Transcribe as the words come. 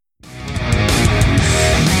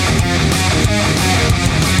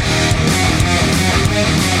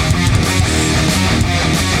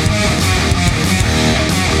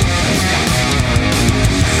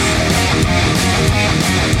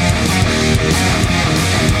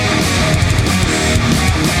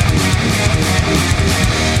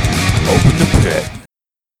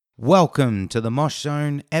Welcome to the Mosh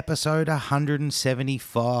Zone, episode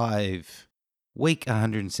 175, week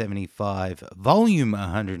 175, volume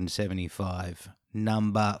 175,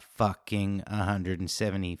 number fucking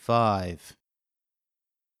 175.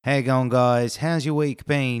 How you going, guys? How's your week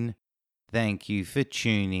been? Thank you for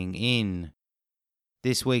tuning in.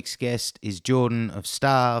 This week's guest is Jordan of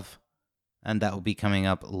Starve, and that will be coming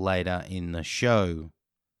up later in the show.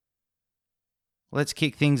 Let's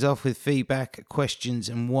kick things off with feedback, questions,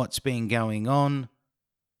 and what's been going on.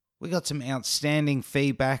 We got some outstanding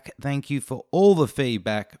feedback. Thank you for all the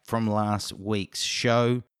feedback from last week's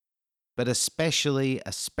show, but especially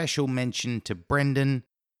a special mention to Brendan.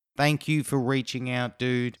 Thank you for reaching out,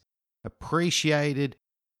 dude. Appreciated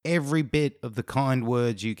every bit of the kind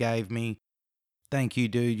words you gave me. Thank you,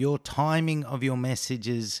 dude. Your timing of your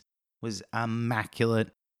messages was immaculate.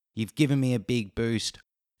 You've given me a big boost,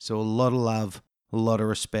 so a lot of love, a lot of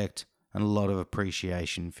respect, and a lot of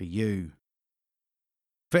appreciation for you.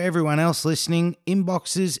 For everyone else listening,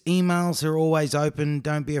 inboxes, emails are always open.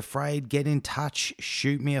 Don't be afraid. Get in touch.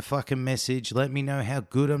 Shoot me a fucking message. Let me know how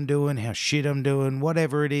good I'm doing, how shit I'm doing,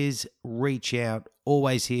 whatever it is. Reach out.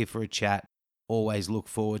 Always here for a chat. Always look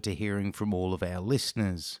forward to hearing from all of our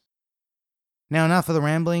listeners. Now, enough of the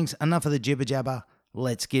ramblings, enough of the jibber jabber.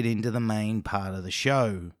 Let's get into the main part of the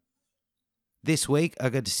show. This week, I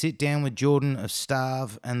got to sit down with Jordan of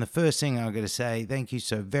Starve, and the first thing I got to say, thank you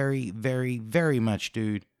so very, very, very much,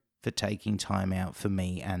 dude, for taking time out for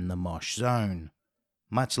me and the Mosh Zone.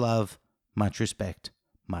 Much love, much respect,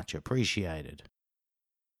 much appreciated.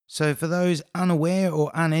 So for those unaware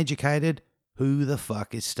or uneducated, who the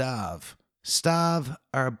fuck is Starve? Starve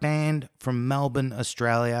are a band from Melbourne,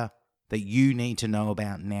 Australia, that you need to know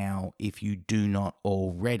about now if you do not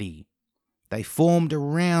already. They formed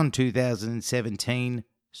around 2017,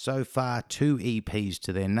 so far 2 EPs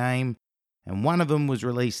to their name, and one of them was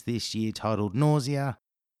released this year titled Nausea,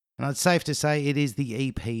 and it's safe to say it is the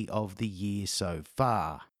EP of the year so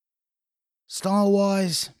far.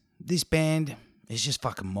 Style-wise, this band is just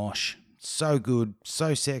fucking mosh. So good,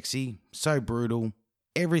 so sexy, so brutal.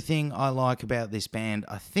 Everything I like about this band,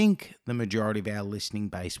 I think the majority of our listening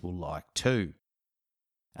base will like too.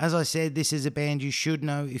 As I said, this is a band you should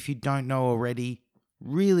know if you don't know already.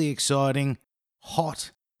 Really exciting,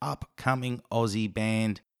 hot, upcoming Aussie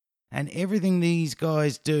band. And everything these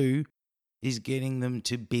guys do is getting them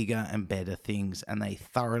to bigger and better things, and they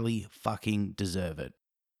thoroughly fucking deserve it.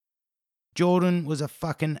 Jordan was a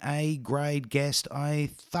fucking A-grade guest.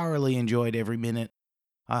 I thoroughly enjoyed every minute.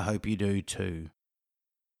 I hope you do too.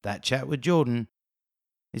 That chat with Jordan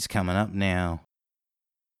is coming up now.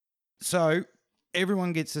 So,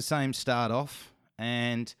 everyone gets the same start off,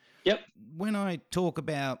 and when I talk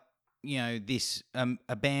about, this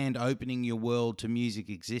a band opening your world to music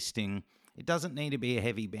existing, it doesn't need to be a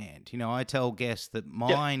heavy band. I tell guests that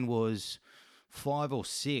mine was 5 or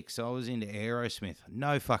 6. I was into Aerosmith.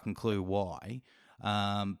 No fucking clue why,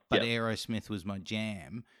 but Aerosmith was my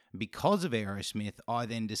jam. Because of Aerosmith, I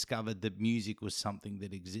then discovered that music was something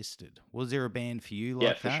that existed. Was there a band for you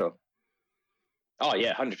like that? Yeah, for sure. Oh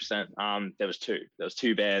yeah, 100%. There was two. There was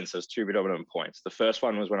two bands. There was two predominant points. The first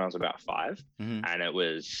one was when I was about 5, and it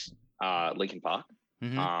was Linkin Park.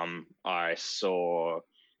 I saw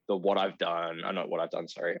What I've Done. Not What I've Done.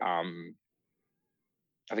 Sorry. I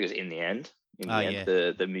think it was In the End.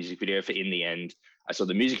 The music video for In the End. I saw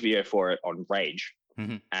the music video for it on Rage,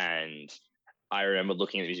 and I remember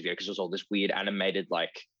looking at the music video because it was all this weird animated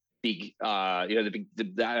big, I think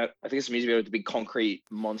it's a music video with the big concrete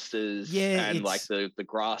monsters and the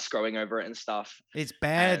grass growing over it and stuff. It's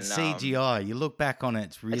bad CGI. You look back on it,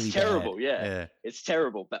 it's really it's terrible. bad. Yeah, it's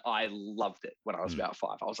terrible. But I loved it when I was about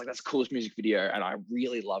 5. I was like, that's the coolest music video, and I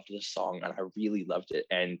really loved the song, and I really loved it.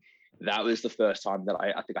 And that was the first time that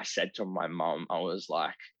I think I said to my mum, I was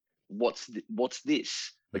like, what's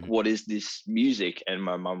this? Like, what is this music? And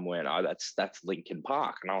my mum went, oh, that's Linkin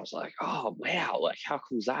Park. And I was like, oh, wow, like, how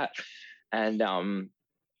cool is that? And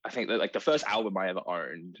I think that the first album I ever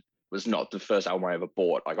owned was not the first album I ever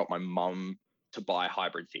bought. I got my mum to buy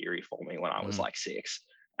Hybrid Theory for me when I was 6.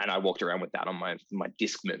 And I walked around with that on my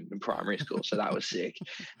Discman in primary school. So that was sick.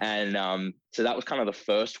 And so that was kind of the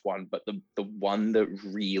first one. But the one that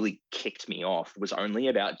really kicked me off was only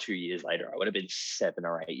about 2 years later. I would have been 7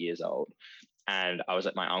 or 8 years old. And I was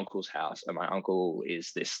at my uncle's house, and my uncle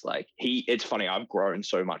is this it's funny, I've grown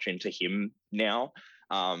so much into him now,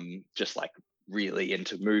 just really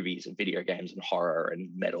into movies and video games and horror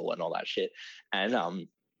and metal and all that shit. And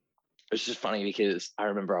was just funny because I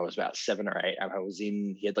remember I was about 7 or 8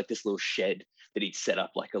 and he had like this little shed that he'd set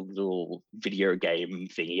up like a little video game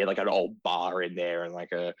thing. He had like an old bar in there and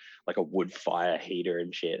like a wood fire heater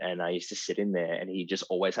and shit. And I used to sit in there and he'd just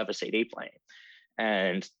always have a CD playing.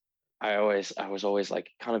 And I was always like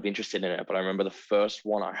kind of interested in it. But I remember the first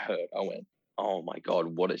one I heard, I went, oh my God,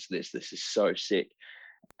 what is this? This is so sick.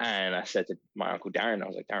 And I said to my uncle Darren, I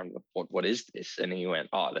was like, Darren, what is this? And he went,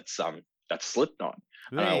 oh, that's Slipknot.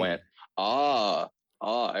 And I went, oh,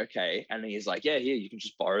 okay. And he's like, yeah, here, you can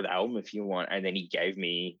just borrow the album if you want. And then he gave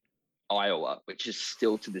me Iowa, which is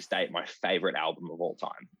still to this date my favorite album of all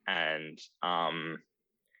time. And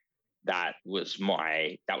that was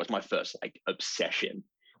my first like obsession.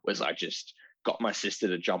 Was I just got my sister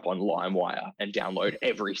to jump on LimeWire and download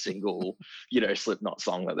every single, Slipknot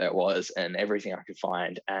song that there was and everything I could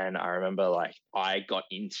find. And I remember like I got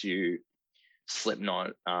into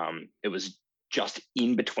Slipknot. It was just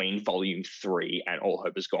in between Volume 3 and All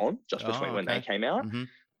Hope Is Gone, just between when they came out.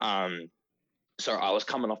 Mm-hmm. So I was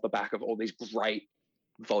coming off the back of all these great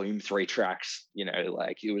Volume 3 tracks,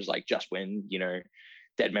 like it was like just when,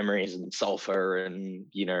 Dead Memories and Sulfur and,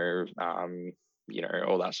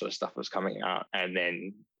 all that sort of stuff was coming out. And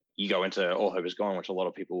then you go into All Hope Is Gone, which a lot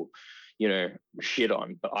of people, shit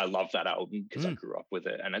on, but I love that album because I grew up with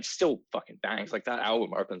it and it's still fucking bangs. Like that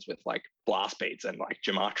album opens with like blast beats and like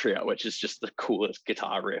Gematria, which is just the coolest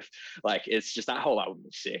guitar riff. Like it's just, that whole album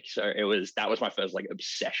is sick. So that was my first like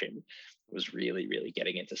obsession, was really, really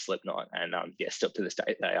getting into Slipknot. And still to this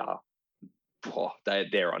day, they're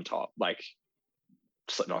on top. Like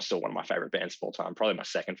Slipknot's still one of my favorite bands of all time, probably my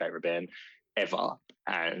second favorite band ever,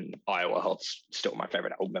 and Iowa Hot's still my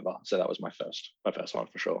favorite album ever. So that was my first one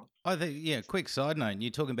for sure. I think, quick side note,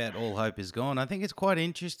 you're talking about All Hope Is Gone. I think it's quite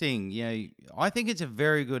interesting. I think it's a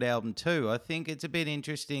very good album too. I think it's a bit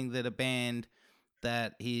interesting that a band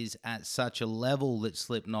that is at such a level that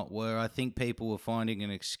Slipknot were, I think people were finding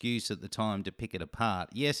an excuse at the time to pick it apart.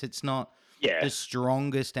 Yes, it's not the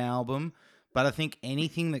strongest album, but I think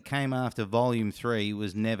anything that came after Volume 3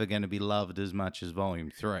 was never going to be loved as much as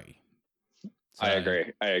Volume 3. So, I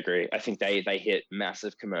agree. I think they hit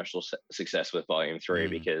massive commercial success with Volume 3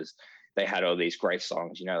 because they had all these great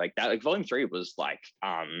songs, like that. Like Volume 3 was like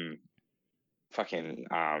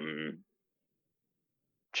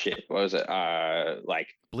shit. What was it? Like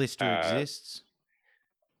Blister Exists.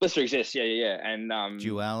 Blister Exists. Yeah. And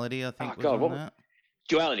Duality, I think. That.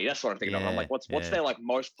 Duality, that's what I'm thinking of. I'm like, what's their like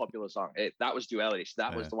most popular song? That was Duality. So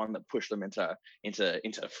that was the one that pushed them into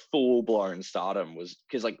full blown stardom. Was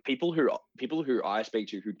because like people who I speak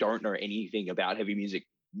to who don't know anything about heavy music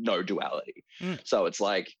know Duality. So it's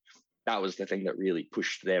like that was the thing that really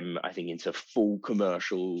pushed them, I think, into full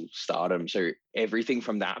commercial stardom. So everything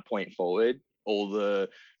from that point forward, all the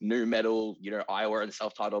new metal, Iowa and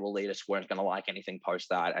self-titled elitists weren't going to like anything post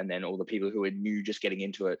that, and then all the people who were new just getting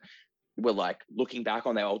into it were like looking back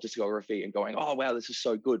on their old discography and going, oh wow, this is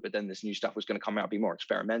so good. But then this new stuff was going to come out, be more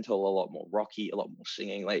experimental, a lot more rocky, a lot more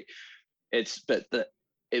singing. Like it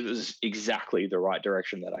was exactly the right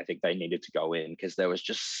direction that I think they needed to go in, because there was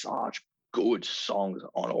just such good songs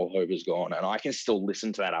on All Hope Is Gone, and I can still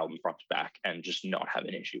listen to that album front to back and just not have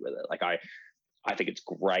an issue with it. Like I think it's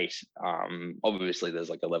great. Obviously there's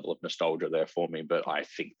like a level of nostalgia there for me, but I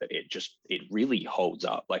think that it really holds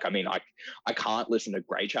up. Like, I mean, I can't listen to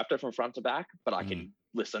Grey Chapter from front to back, but I can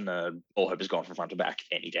listen to All Hope Is Gone from front to back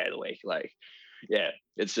any day of the week. Like, yeah,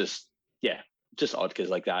 it's just odd, because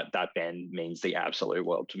like that band means the absolute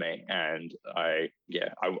world to me. And I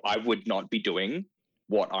would not be doing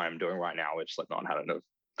what I'm doing right now if Slipknot hadn't have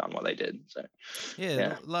done what they did. So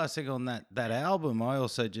last thing on that album, I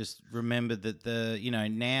also just remembered that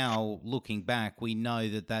now looking back, we know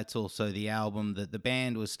that that's also the album that the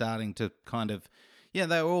band was starting to kind of, they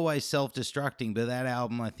were always self-destructing, but that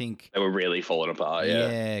album, I think, they were really falling apart.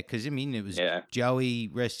 Because I mean, it was Joey,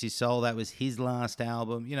 rest his soul, that was his last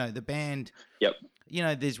album. The band. Yep.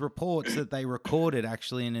 There's reports that they recorded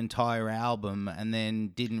actually an entire album and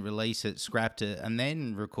then didn't release it, scrapped it, and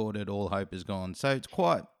then recorded All Hope Is Gone. So it's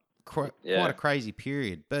quite a crazy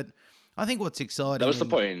period. But I think what's exciting. That was the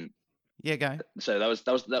point. Yeah, go. So that was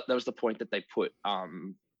the point that they put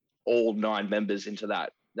all 9 members into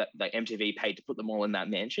that MTV paid to put them all in that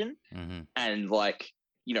mansion, and like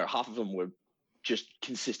half of them were just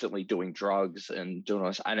consistently doing drugs and doing all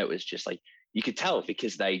this, and it was just like, you could tell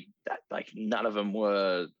because none of them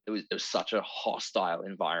were. It was such a hostile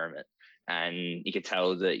environment, and you could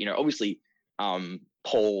tell that obviously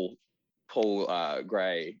Paul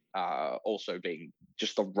Gray also being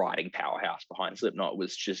just the writing powerhouse behind Slipknot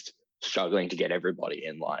was just struggling to get everybody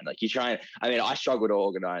in line. Like I struggle to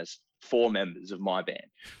organize 4 members of my band,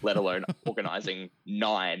 let alone organizing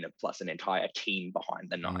 9 plus an entire team behind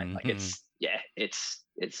the 9. Like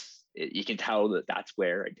you can tell that that's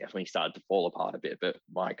where it definitely started to fall apart a bit. But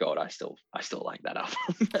my God, I still like that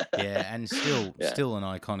album. Yeah, and still an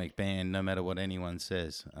iconic band, no matter what anyone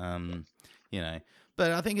says.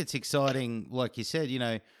 But I think it's exciting, like you said.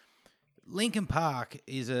 Linkin Park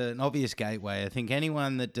is an obvious gateway. I think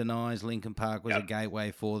anyone that denies Linkin Park was a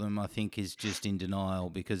gateway for them, I think, is just in denial,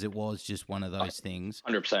 because it was just one of those things.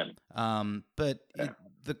 100%.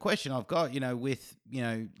 The question I've got, with,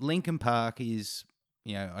 Linkin Park is,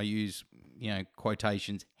 I use,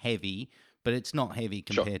 quotations, heavy, but it's not heavy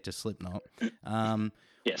compared to Slipknot.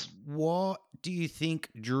 Yes. What do you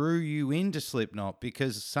think drew you into Slipknot?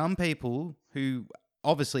 Because some people who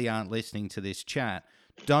obviously aren't listening to this chat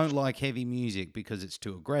don't like heavy music because it's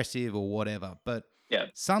too aggressive or whatever. But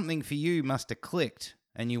something for you must have clicked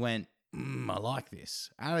and you went, I like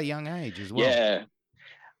this at a young age as well. Yeah.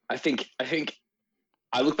 I think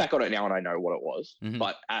I look back on it now and I know what it was. Mm-hmm.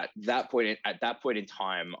 But at that point in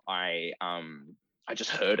time, I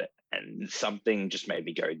just heard it and something just made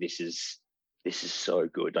me go, this is so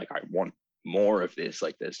good. Like, I want more of this.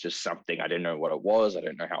 Like, there's just something. I didn't know what it was. I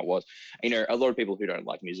didn't know how it was. A lot of people who don't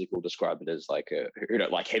like music will describe it as like who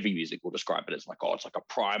don't like heavy music will describe it as like, oh, it's like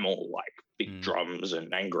a primal, like big drums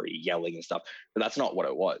and angry yelling and stuff. But that's not what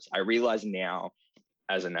it was. I realize now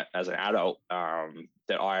as an adult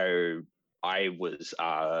that I was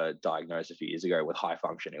diagnosed a few years ago with high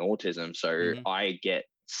functioning autism. So I get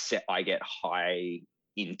high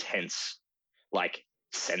intense, like,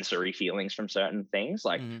 sensory feelings from certain things,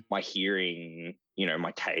 like my hearing,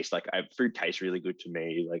 my taste. Like, food tastes really good to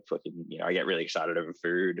me. Like, fucking, I get really excited over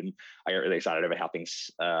food, and I get really excited over how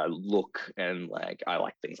things look, and like I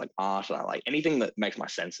like things like art, and I like anything that makes my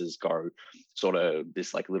senses go sort of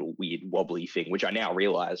this like little weird wobbly thing, which I now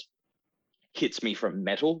realize hits me from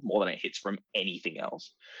metal more than it hits from anything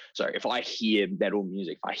else. So if I hear metal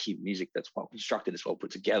music, if I hear music that's well constructed, it's well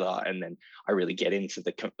put together, and then I really get into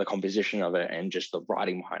the composition of it and just the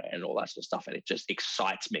writing behind it and all that sort of stuff, and it just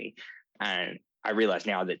excites me. And I realize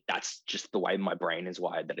now that that's just the way my brain is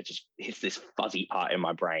wired, that it just hits this fuzzy part in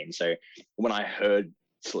my brain. So when I heard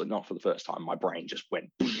Slipknot for the first time, my brain just went,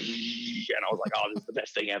 and I was like, oh, this is the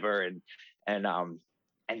best thing ever.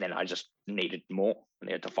 And then I just needed more. I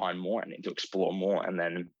needed to find more. I needed to explore more. And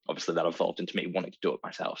then obviously that evolved into me wanting to do it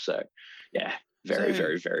myself. So yeah, very,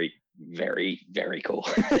 very cool.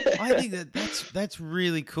 I think that's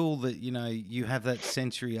really cool that, you have that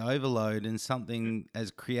sensory overload, and something as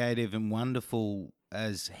creative and wonderful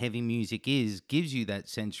as heavy music gives you that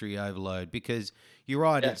sensory overload, because you're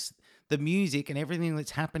right. Yeah. It's the music and everything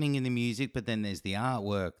that's happening in the music, but then there's the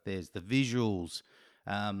artwork, there's the visuals.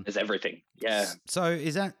 There's everything. Yeah. So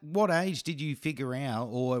is that, what age did you figure out,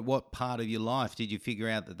 or what part of your life did you figure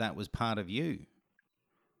out that was part of you?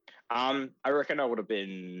 I reckon I would have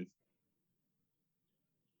been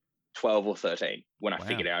 12 or 13 when I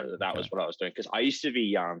figured out that was what I was doing. Because I used to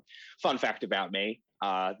be, fun fact about me,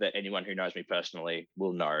 that anyone who knows me personally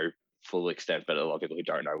will know full extent, but a lot of people who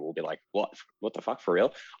don't know will be like, what the fuck, for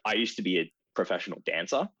real? I used to be a professional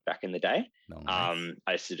dancer back in the day. Nice.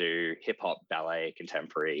 I used to do hip hop, ballet,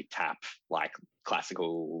 contemporary, tap, like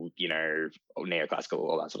classical, neoclassical,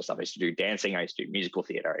 all that sort of stuff. I used to do dancing. I used to do musical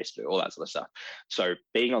theater. I used to do all that sort of stuff. So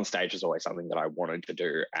being on stage was always something that I wanted to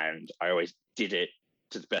do, and I always did it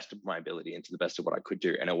to the best of my ability and to the best of what I could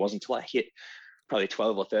do. And it wasn't until I hit probably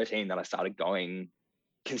 12 or 13 that I started going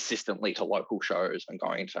consistently to local shows and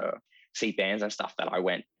going to see bands and stuff that I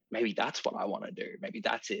went, maybe that's what I want to do. Maybe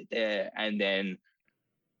that's it there. And then,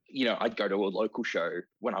 I'd go to a local show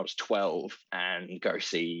when I was 12 and go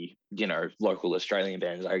see, local Australian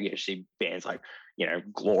bands. I get to see bands like,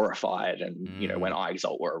 Glorified and, when I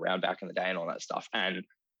Exalt were around back in the day and all that stuff. And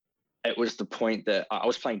it was the point that I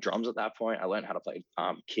was playing drums at that point. I learned how to play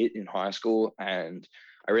kit in high school, and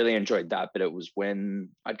I really enjoyed that. But it was when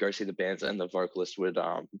I'd go see the bands and the vocalist would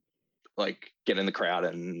like get in the crowd,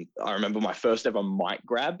 and I remember my first ever mic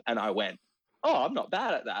grab, and I went, oh, I'm not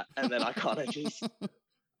bad at that. And then I kind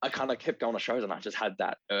of kept going to shows, and I just had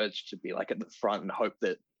that urge to be like at the front and hope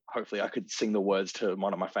that hopefully I could sing the words to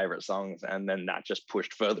one of my favorite songs. And then that just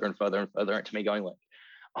pushed further and further and further into me going like,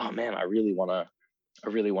 oh man, I really want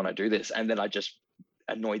to do this. And then I just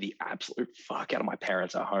annoy the absolute fuck out of my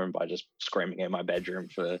parents at home by just screaming in my bedroom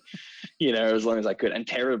for, as long as I could. And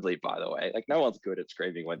terribly, by the way, like no one's good at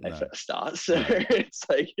screaming when they first start. So it's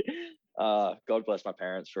like, God bless my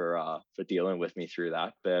parents for dealing with me through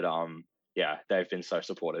that. But yeah, they've been so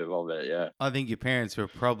supportive of it. Yeah. I think your parents were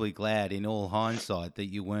probably glad in all hindsight that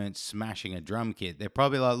you weren't smashing a drum kit. They're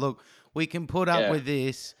probably like, look, we can put up with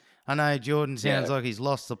this. I know Jordan sounds Yeah. like he's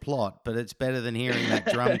lost the plot, but it's better than hearing that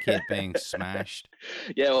drum kit being smashed.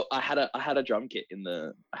 Yeah, well, I had a drum kit in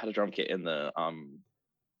the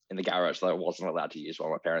in the garage that I wasn't allowed to use while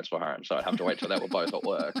my parents were home. So I'd have to wait till they were both at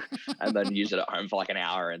work and then use it at home for like an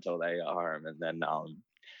hour until they got home.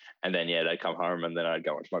 And then yeah, they'd come home and then I'd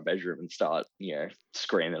go into my bedroom and start,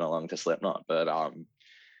 screaming along to Slipknot. But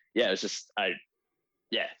yeah, it was just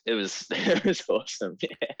it was it was awesome.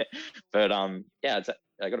 Yeah. But yeah,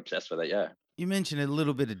 I got obsessed with it, yeah. You mentioned a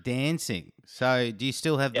little bit of dancing. So do you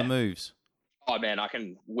still have the Yeah. moves? Oh man, I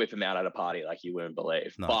can whip them out at a party like you wouldn't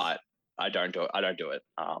believe. Nice. But I don't do it. I don't do it.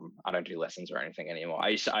 I don't do lessons or anything anymore.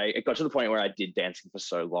 It got to the point where I did dancing for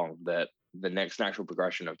so long that the next natural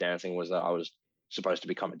progression of dancing was that I was supposed to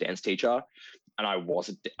become a dance teacher, and I was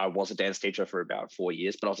a dance teacher for about 4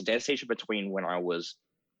 years. But I was a dance teacher between when I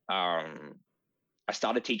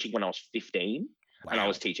started teaching when I was 15, and I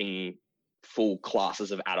was teaching full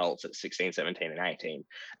classes of adults at 16, 17, and 18.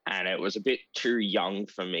 And it was a bit too young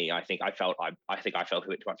for me. I think I felt a bit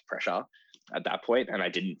too much pressure at that point, and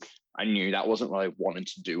I knew that wasn't what I wanted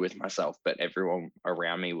to do with myself, but everyone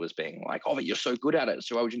around me was being like, oh, but you're so good at it,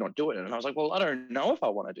 so why would you not do it? And I was like, well, I don't know if I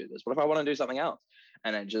want to do this. What if I want to do something else?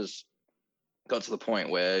 And it just got to the point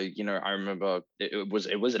where, I remember it was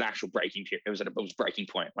an actual breaking period. It was breaking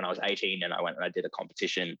point when I was 18, and I went and I did a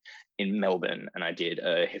competition in Melbourne, and I did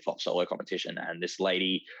a hip hop solo competition. And this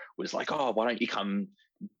lady was like, oh, why don't you come,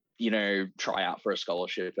 try out for a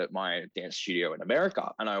scholarship at my dance studio in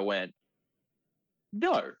America? And I went,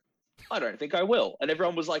 no, I don't think I will. And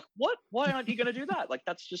everyone was like, what? Why aren't you going to do that? Like,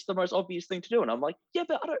 that's just the most obvious thing to do. And I'm like, yeah,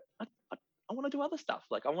 but I want to do other stuff.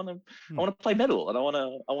 Like I want to play metal, and I want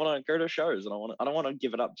to go to shows, and I don't want to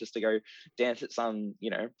give it up just to go dance at some,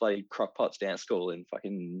 play Crockpots dance school in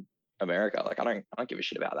fucking America. Like I don't give a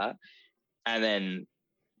shit about that. And then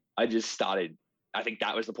I just started. I think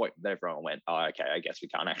that was the point that everyone went, oh, okay, I guess we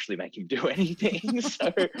can't actually make him do anything.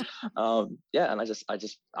 So, yeah. And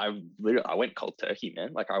I went cold turkey, man.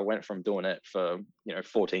 Like I went from doing it for,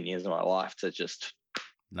 14 years of my life to just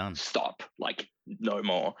none. Stop, like no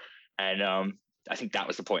more. And I think that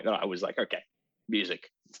was the point that I was like, okay, music,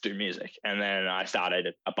 let's do music. And then I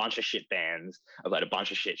started a bunch of shit bands. I played a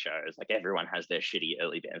bunch of shit shows. Like everyone has their shitty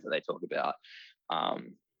early bands that they talk about.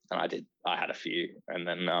 And I had a few, and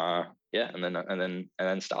then and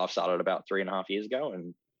then stuff started about 3.5 years ago,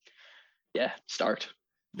 and yeah, start.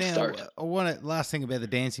 Now, last thing about the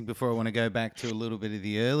dancing before I want to go back to a little bit of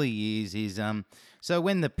the early years is, so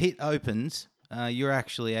when the pit opens, you're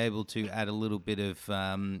actually able to add a little bit of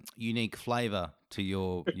unique flavour to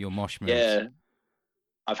your mosh moves. Yeah,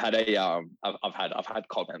 I've had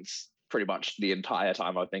comments pretty much the entire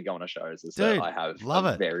time I've been going to shows is that I have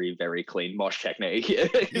a very, very clean mosh technique.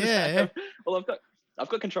 Yeah. I've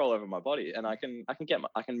got control over my body, and I can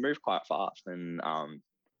move quite fast, and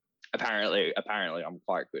apparently I'm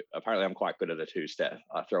quite good. Apparently I'm quite good at a two-step.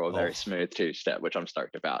 I throw a very smooth two-step, which I'm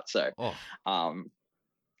stoked about. So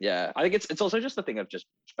yeah, I think it's also just the thing of just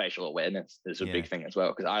spatial awareness is a big thing as well.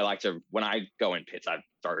 Because I like to, when I go in pits, I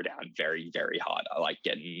throw down very, very hard. I like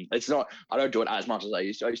I don't do it as much as I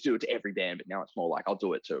used to. I used to do it to every band, but now it's more like I'll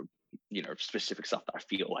do it to, specific stuff that I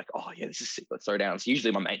feel like, oh yeah, this is sick, let's throw down. It's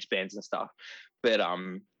usually my mates' bands and stuff. But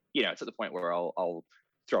it's at the point where I'll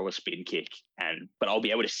throw a spin kick, but I'll be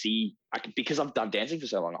able to see, because I've done dancing for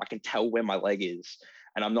so long, I can tell where my leg is,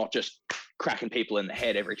 and I'm not just cracking people in the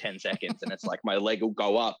head every 10 seconds. And it's like my leg will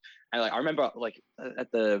go up. And like I remember like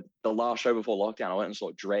at the last show before lockdown, I went and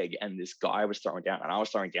saw Dreg, and this guy was throwing down, and I was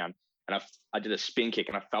throwing down, and I did a spin kick,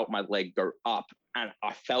 and I felt my leg go up, and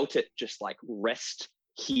I felt it just like rest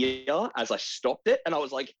here as I stopped it, and I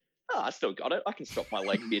was like, I still got it. I can stop my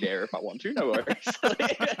leg midair if I want to. No worries.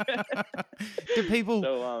 Do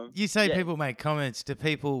people? You say people make comments. Do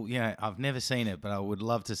people? I've never seen it, but I would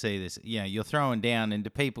love to see this. You're throwing down, and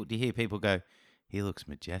do you hear people go, "He looks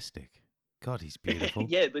majestic. God, he's beautiful."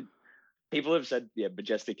 Yeah, people have said,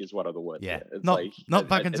 majestic is one of the words. Yeah, not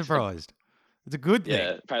fucking surprised. It's a good thing.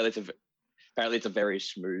 Yeah, apparently it's a very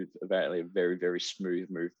smooth, very, very smooth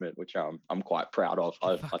movement, which I'm quite proud of.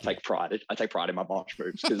 I take pride in my mosh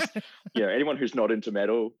moves, because anyone who's not into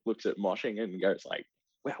metal looks at moshing and goes like,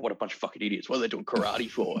 wow, what a bunch of fucking idiots. What are they doing karate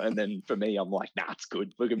for? And then for me, I'm like, nah, it's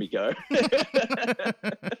good. Look at me go.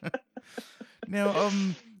 Now,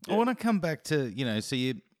 I want to come back to, so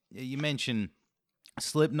you mentioned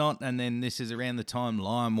Slipknot, and then this is around the time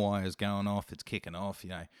LimeWire's going off. It's kicking off,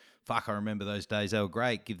 Fuck, I remember those days. They were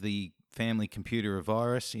great. Give the family computer a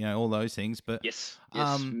virus, all those things. But yes,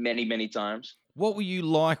 many, many times. What were you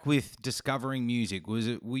like with discovering music?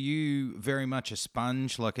 Were you very much a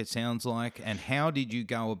sponge, like it sounds like? And how did you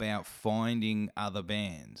go about finding other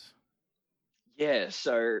bands? Yeah,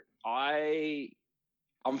 so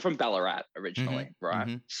I'm from Ballarat originally, Mm-hmm. right?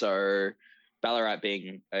 Mm-hmm. So Ballarat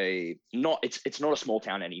being it's not a small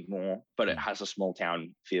town anymore, but it has a small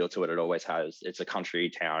town feel to it. It always has. It's a country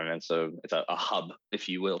town, and it's a hub, if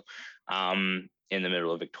you will, in the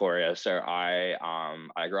middle of Victoria. So I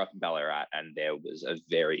grew up in Ballarat, and there was a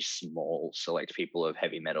very small select people of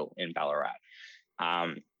heavy metal in Ballarat.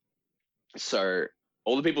 Um, so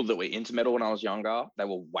all the people that were into metal when I was younger, they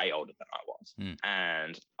were way older than I was. Mm.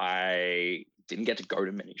 And I didn't get to go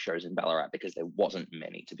to many shows in Ballarat because there wasn't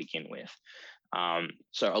many to begin with.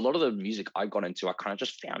 So a lot of the music I got into, I kind of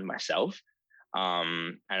just found myself.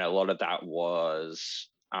 And a lot of that was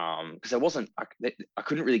because I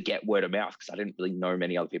couldn't really get word of mouth because I didn't really know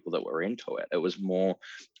many other people that were into it. It was more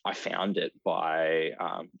I found it by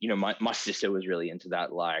my sister was really into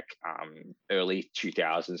that like early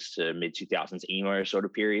 2000s to mid 2000s emo sort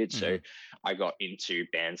of period. So I got into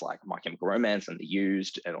bands like My Chemical Romance and The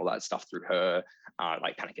Used and all that stuff through her,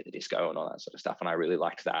 like Panic at the Disco and all that sort of stuff. And I really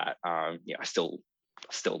liked that. I still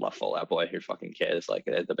love Fall Out Boy. Who fucking cares? Like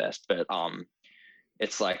they're the best. But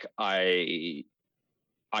it's like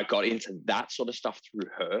I got into that sort of stuff through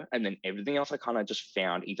her, and then everything else I kind of just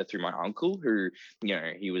found either through my uncle, who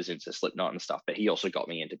he was into Slipknot and stuff, but he also got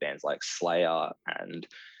me into bands like Slayer, and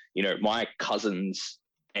my cousin's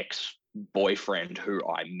ex-boyfriend, who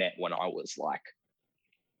I met when I was like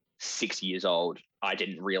 6 years old. I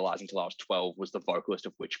didn't realize until I was 12 was the vocalist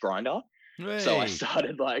of Witch Grinder. So I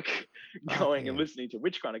started like going and listening to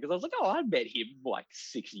Witch Grinder because I was like, oh, I met him like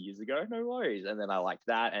 6 years ago. No worries. And then I liked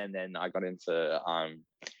that. And then I got into,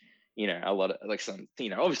 a lot of like some,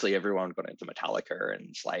 obviously everyone got into Metallica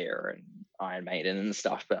and Slayer and Iron Maiden and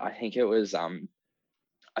stuff. But I think it was, I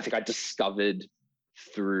think I discovered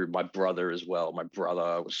through my brother as well. My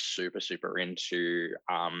brother was super, super into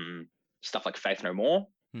stuff like Faith No More.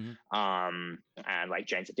 And like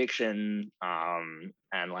Jane's Addiction,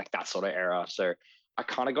 and like that sort of era. So I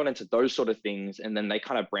kind of got into those sort of things, and then they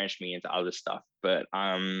kind of branched me into other stuff. But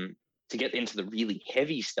to get into the really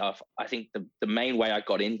heavy stuff, I think the main way I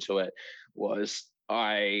got into it was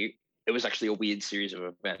it was actually a weird series of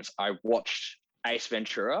events. I watched Ace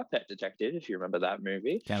Ventura, Pet Detective, if you remember that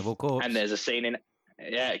movie. Cannibal Corpse. And there's a scene in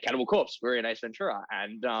Cannibal Corpse. We're in Ace Ventura,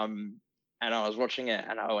 and I was watching it,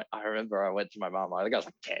 and I remember I went to my mom. I think I was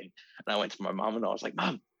like 10, and I went to my mom, and I was like,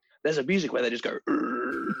 "Mom, there's a music where they just go."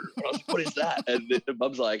 And I was like, "What is that?" And the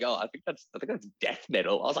mom's like, "Oh, I think that's death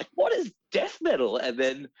metal." I was like, "What is death metal?" And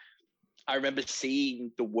then I remember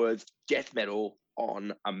seeing the words death metal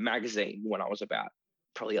on a magazine when I was about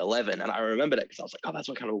probably 11, and I remembered it because I was like, "Oh, that's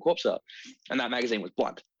what Cannibal Corpse are." And that magazine was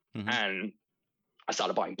Blunt, and I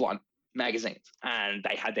started buying Blunt magazines, and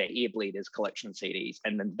they had their Ear Bleeders collection CDs,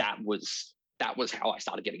 and then that was how I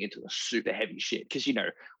started getting into the super heavy shit. Because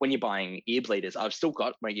when you're buying Ear Bleeders, I've still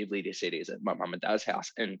got my Ear Bleeder CDs at my mum and dad's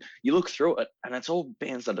house, and you look through it, and it's all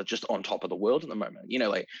bands that are just on top of the world at the moment.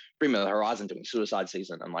 Like Bring Me the Horizon doing Suicide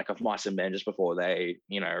Season, and like of Mice and Men just before they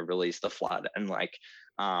released The Flood, and like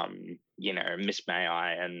Miss May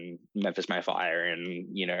I and Memphis Mayfire,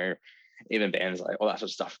 and even bands like all that sort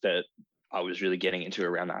of stuff that I was really getting into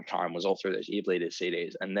around that time was all through those Ear Bleeder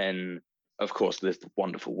CDs. And then, of course, there's the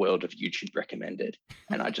wonderful world of YouTube recommended.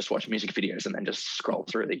 And I just watch music videos and then just scroll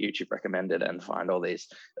through the YouTube recommended and find all these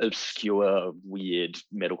obscure, weird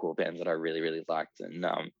metalcore bands that I really, really liked. And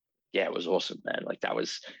it was awesome, man. Like that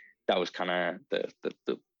was kind of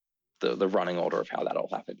the running order of how that all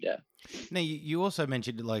happened. Yeah. Now, you also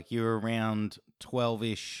mentioned like you were around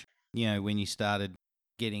 12-ish, when you started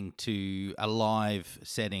getting to a live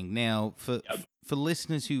setting. Now, for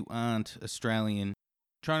listeners who aren't Australian,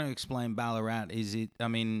 trying to explain Ballarat,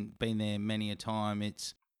 been there many a time.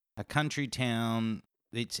 It's a country town.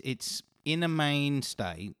 It's in a main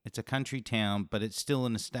state. It's a country town, but it's still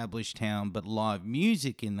an established town. But live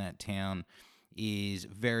music in that town is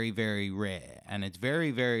very, very rare. And it's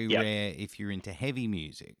very, very rare if you're into heavy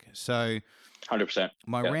music. So 100%.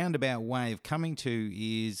 My roundabout way of coming to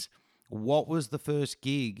is, what was the first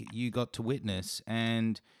gig you got to witness?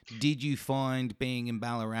 And did you find being in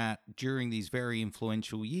Ballarat during these very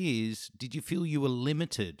influential years, did you feel you were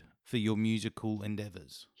limited for your musical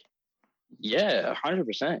endeavors? Yeah,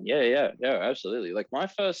 100%. Yeah, absolutely. Like my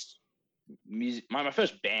first music, my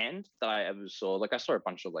first band that I ever saw, like I saw a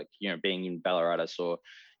bunch of being in Ballarat, I saw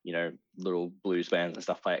little blues bands and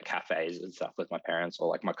stuff play at cafes and stuff with my parents, or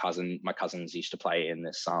like my cousins used to play in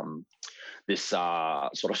this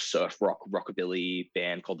sort of surf rock rockabilly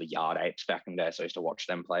band called the Yard Apes back in the day. So I used to watch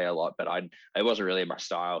them play a lot, but it wasn't really my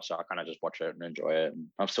style, so I kind of just watch it and enjoy it. And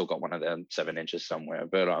I've still got one of them 7 inches somewhere,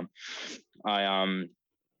 but I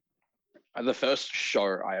The first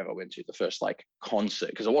show I ever went to, the first like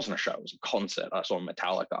concert, because it wasn't a show, it was a concert. I saw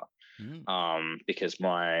Metallica. Because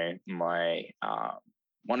my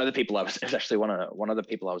one of the people I was it was actually one of the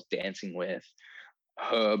people I was dancing with,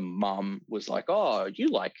 her mum was like, "Oh, you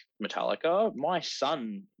like Metallica? My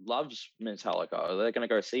son loves Metallica. They're gonna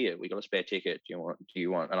go see it. We got a spare ticket. Do you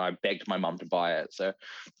want?" And I begged my mum to buy it, so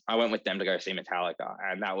I went with them to go see Metallica,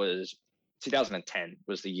 and that was 2010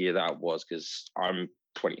 was the year that was, because I'm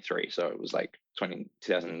 23, so it was like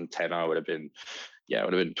 2010. I would have been, yeah, it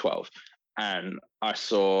would have been 12, and I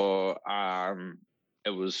saw it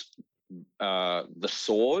was the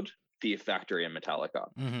Sword, Fear Factory, and Metallica,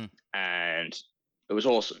 and it was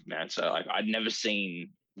awesome, man. So like I'd never seen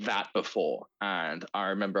that before, and I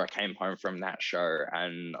remember I came home from that show,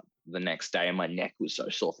 and the next day my neck was so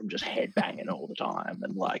sore from just head banging all the time,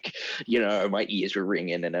 and like, my ears were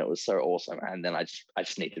ringing, and it was so awesome. And then I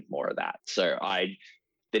just needed more of that. So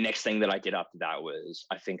the next thing that I did after that was,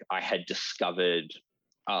 I think I had discovered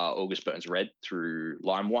August Burns Red through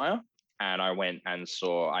LimeWire. And I went and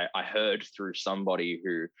I heard through somebody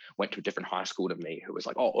who went to a different high school to me, who was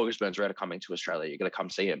like, "Oh, August Burns Red are coming to Australia. You're going to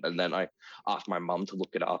come see him." And then I asked my mum to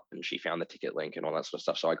look it up, and she found the ticket link and all that sort of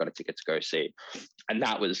stuff. So I got a ticket to go see. And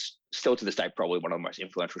that was still to this day probably one of the most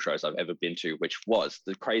influential shows I've ever been to, which was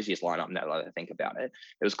the craziest lineup now that I think about it.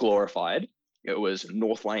 It was Glorified. It was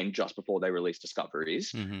North Lane just before they released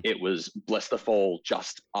Discoveries. It was Bless the Fall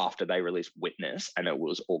just after they released Witness, and it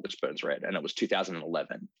was August Burns Red, and it was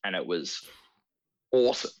 2011, and it was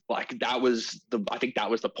awesome. Like I think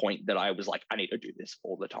that was the point that I was like, I need to do this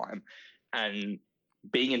all the time. And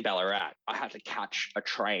being in Ballarat, I had to catch a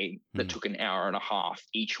train that took an hour and a half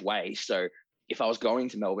each way. So if I was going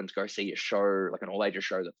to Melbourne to go see a show, like an all-ager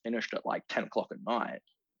show that finished at like 10 o'clock at night,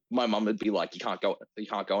 my mum would be like, you can't go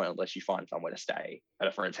in unless you find somewhere to stay at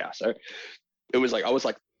a friend's house. So it was like, I was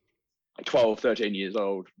like 12, 13 years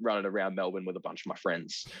old, running around Melbourne with a bunch of my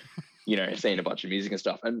friends, seeing a bunch of music and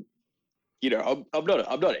stuff. And, I'm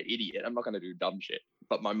not an idiot. I'm not going to do dumb shit.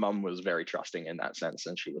 But my mum was very trusting in that sense.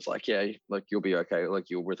 And she was like, yeah, like you'll be okay. Like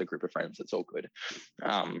you're with a group of friends. It's all good.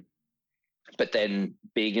 But then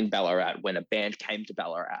being in Ballarat, when a band came to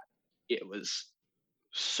Ballarat, it was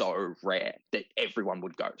so rare that everyone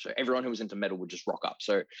would go. So everyone who was into metal would just rock up.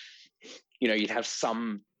 So, you'd have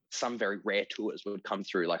some very rare tours would come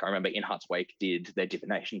through. Like I remember In Heart's Wake did their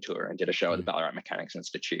Divination tour and did a show at the Ballarat Mechanics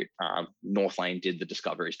Institute. North Lane did the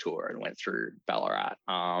Discoveries tour and went through Ballarat.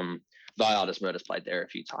 Thy Artist Murders played there a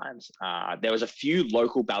few times. There was a few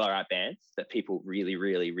local Ballarat bands that people really,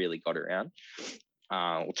 really, really got around.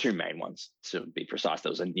 Well, two main ones to be precise.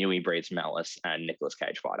 There was a Newey Breeds Malice and Nicolas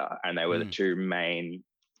Cage Fighter, and they were the two main,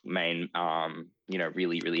 really,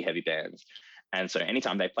 really heavy bands. And so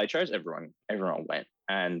anytime they played shows, everyone went.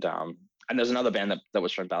 And there's another band that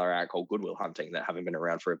was from Ballarat called Goodwill Hunting that haven't been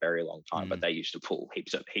around for a very long time, but they used to pull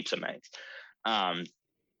heaps of mates.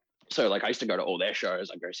 So like I used to go to all their shows.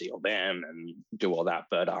 I'd go see all them and do all that.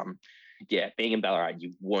 But being in Ballarat,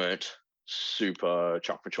 you weren't super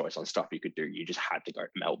chock for choice on stuff you could do. You just had to go to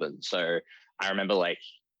Melbourne. So I remember like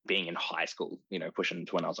being in high school, pushing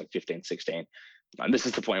to when I was like 15, 16. And this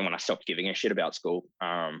is the point when I stopped giving a shit about school.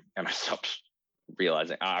 And I stopped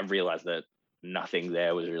realizing, I realized that nothing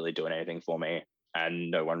there was really doing anything for me. And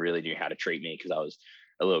no one really knew how to treat me because I was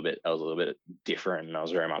a little bit different, and I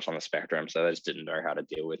was very much on the spectrum. So they just didn't know how to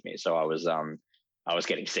deal with me. So I was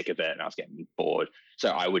getting sick of it, and I was getting bored. So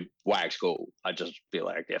I would wag school. I'd just be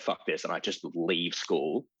like, yeah, fuck this. And I'd just leave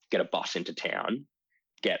school, get a bus into town,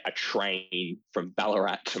 get a train from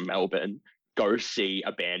Ballarat to Melbourne, go see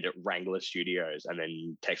a band at Wrangler Studios, and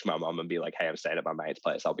then text my mum and be like, hey, I'm staying at my mate's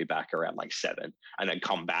place. I'll be back around like 7, and then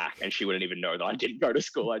come back. And she wouldn't even know that I didn't go to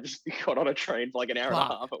school. I just got on a train for like an hour and a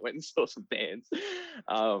half. I went and saw some bands.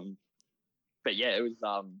 But yeah, it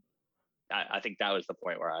was, I think that was the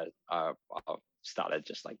point where I started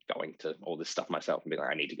just like going to all this stuff myself and being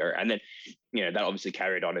like, I need to go. And then, that obviously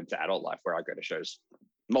carried on into adult life where I go to shows,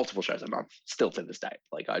 multiple shows a month, still to this day.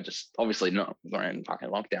 Like I just, obviously not during fucking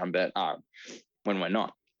lockdown, but when we're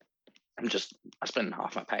not, I spend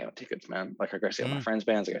half my pay on tickets, man. Like I go see all my friends'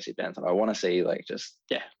 bands, I go see bands that I want to see, like just,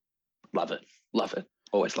 yeah, love it.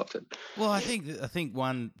 Always loved it. Well, I think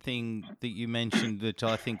one thing that you mentioned that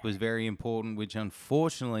I think was very important, which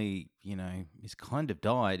unfortunately, is kind of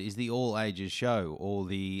died, is the all ages show or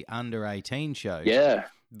the under 18 show. Yeah.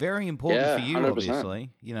 Very important for you, 100%. Obviously,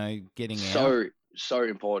 getting out. So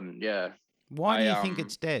important. Yeah. Why do you think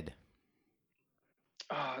it's dead?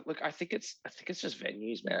 Look, I think it's just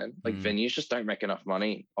venues, man. Like venues just don't make enough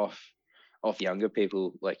money off younger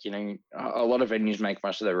people. Like, a lot of venues make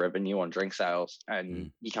most of their revenue on drink sales,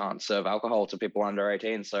 and you can't serve alcohol to people under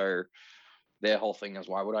 18. So their whole thing is,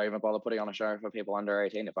 why would I even bother putting on a show for people under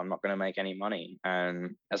 18 if I'm not going to make any money?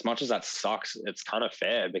 And as much as that sucks, it's kind of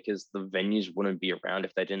fair because the venues wouldn't be around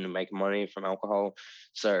if they didn't make money from alcohol.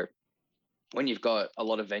 So when you've got a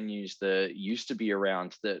lot of venues that used to be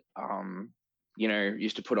around that,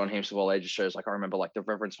 used to put on heaps of all ages shows. Like I remember like the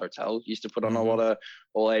Reverence Hotel used to put on a lot of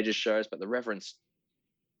all ages shows, but the Reverence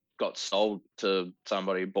got sold to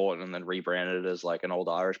somebody, bought and then rebranded as like an old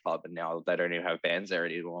Irish pub, and now they don't even have bands there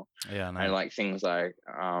anymore. Yeah, I know. And like things like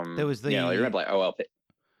there was the you remember like OLP.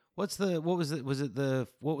 What was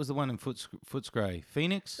the one in Footscray?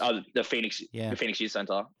 Phoenix? Oh, the Phoenix, yeah. The Phoenix Youth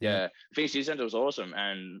Centre. Yeah. The Phoenix Youth Centre was awesome,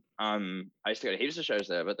 and I used to go to heaps of shows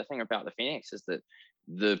there. But the thing about the Phoenix is that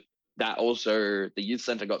the youth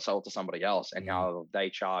centre got sold to somebody else, and now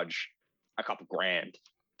they charge a couple grand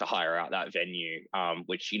to hire out that venue.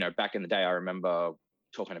 Which back in the day, I remember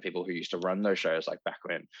talking to people who used to run those shows, like back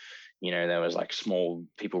when there was like small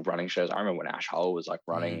people running shows. I remember when Ash Hole was like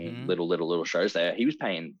running little shows there. He was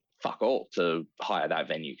paying fuck all to hire that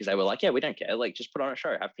venue because they were like, yeah, we don't care. Like, just put on a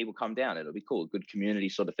show, have people come down. It'll be cool, a good community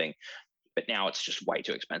sort of thing. But now it's just way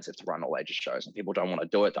too expensive to run all ages shows, and people don't want to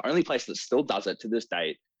do it. The only place that still does it to this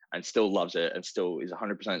date and still loves it and still is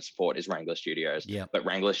 100% support is Wrangler Studios. Yeah. But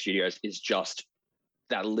Wrangler Studios is just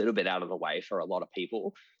that little bit out of the way for a lot of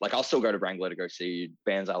people. Like, I'll still go to Wrangler to go see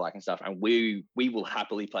bands I like and stuff, and we will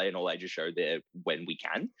happily play an all ages show there when we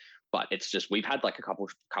can. But it's just, we've had like a couple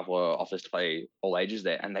of offers to play all ages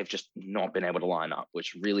there, and they've just not been able to line up,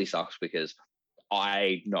 which really sucks because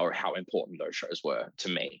I know how important those shows were to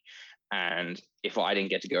me. And if I didn't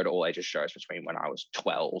get to go to all ages shows between when I was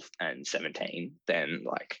 12 and 17, then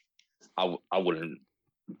like I wouldn't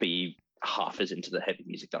be half as into the heavy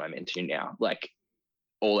music that I'm into now. Like,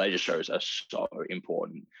 all ages shows are so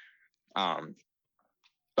important.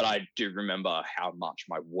 But I do remember how much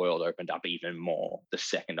my world opened up even more the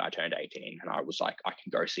second I turned 18, and I was like, I can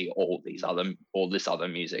go see all this other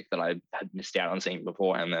music that I had missed out on seeing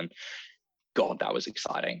before. And then, God, that was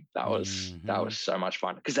exciting. That was so much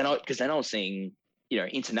fun. Because then I was seeing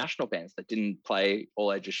international bands that didn't play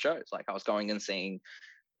all ages shows. Like, I was going and seeing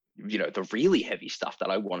the really heavy stuff that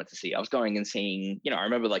I wanted to see. I was going and seeing, I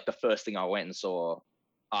remember like the first thing I went and saw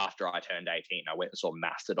after I turned 18, I went and saw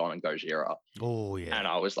Mastodon and Gojira. Oh yeah. And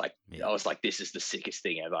I was like, this is the sickest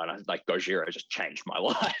thing ever. And I was like, Gojira just changed my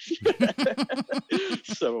life.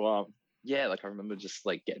 So yeah, like I remember just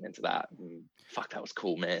like getting into that. And fuck, that was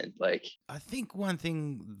cool, man. Like, I think one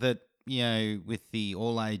thing that with the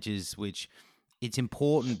all ages, which it's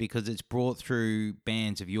important because it's brought through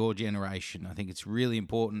bands of your generation. I think it's really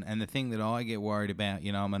important. And the thing that I get worried about,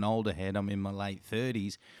 I'm an older head, I'm in my late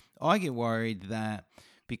 30s. I get worried that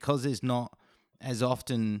because there's not as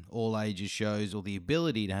often all ages shows or the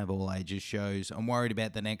ability to have all ages shows, I'm worried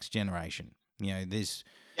about the next generation. There's...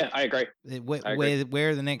 Yeah, I agree. Where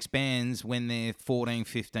are the next bands when they're 14,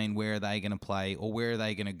 15? Where are they going to play, or where are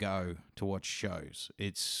they going to go to watch shows?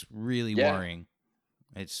 It's really worrying.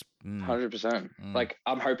 It's 100%. Like,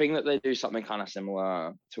 I'm hoping that they do something kind of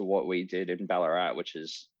similar to what we did in Ballarat, which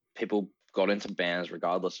is people got into bands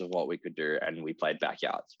regardless of what we could do, and we played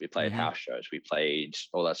backyards, we played house shows, we played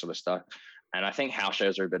all that sort of stuff. And I think house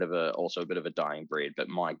shows are also a bit of a dying breed, but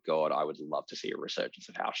my God, I would love to see a resurgence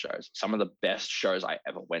of house shows. Some of the best shows I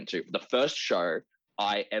ever went to. The first show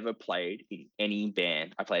I ever played in any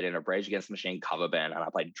band, I played in a Rage Against the Machine cover band, and I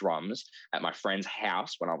played drums at my friend's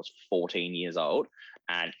house when I was 14 years old.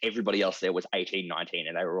 And everybody else there was 18, 19,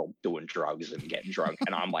 and they were all doing drugs and getting drunk.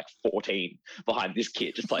 And I'm like 14 behind this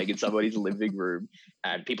kid just playing in somebody's living room.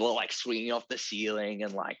 And people are like swinging off the ceiling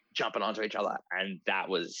and like jumping onto each other. And that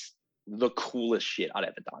was the coolest shit I'd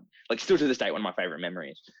ever done. Like, still to this day, one of my favorite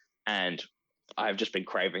memories. And I've just been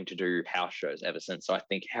craving to do house shows ever since. So I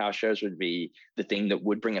think house shows would be the thing that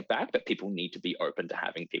would bring it back, but people need to be open to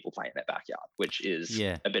having people play in their backyard, which is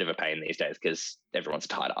a bit of a pain these days because everyone's a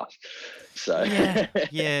tight ass. So yeah,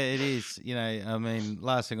 it is. I mean,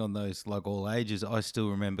 last thing on those like all ages, I still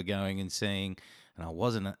remember going and seeing, and I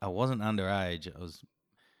wasn't underage. I was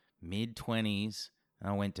mid-20s, and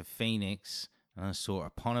I went to Phoenix, and I saw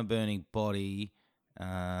Upon a Burning Body.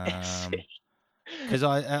 Because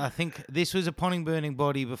I think this was Upon a Burning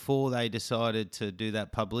Body before they decided to do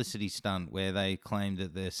that publicity stunt where they claimed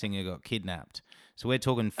that the singer got kidnapped. So we're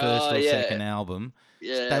talking first or second album.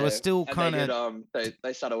 Yeah, so they were still kind of...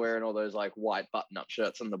 They started wearing all those like white button-up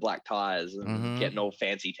shirts and the black ties and getting all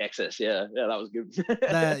fancy Texas. Yeah, that was good.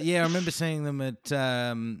 I remember seeing them at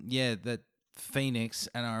that Phoenix,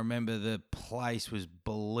 and I remember the place was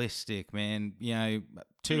ballistic, man.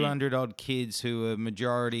 200 odd kids who are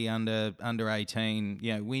majority under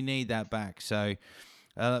 18. We need that back. So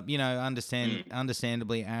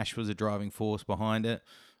Understandably, Ash was a driving force behind it,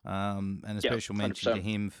 and a special mention 100%. to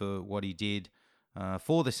him for what he did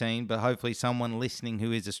for the scene. But hopefully, someone listening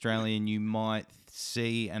who is Australian, you might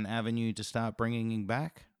see an avenue to start bringing him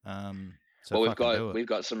back. We've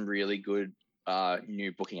got some really good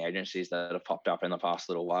new booking agencies that have popped up in the past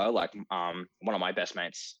little while. Like one of my best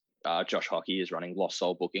mates, Josh Hockey, is running Lost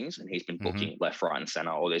Soul Bookings, and he's been booking left, right, and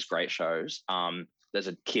center all these great shows. There's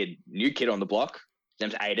a new kid on the block.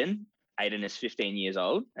 His name's Aiden. Aiden is 15 years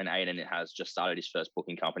old, and Aiden has just started his first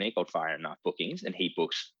booking company called Fire and Knife Bookings, and he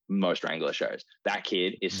books most Wrangler shows. That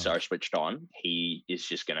kid is so switched on. He is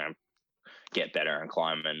just gonna get better and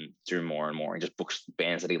climb and do more and more. He just books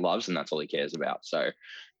bands that he loves, and that's all he cares about. So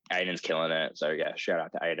Aiden's killing it. So yeah, shout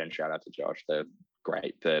out to Aiden, shout out to Josh. They're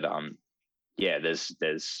great. But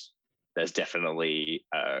there's definitely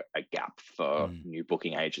a gap for new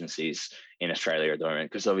booking agencies in Australia at the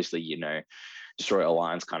moment, because obviously, Destroyer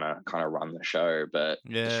Alliance kind of run the show, but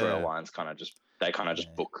Destroyer Alliance kind of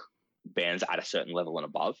just book bands at a certain level and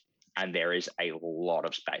above, and there is a lot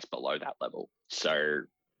of space below that level. So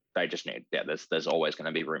they just need, there's always going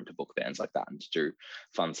to be room to book bands like that and to do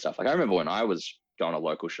fun stuff. Like I remember when I was going to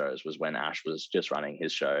local shows was when Ash was just running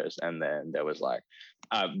his shows, and then there was like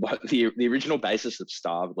the original basis of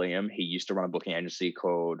Starved Liam. He used to run a booking agency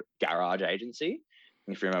called Garage Agency.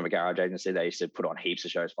 If you remember Garage Agency, they used to put on heaps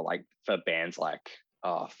of shows for bands like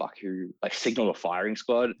Signal to Firing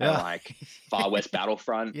Squad and like Far West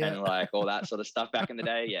Battlefront and like all that sort of stuff back in the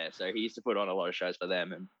day. Yeah, so he used to put on a lot of shows for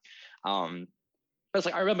them, and but it's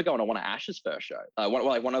like I remember going to one of Ash's first shows,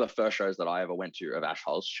 one of the first shows that I ever went to of Ash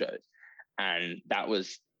Hull's shows, and that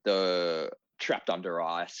was the Trapped Under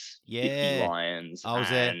Ice, 50 Lions,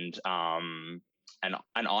 and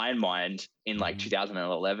Iron Mind in like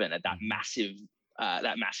 2011 at that massive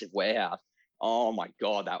warehouse. Oh my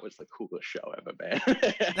god, that was the coolest show ever, man.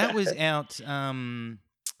 That was out.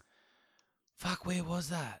 Where was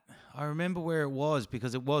that? I remember where it was,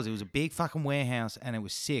 because it was a big fucking warehouse, and it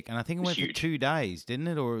was sick. And I think it went for 2 days, didn't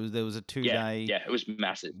it? Or there was a 2-day. Yeah, it was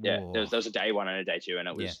massive. Whoa. Yeah, there was a day one and a day two, and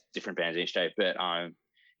it was different bands each day. But I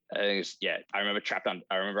remember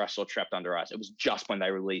I remember I saw Trapped Under Ice. It was just when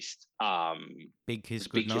they released Big Kiss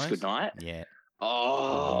Goodnight. Yeah.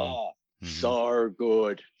 Oh. So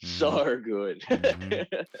good. So good.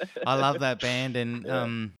 I love that band.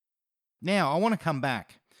 And now I want to come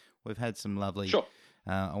back. We've had some lovely. Sure.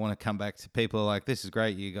 I want to come back to people like, this is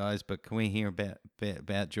great, you guys, but can we hear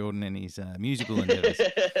about Jordan and his musical endeavors?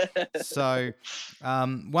 So,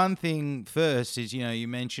 one thing first is, you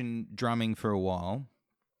mentioned drumming for a while.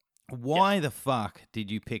 Why the fuck did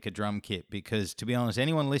you pick a drum kit? Because to be honest,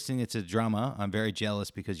 anyone listening that's a drummer, I'm very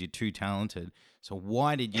jealous because you're too talented. So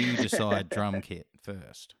why did you decide drum kit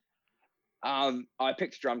first? I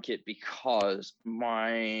picked drum kit because when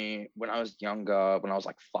I was younger, when I was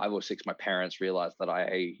like 5 or 6, my parents realized that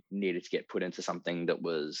I needed to get put into something that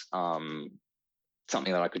was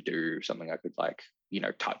something that I could do, something I could like,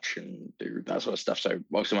 touch and do that sort of stuff. So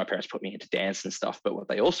most of my parents put me into dance and stuff. But what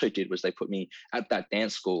they also did was they put me at that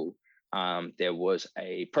dance school. There was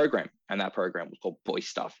a program, and that program was called Boy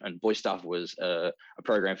Stuff. And Boy Stuff was a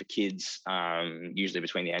program for kids, usually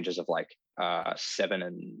between the ages of like 7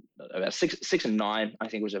 and about 6 and 9, I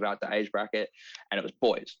think was about the age bracket. And it was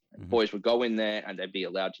boys. And boys would go in there and they'd be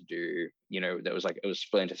allowed to do, it was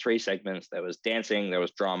split into 3 segments. There was dancing, there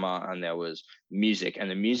was drama, and there was music. And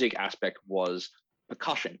the music aspect was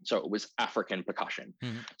percussion. So it was African percussion.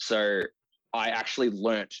 So I actually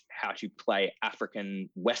learnt how to play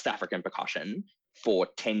West African percussion for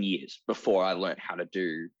 10 years before I learnt how to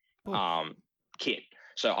do kit.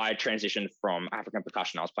 So I transitioned from African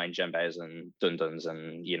percussion. I was playing djembes and dunduns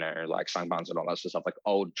and, like sangbuns and all that sort of stuff, like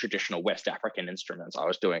old traditional West African instruments I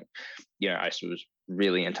was doing. I was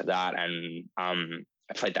really into that. And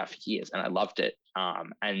I played that for years and I loved it.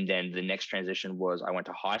 And then the next transition was I went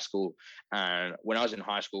to high school. And when I was in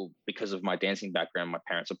high school, because of my dancing background, my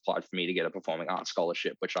parents applied for me to get a performing arts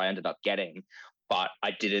scholarship, which I ended up getting. But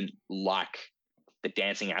I didn't like the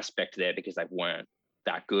dancing aspect there because they weren't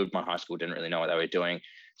that good. My high school didn't really know what they were doing.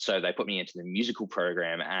 So they put me into the musical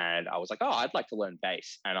program and I was like, I'd like to learn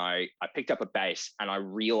bass. And I picked up a bass and I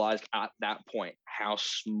realized at that point how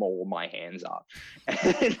small my hands are.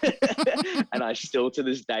 And I still to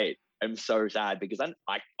this date am so sad because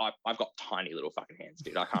I've got tiny little fucking hands,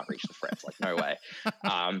 dude. I can't reach the frets, like no way.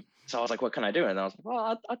 So I was like, what can I do? And I was like,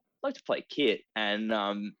 well, I'd like to play kit. And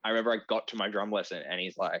I remember I got to my drum lesson and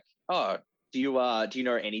he's like, do you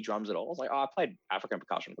know any drums at all? I was like, I played African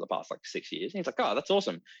percussion for the past like 6 years. And he's like, that's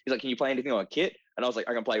awesome. He's like, can you play anything on a kit? And I was like,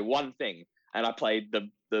 I can play one thing. and I played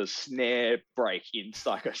the snare break in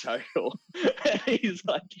Psychosocial. And he's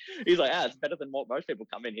like, it's better than what most people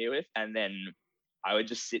come in here with. And then I would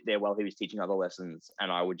just sit there while he was teaching other lessons,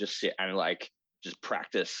 and I would just sit and like just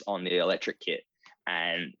practice on the electric kit.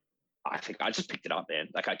 And I think I just picked it up, man.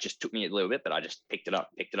 Like, it just took me a little bit, but I just picked it up.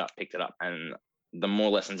 And the more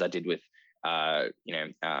lessons I did with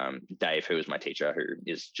Dave, who was my teacher, who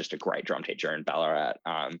is just a great drum teacher in Ballarat.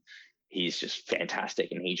 He's just fantastic,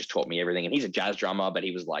 and he just taught me everything. And he's a jazz drummer, but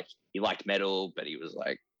he was like, he liked metal, but he was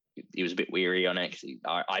a bit weary on it.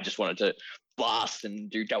 I just wanted to blast and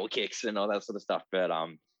do double kicks and all that sort of stuff. But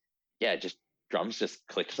just drums just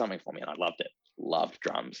clicked something for me, and I loved it. Loved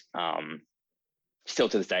drums. Still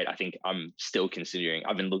to this date, I think I'm still considering.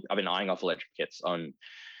 I've been eyeing off electric kits on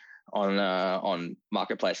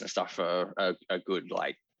Marketplace and stuff for a good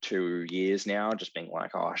like 2 years now, just being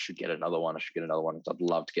like, I should get another one. I'd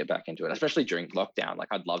love to get back into it, especially during lockdown. Like,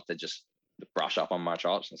 I'd love to just brush up on my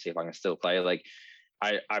chops and see if I can still play. Like,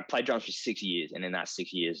 I played drums for 6 years, and in that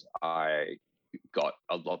 6 years I got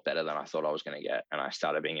a lot better than I thought I was going to get. And I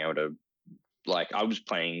started being able to, like, I was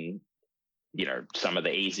playing, some of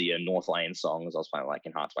the easier North Lane songs. I was playing like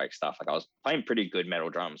in Heartwake stuff. Like, I was playing pretty good metal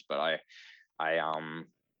drums, but I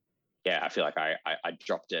feel like I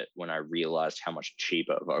dropped it when I realized how much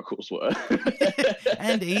cheaper vocals were.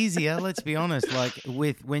 And easier, let's be honest. Like,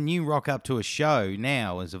 when you rock up to a show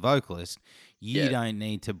now as a vocalist, you don't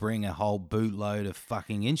need to bring a whole bootload of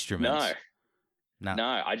fucking instruments. No.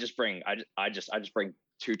 I just bring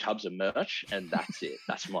 2 tubs of merch, and that's it.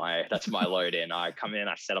 That's my load in. I come in,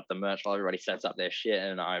 I set up the merch while everybody sets up their shit,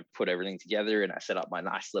 and I put everything together, and I set up my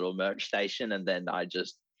nice little merch station, and then I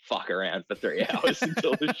just fuck around for 3 hours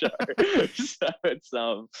until the show.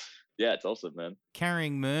 So it's awesome, man.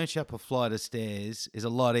 Carrying merch up a flight of stairs is a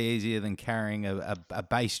lot easier than carrying a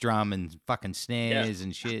bass drum and fucking snares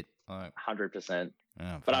and shit. 100%.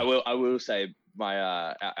 But I will say, my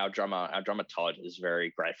our drummer Todd is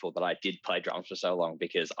very grateful that I did play drums for so long,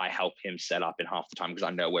 because I help him set up in half the time, because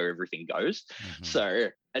I know where everything goes. Mm-hmm. So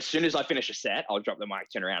as soon as I finish a set, I'll drop the mic,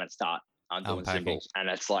 turn around, and start undoing cymbals. And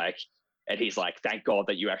it's like, and he's like, thank God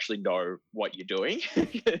that you actually know what you're doing.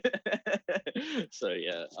 So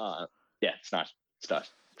it's nice.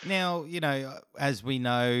 Now, as we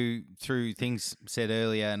know through things said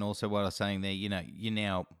earlier, and also what I was saying there, you're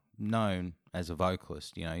now known as a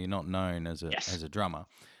vocalist. You're not known as a drummer.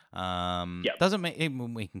 Doesn't mean,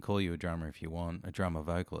 even we can call you a drummer if you want, a drummer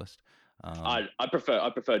vocalist. I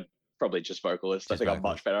prefer probably just vocalist. I think I'm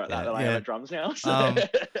much better at that than I am at drums now. So.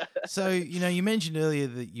 So, you mentioned earlier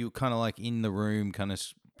that you were kind of like in the room, kind of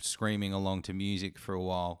screaming along to music for a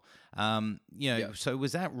while. So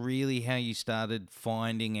was that really how you started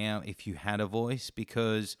finding out if you had a voice?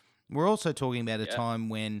 Because we're also talking about a time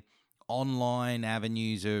when online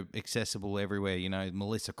avenues are accessible everywhere,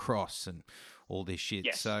 Melissa Cross and all this shit.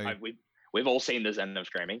 Yes, so we've all seen the Zen of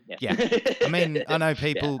screaming. Yeah. I mean, I know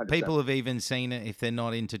people have even seen it if they're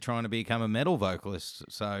not into trying to become a metal vocalist.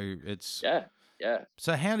 So it's... Yeah.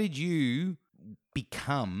 So how did you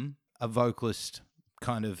become a vocalist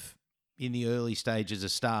kind of in the early stages of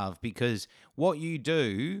Starve? Because what you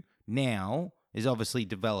do now is obviously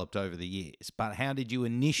developed over the years, but how did you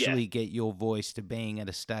initially get your voice to being at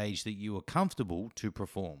a stage that you were comfortable to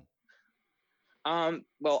perform?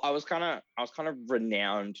 Well, I was kind of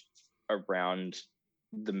renowned around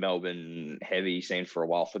the Melbourne heavy scene for a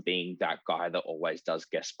while for being that guy that always does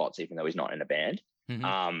guest spots even though he's not in a band.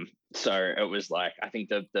 Mm-hmm. So it was like, I think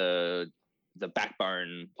the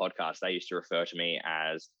Backbone podcast, they used to refer to me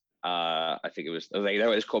as I think it was, they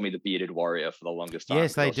always called me the bearded warrior for the longest time.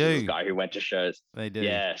 Yes, they do. This guy who went to shows. They do.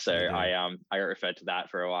 Yeah, so I got referred to that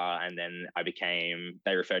for a while, and then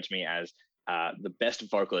they referred to me as the best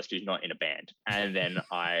vocalist who's not in a band. And then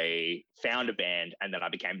I found a band, and then I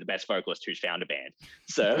became the best vocalist who's found a band.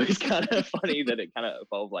 So it's kind of funny that it kind of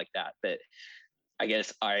evolved like that. But I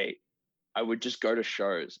guess I would just go to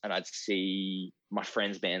shows and I'd see my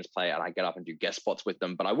friends' bands play, and I get up and do guest spots with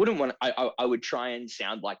them. But I wouldn't want I would try and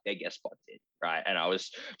sound like their guest spot did, right? And I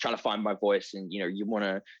was trying to find my voice, and you want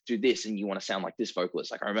to do this and you want to sound like this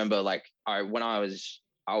vocalist. Like, I remember, like, when I was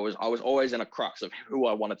always in a crux of who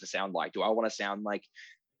I wanted to sound like. Do I want to sound like,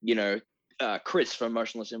 Chris from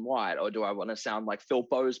Motionless in White, or do I want to sound like Phil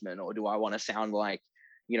Bozeman, or do I want to sound like,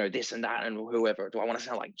 this and that and whoever? Do I want to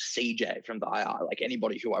sound like CJ from the IR? Like,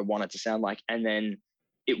 anybody who I wanted to sound like. And then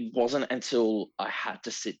it wasn't until I had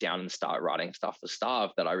to sit down and start writing stuff for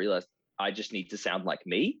Starve that I realized I just need to sound like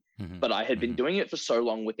me. Mm-hmm. But I had been doing it for so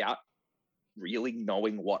long without really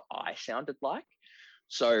knowing what I sounded like.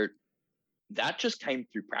 So that just came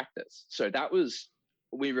through practice. So that was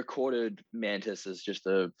we recorded Mantis as just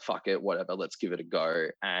a fuck it, whatever, let's give it a go.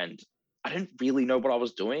 And I didn't really know what I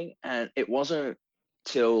was doing. And it wasn't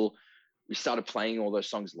till we started playing all those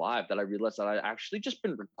songs live that I realized that I'd actually just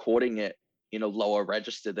been recording it in a lower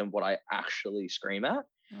register than what I actually scream at.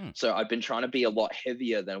 So I've been trying to be a lot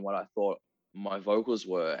heavier than what I thought my vocals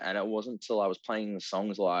were. And it wasn't until I was playing the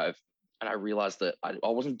songs live and I realized that I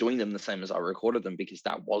wasn't doing them the same as I recorded them, because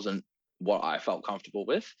that wasn't what I felt comfortable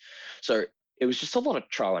with. So it was just a lot of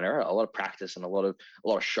trial and error, a lot of practice, and a lot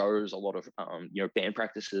of shows, a lot of band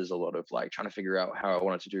practices, a lot of like trying to figure out how I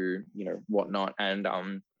wanted to do whatnot. And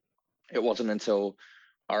it wasn't until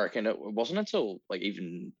like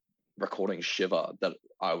even recording Shiver that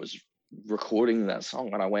I was recording that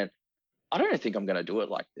song, and I went, I don't think I'm going to do it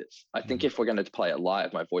like this. I think if we're going to play it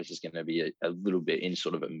live, my voice is going to be a little bit in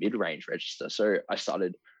sort of a mid-range register. So I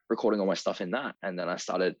started recording all my stuff in that, and then I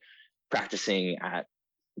started practicing at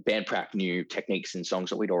Bandprac new techniques and songs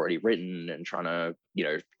that we'd already written, and trying to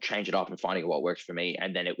change it up and finding what works for me.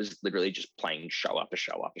 And then it was literally just playing show after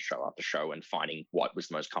show after show after show, and finding what was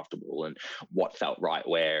the most comfortable and what felt right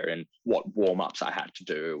where, and what warm-ups I had to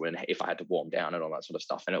do, and if I had to warm down and all that sort of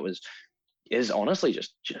stuff. And it is honestly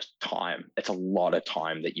just time. It's a lot of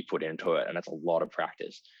time that you put into it, and it's a lot of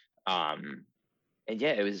practice. And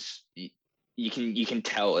yeah, it was, you can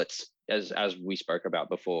tell it's, as we spoke about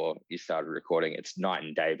before you started recording, it's night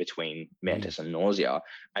and day between Mantis and Nausea.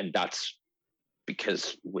 And that's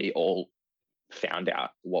because we all found out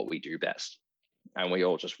what we do best, and we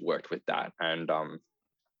all just worked with that. And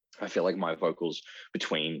I feel like my vocals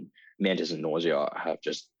between Mantis and Nausea have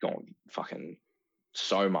just gone fucking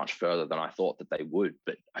so much further than I thought that they would,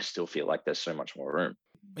 but I still feel like there's so much more room.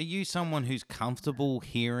 Are you someone who's comfortable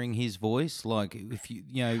hearing his voice? Like, if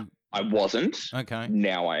I wasn't. Okay.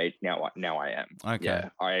 Now I am. Okay. Yeah.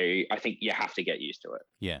 I think you have to get used to it.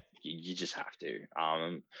 Yeah. You just have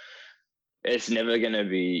to. It's never going to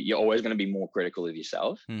be, you're always going to be more critical of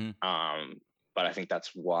yourself. But I think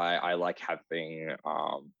that's why I like having,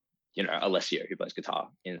 Alessio, who plays guitar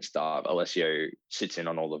in Starve. Alessio sits in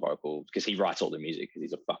on all the vocals because he writes all the music, because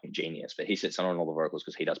he's a fucking genius, but he sits in on all the vocals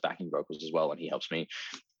because he does backing vocals as well. And he helps me,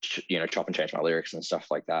 chop and change my lyrics and stuff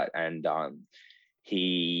like that. And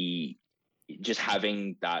he just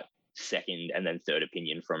having that second and then third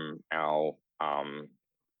opinion from our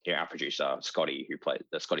producer Scotty, who plays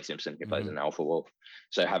Scotty Simpson, who plays in Alpha Wolf.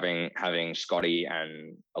 So having Scotty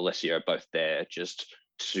and Alessio both there just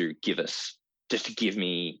to give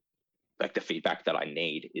me like the feedback that I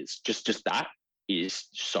need is just that is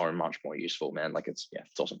so much more useful, man. Like it's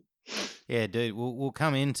awesome. Yeah, dude. We'll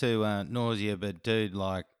come into Nausea, but dude,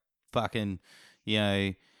 like fucking,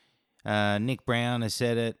 Nick Brown has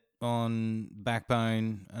said it on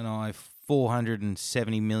Backbone, and I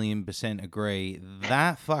 470 million% agree.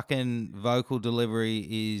 That fucking vocal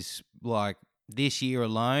delivery is like, this year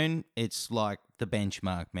alone, it's like the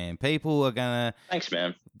benchmark, man. People are gonna. Thanks,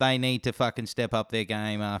 man. They need to fucking step up their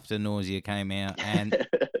game after Nausea came out. And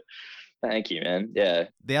thank you, man. Yeah.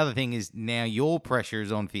 The other thing is, now your pressure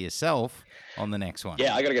is on for yourself on the next one.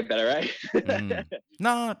 Yeah, I gotta get better, right?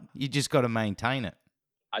 No, you just got to maintain it.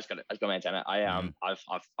 I just got to maintain it.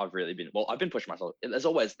 I've really been, I've been pushing myself. There's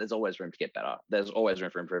always room to get better. There's always room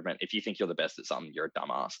for improvement. If you think you're the best at something, you're a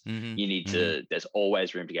dumbass. You need to. There's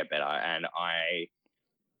always room to get better, and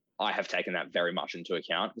I have taken that very much into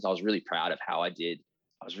account, because I was really proud of how I did.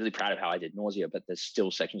 I was really proud of how I did Nausea, but there's still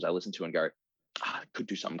sections I listen to and go, could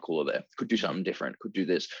do something cooler there. Could do something different. Could do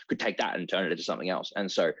this. Could take that and turn it into something else. And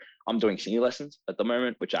so I'm doing singing lessons at the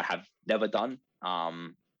moment, which I have never done.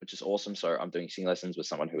 Which is awesome. So I'm doing singing lessons with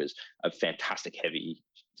someone who is a fantastic heavy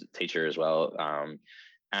teacher as well.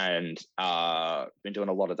 And been doing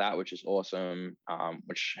a lot of that, which is awesome,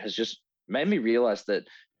 which has just made me realize that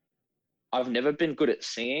I've never been good at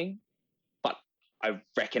singing, but I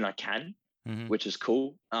reckon I can, which is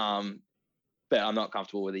cool. But I'm not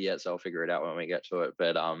comfortable with it yet, so I'll figure it out when we get to it.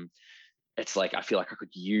 But it's like, I feel like I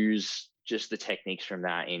could use just the techniques from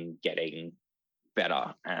that in getting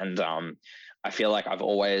better. And I feel like I've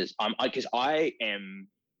always, because I am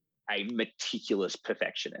a meticulous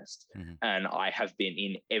perfectionist, and I have been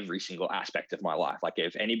in every single aspect of my life. Like,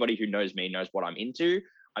 if anybody who knows me knows what I'm into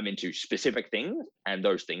specific things, and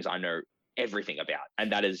those things I know everything about.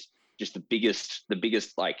 And that is just the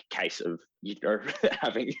biggest like case of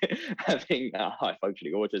having high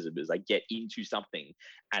functioning autism, is I get into something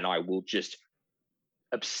and I will just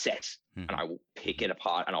obsess, and I will pick it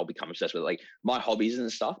apart, and I'll become obsessed with it. Like my hobbies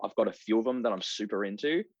and stuff, I've got a few of them that I'm super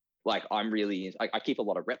into. Like I'm really, I keep a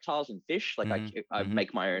lot of reptiles and fish. Like I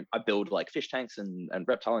make my own, I build like fish tanks and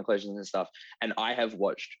reptile enclosures and stuff. And I have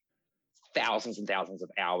watched thousands and thousands of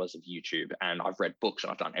hours of YouTube, and I've read books,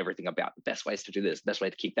 and I've done everything about the best ways to do this, best way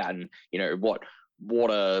to keep that, and what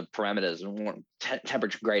water parameters and what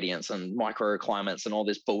temperature gradients and microclimates and all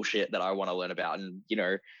this bullshit that I want to learn about, and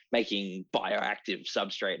making bioactive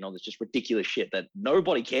substrate and all this just ridiculous shit that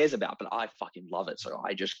nobody cares about, but I fucking love it. So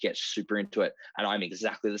I just get super into it, and I'm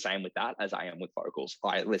exactly the same with that as I am with vocals.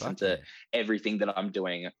 I listen to everything that I'm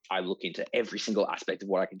doing. I look into every single aspect of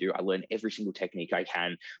what I can do. I learn every single technique I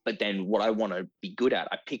can, but then what I want to be good at,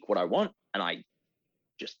 I pick what I want, and I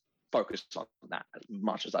just focus on that as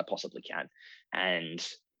much as I possibly can. And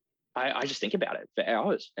I just think about it for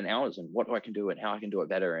hours and hours, and what I can do and how I can do it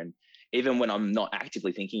better. And even when I'm not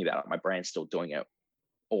actively thinking about it, my brain's still doing it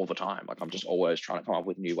all the time. Like I'm just always trying to come up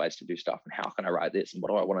with new ways to do stuff, and how can I write this, and what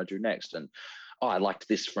do I want to do next, and I liked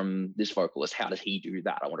this from this vocalist, how does he do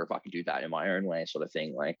that? I wonder if I can do that in my own way, sort of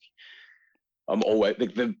thing. Like I'm always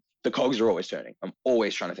the cogs are always turning. I'm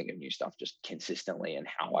always trying to think of new stuff just consistently, and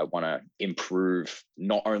how I want to improve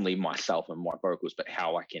not only myself and my vocals, but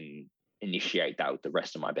how I can initiate that with the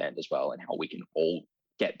rest of my band as well, and how we can all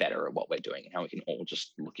get better at what we're doing, and how we can all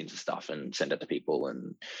just look into stuff and send it to people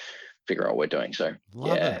and figure out what we're doing. So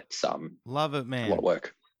love it. It's love it, man. A lot of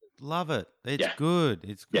work. Love it. It's good.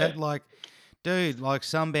 It's good. Yeah. Like, dude, like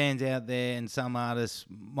some bands out there and some artists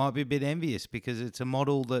might be a bit envious, because it's a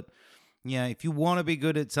model that, if you want to be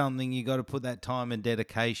good at something, you got to put that time and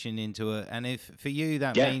dedication into it. And if for you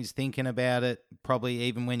that means thinking about it, probably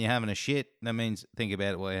even when you're having a shit, that means think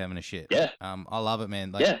about it while you're having a shit. Yeah. I love it,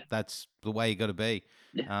 man. Like, that's the way you got to be.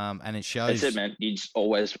 Yeah. And it shows. That's it, man. It's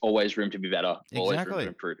always room to be better. Always room Exactly. to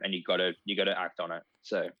improve, and you got to act on it.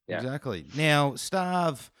 So yeah. Exactly. Now,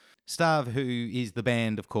 Starve, who is the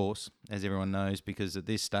band, of course, as everyone knows, because at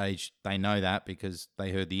this stage they know that because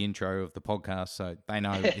they heard the intro of the podcast, so they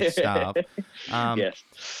know it's Starve. Yes.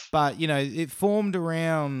 But, it formed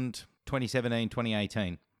around 2017,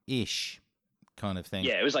 2018-ish kind of thing.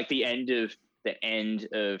 Yeah, it was like the end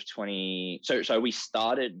of 20. So we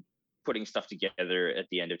started putting stuff together at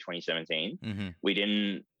the end of 2017. Mm-hmm. We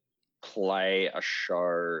didn't play a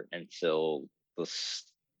show until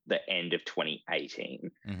the end of 2018.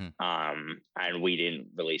 Mm-hmm. And we didn't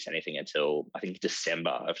release anything until I think December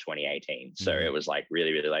of 2018. So Mm-hmm. it was like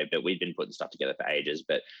really, really late, but we'd been putting stuff together for ages.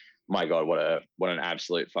 But my God, what an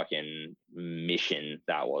absolute fucking mission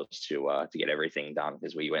that was to get everything done,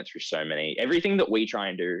 because we went through so many. Everything that we try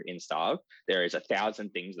and do in Starve, there is 1,000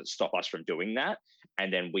 things that stop us from doing that,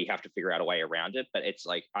 and then we have to figure out a way around it. But it's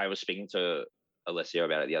like, I was speaking to Alessio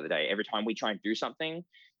about it the other day. Every time we try and do something,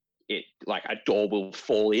 it like a door will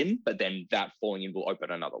fall in, but then that falling in will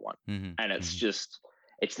open another one. Mm-hmm. And it's just,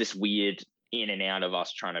 it's this weird in and out of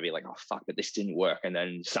us trying to be like, oh fuck, but this didn't work, and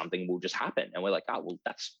then something will just happen, and we're like, oh well,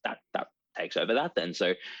 that takes over that then.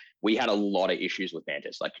 So we had a lot of issues with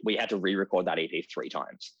Mantis. Like we had to re-record that EP 3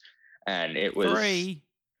 times, and it was three.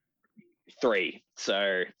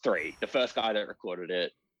 So 3. The first guy that recorded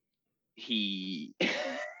it,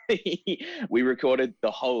 we recorded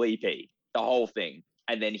the whole EP, the whole thing,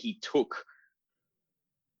 and then he took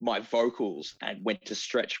my vocals and went to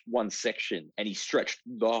stretch one section, and he stretched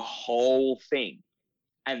the whole thing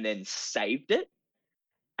and then saved it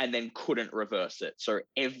and then couldn't reverse it. So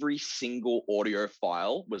every single audio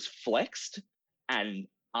file was flexed and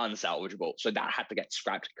unsalvageable. So that had to get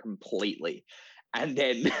scrapped completely. And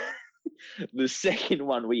then the second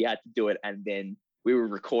one, we had to do it. And then we were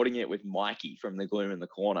recording it with Mikey from The Gloom in the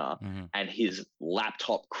Corner, mm-hmm. and his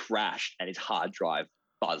laptop crashed and his hard drive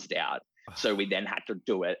buzzed out. So we then had to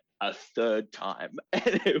do it a third time,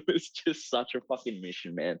 and it was just such a fucking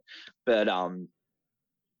mission, man. But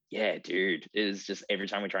yeah, dude, it was just every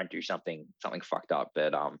time we try and do something fucked up.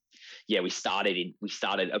 But yeah, we started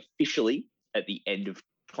officially at the end of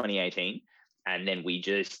 2018, and then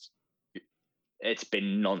it's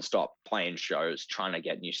been nonstop playing shows, trying to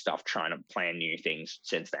get new stuff, trying to plan new things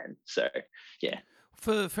since then. So yeah.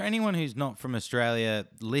 For anyone who's not from Australia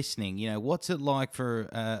listening, what's it like for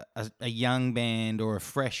a young band or a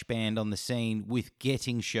fresh band on the scene with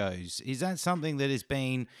getting shows? Is that something that has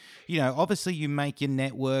been, obviously you make your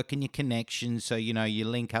network and your connections, so, you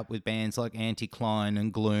link up with bands like Anticline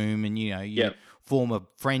and Gloom, and, you form a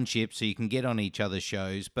friendship so you can get on each other's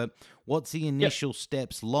shows. But what's the initial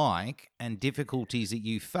steps like and difficulties that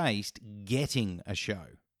you faced getting a show?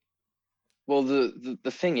 Well, the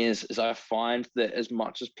thing is I find that as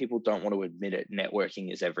much as people don't want to admit it,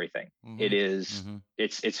 networking is everything. Mm-hmm. It is. Mm-hmm.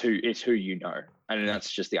 It's who you know, and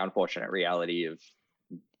that's just the unfortunate reality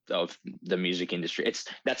of the music industry.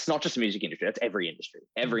 That's not just the music industry. That's every industry.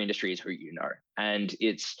 Every industry is who you know, and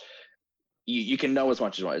it's you can know as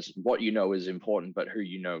much as what you know is important, but who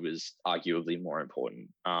you know is arguably more important.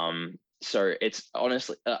 So it's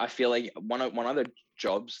honestly, I feel like one of the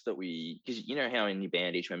jobs that because you know how in your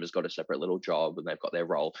band each member's got a separate little job and they've got their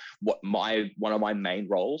role. One of my main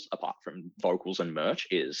roles, apart from vocals and merch,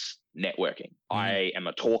 is networking. I am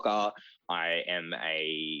a talker. I am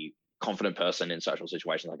a confident person in social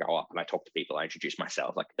situations. I go up and I talk to people. I introduce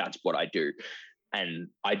myself. Like that's what I do, and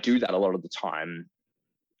I do that a lot of the time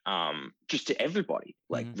just to everybody,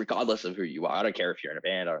 like regardless of who you are. I don't care if you're in a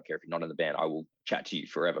band, I don't care if you're not in the band, I will chat to you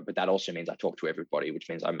forever. But that also means I talk to everybody, which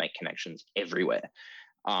means I make connections everywhere.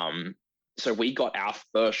 So we got our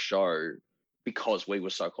first show because we were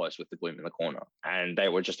so close with the Gloom in the Corner, and they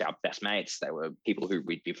were just our best mates. They were people who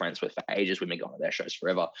we'd be friends with for ages. We'd been going to their shows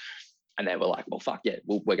forever, and they were like, well, fuck yeah,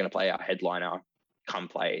 we're going to play our headliner, come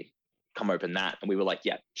open that. And we were like,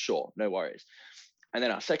 yeah, sure, no worries. And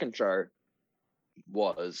then our second show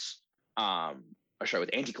was a show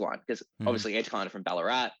with Anticline, because obviously Anticline are from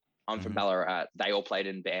Ballarat. I'm from Ballarat. They all played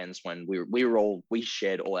in bands when we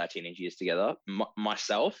shared all our teenage years together.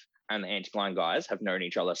 Myself and the Anticline guys have known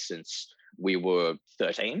each other since we were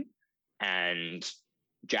 13, and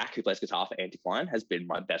Jack, who plays guitar for Anticline, has been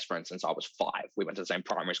my best friend since I was 5. We went to the same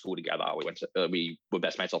primary school together. We were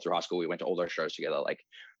best mates all through high school. We went to all those shows together. Like,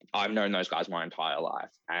 I've known those guys my entire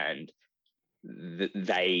life, and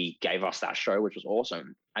they gave us that show, which was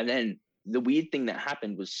awesome. And then the weird thing that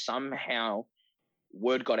happened was somehow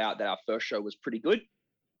word got out that our first show was pretty good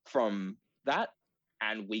from that,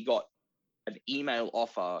 and we got an email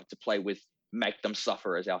offer to play with Make Them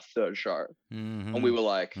Suffer as our third show. And we were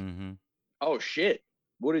like, oh shit,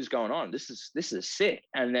 what is going on? This is sick.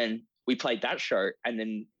 And then we played that show, and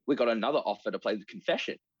then we got another offer to play the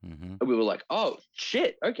Confession. And we were like, oh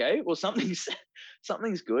shit, okay, well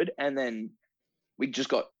something's good. And then we just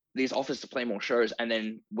got these offers to play more shows. And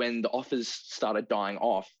then when the offers started dying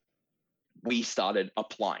off, we started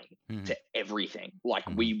applying to everything. Like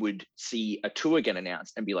we would see a tour get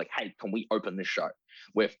announced and be like, hey, can we open this show?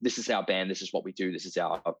 This is our band, this is what we do, this is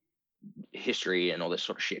our history and all this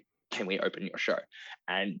sort of shit. Can we open your show?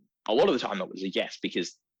 And a lot of the time it was a yes,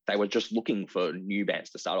 because they were just looking for new bands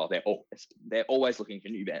to start off. They're always looking for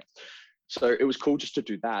new bands. So it was cool just to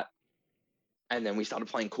do that. And then we started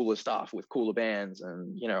playing cooler stuff with cooler bands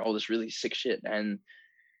and, all this really sick shit. And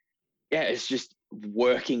yeah, it's just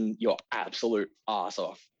working your absolute ass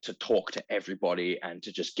off to talk to everybody and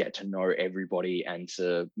to just get to know everybody and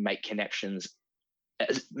to make connections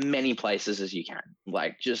as many places as you can.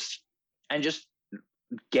 Like just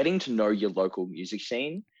getting to know your local music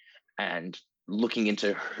scene and looking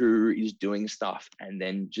into who is doing stuff. And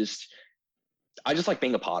then I just like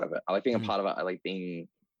being a part of it. I like being a part of it. I like being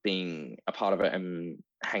a part of it and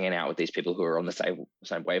hanging out with these people who are on the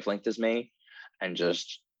same wavelength as me, and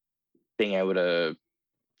just being able to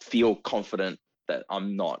feel confident that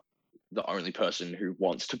I'm not the only person who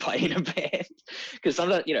wants to play in a band. Because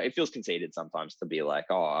sometimes, it feels conceited sometimes to be like,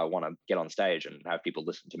 oh, I want to get on stage and have people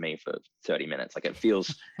listen to me for 30 minutes. Like it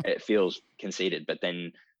feels conceited, but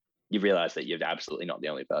then you realize that you're absolutely not the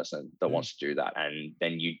only person that wants to do that. And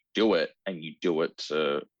then you do it, and you do it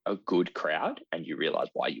to a good crowd, and you realize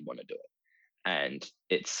why you want to do it. And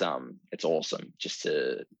it's awesome just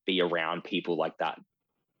to be around people like that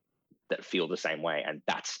feel the same way. And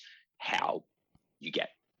that's how you get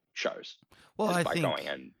shows. Well, I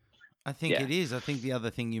think it is. I think the other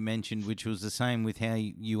thing you mentioned, which was the same with how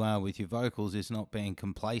you are with your vocals, is not being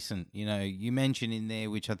complacent. You mentioned in there,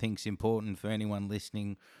 which I think is important for anyone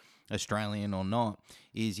listening, Australian or not,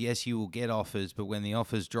 is yes, you will get offers, but when the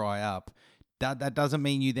offers dry up, that doesn't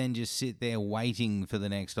mean you then just sit there waiting for the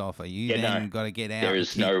next offer. You got to get out. There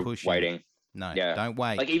is no pushing. Waiting. No, don't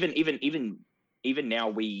wait. Like even now,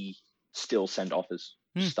 we still send offers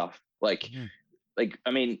stuff. Like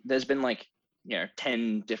I mean, there's been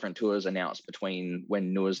 10 different tours announced between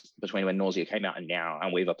when Nausea came out and now,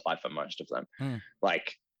 and we've applied for most of them.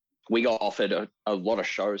 Like we got offered a lot of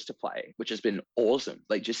shows to play, which has been awesome.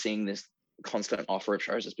 Like just seeing this constant offer of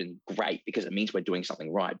shows has been great, because it means we're doing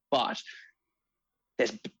something right. But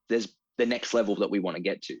there's the next level that we want to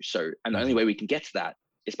get to. So, and the only way we can get to that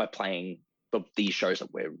is by playing these shows that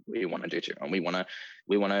we want to do too. And we want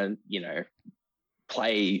to,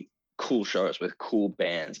 play cool shows with cool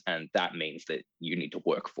bands. And that means that you need to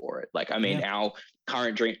work for it. Like, I mean, our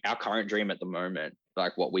current dream at the moment,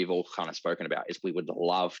 like what we've all kind of spoken about, is we would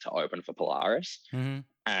love to open for Polaris.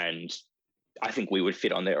 And I think we would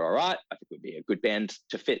fit on there all right. I think we'd be a good band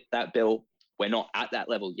to fit that bill. We're not at that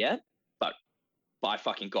level yet, but by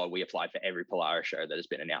fucking God, we applied for every Polaris show that has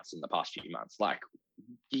been announced in the past few months. Like,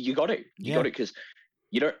 you got to, because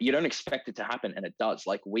you don't expect it to happen, and it does.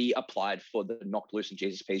 Like, we applied for the Knocked Loose and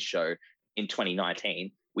Jesus Peace show in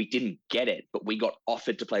 2019, we didn't get it, but we got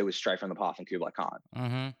offered to play with Stray from the Path and Kublai Khan.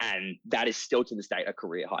 Mm-hmm. And that is still to this day a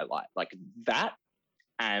career highlight. Like that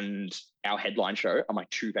and our headline show are my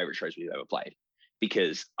two favorite shows we've ever played,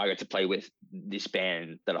 because I got to play with this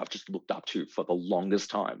band that I've just looked up to for the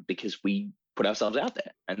longest time, because we put ourselves out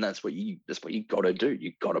there, and that's what you got to do.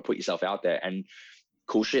 You got to put yourself out there, and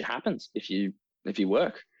cool shit happens if you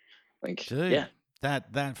work. Like, Dude, yeah.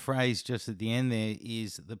 That phrase just at the end there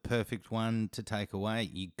is the perfect one to take away.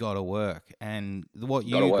 You got to work, and what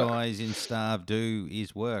you guys in Starve do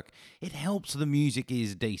is work. It helps the music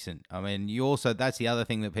is decent. I mean, that's the other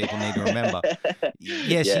thing that people need to remember.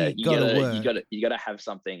 Yes, you got to work. You got to have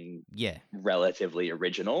something relatively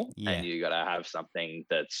original, and you got to have something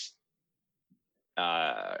that's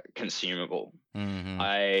consumable. Mm-hmm.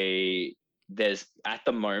 At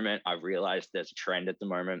the moment, I've realized there's a trend at the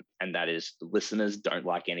moment, and that is listeners don't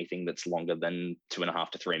like anything that's longer than 2.5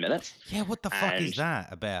 to 3 minutes. Yeah, what the fuck is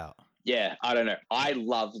that about? Yeah, I don't know. I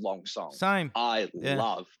love long songs. Same. I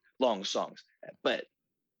love long songs, but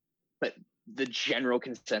the general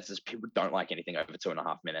consensus, people don't like anything over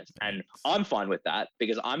 2.5 minutes, and I'm fine with that,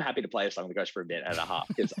 because I'm happy to play a song that goes for 1.5 minutes,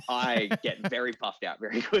 because I get very puffed out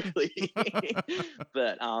very quickly.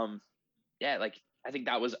 But yeah, like, I think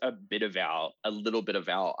that was a little bit of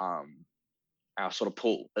our sort of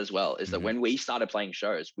pull as well, is that when we started playing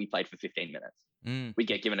shows, we played for 15 minutes. We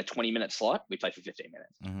get given a 20-minute slot, we play for 15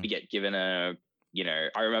 minutes. We get given I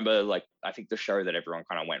remember, like, I think the show that everyone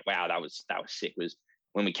kind of went, wow, that was sick, was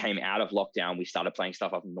when we came out of lockdown. We started playing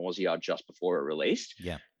stuff off Nausea just before it released.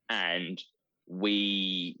 Yeah. And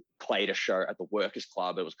we played a show at the Workers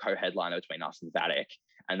Club. It was co-headliner between us and Vatic.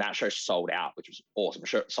 And that show sold out, which was awesome.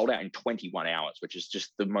 It sold out in 21 hours, which is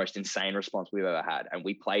just the most insane response we've ever had. And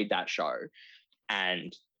we played that show,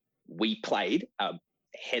 and we played a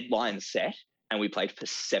headline set, and we played for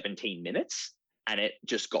 17 minutes. And it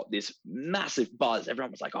just got this massive buzz.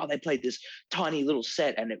 Everyone was like, oh, they played this tiny little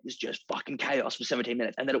set, and it was just fucking chaos for 17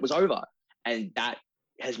 minutes. And then it was over. And that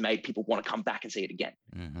has made people want to come back and see it again.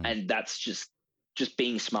 And that's just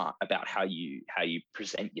being smart about how you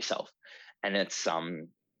present yourself. And it's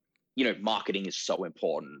marketing is so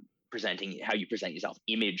important. How you present yourself,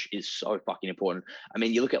 image is so fucking important. I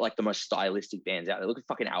mean, you look at like the most stylistic bands out there. Look at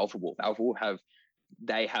fucking Alpha Wolf. Alpha Wolf have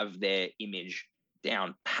their image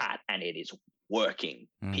down pat, and it is working.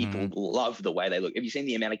 People love the way they look. Have you seen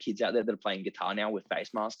the amount of kids out there that are playing guitar now with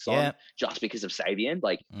face masks on just because of Sabian?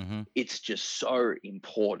 Like, it's just so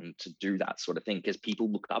important to do that sort of thing, because people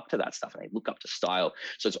look up to that stuff and they look up to style.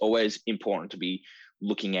 So it's always important to be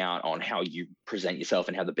looking out on how you present yourself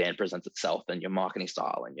and how the band presents itself, and your marketing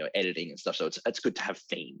style and your editing and stuff. So it's good to have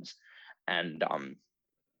themes. And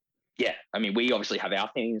yeah, I mean, we obviously have our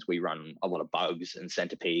themes. We run a lot of bugs and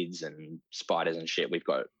centipedes and spiders and shit. We've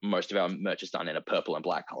got most of our merch is done in a purple and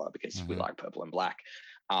black color, because we like purple and black.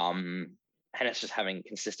 And it's just having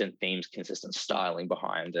consistent themes, consistent styling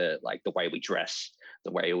behind it. Like the way we dress,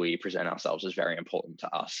 the way we present ourselves is very important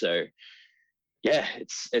to us. So yeah,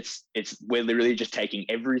 it's we're literally just taking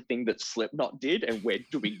everything that Slipknot did, and we're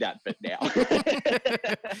doing that, but now.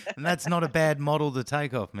 And that's not a bad model to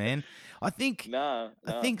take off, man. I think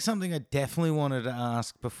something I definitely wanted to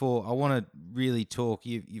ask before I want to really talk.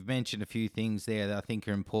 You've mentioned a few things there that I think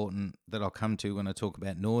are important that I'll come to when I talk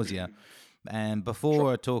about Nausea. And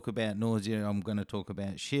before I talk about Nausea, I'm going to talk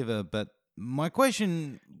about Shiver. But my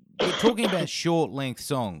question, we're talking about short length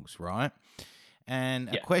songs, right?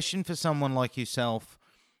 And a question for someone like yourself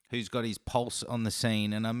who's got his pulse on the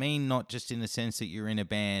scene, and I mean not just in the sense that you're in a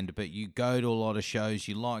band, but you go to a lot of shows,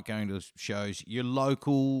 you like going to shows, you're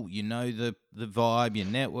local, you know the vibe, your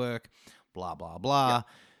network, blah, blah, blah. Yep.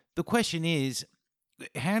 The question is,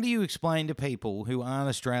 how do you explain to people who aren't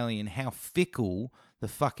Australian how fickle the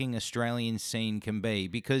fucking Australian scene can be?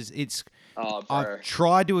 Because I've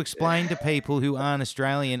tried to explain to people who aren't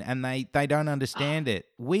Australian, and they don't understand it.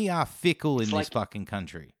 We are fickle in this fucking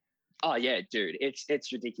country. Oh yeah, dude,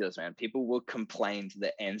 it's ridiculous, man. People will complain to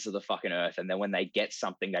the ends of the fucking earth, and then when they get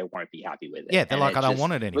something, they won't be happy with it. Yeah, they're like, I don't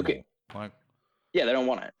want it anymore. Yeah, they don't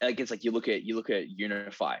want it. Like, it's like you look at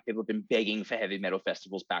Unify. People have been begging for heavy metal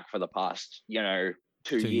festivals back for the past,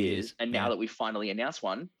 2 years, and now that we finally announced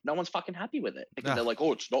one, no one's fucking happy with it, because they're like,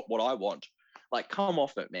 oh, it's not what I want. Like, come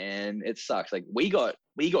off it, man. It sucks. Like, we got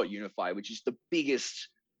Unify, which is the biggest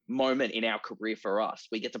moment in our career for us.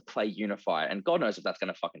 We get to play Unify, and God knows if that's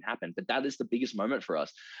going to fucking happen, but that is the biggest moment for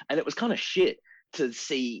us. And it was kind of shit to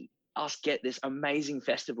see us get this amazing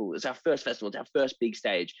festival. It's our first festival, it's our first big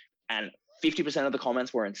stage, and 50% of the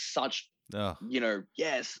comments were in such Oh.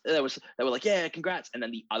 Yes, they were like, yeah, congrats. And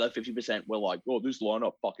then the other 50% were like, oh, this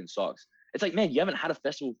lineup fucking sucks. It's like, man, you haven't had a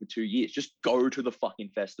festival for 2 years. Just go to the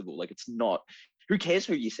fucking festival. Like, it's not, who cares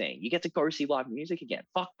who you're seeing? You get to go see live music again.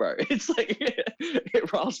 Fuck, bro. It's like,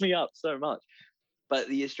 it riles me up so much. But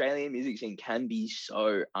the Australian music scene can be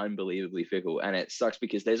so unbelievably fickle. And it sucks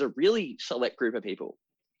because there's a really select group of people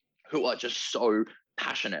who are just so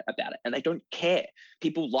passionate about it and they don't care.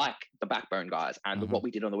 People like the Backbone guys and the What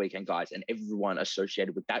We Did on the Weekend guys and everyone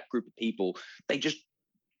associated with that group of people, they just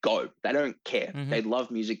go. They don't care. They love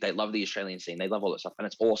music. They love the Australian scene. They love all that stuff and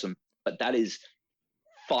it's awesome. But that is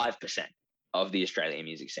 5% of the Australian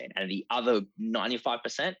music scene. And the other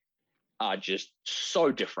 95% are just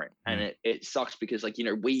so different. And it sucks because like,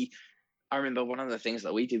 I remember one of the things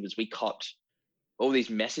that we did was we copped all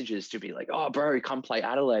these messages to be like, oh, bro, come play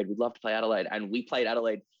Adelaide. We'd love to play Adelaide. And we played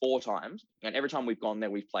Adelaide 4 times. And every time we've gone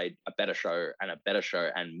there, we've played a better show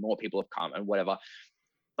and more people have come and whatever.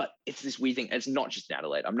 But it's this weird thing. It's not just in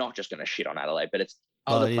Adelaide. I'm not just going to shit on Adelaide, but it's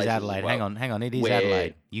other places. Well, it is Adelaide. Well, hang on. It is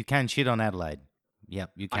Adelaide. You can shit on Adelaide.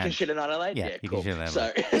 Yep, you can. I can shit on Adelaide? Yeah, cool. You can shit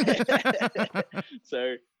on Adelaide.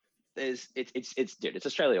 So it's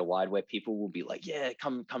Australia wide where people will be like, yeah,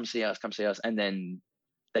 come see us. And then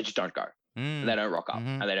they just don't go. And they don't rock up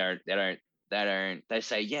and they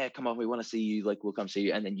say, yeah, come on, we want to see you. Like, we'll come see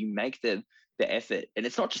you. And then you make the effort. And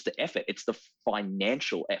it's not just the effort, it's the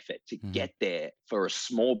financial effort to get there for a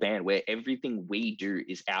small band where everything we do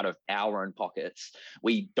is out of our own pockets.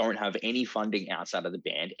 We don't have any funding outside of the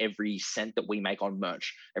band. Every cent that we make on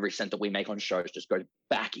merch, every cent that we make on shows just goes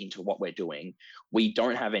back into what we're doing. We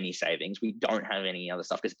don't have any savings. We don't have any other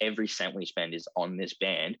stuff because every cent we spend is on this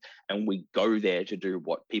band and we go there to do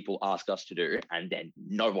what people ask us to do and then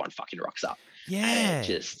no one fucking rocks up. Yeah.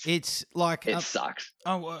 It's like... It sucks.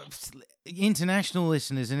 International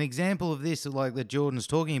listeners, an example of this, like that Jordan's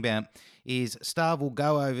talking about, is Starve will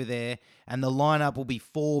go over there and the lineup will be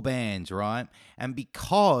 4 bands, right? And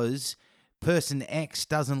because person X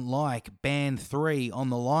doesn't like band 3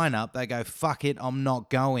 on the lineup, they go, fuck it, I'm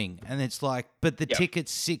not going. And it's like, but the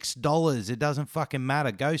ticket's $6. It doesn't fucking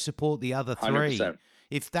matter. Go support the other 3. 100%.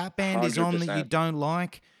 If that band is on that you don't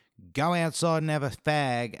like, go outside and have a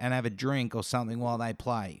fag and have a drink or something while they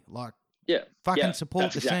play. Like, fucking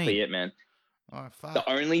support the scene. That's exactly it, man. Oh, fuck.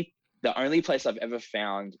 The only place I've ever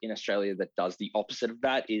found in Australia that does the opposite of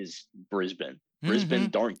that is Brisbane. Brisbane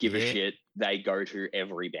don't give a shit. They go to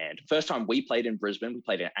every band. First time we played in Brisbane, we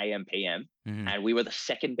played at AM PM, and we were the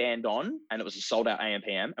second band on, and it was a sold out AM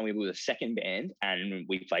PM, and we were the second band, and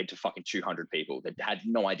we played to fucking 200 people that had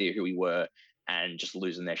no idea who we were and just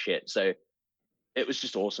losing their shit. So it was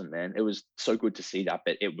just awesome, man. It was so good to see that,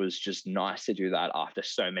 but it was just nice to do that after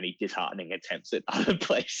so many disheartening attempts at other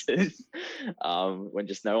places, when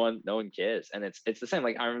just no one cares. And it's the same.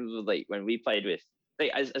 Like I remember, like when we played with,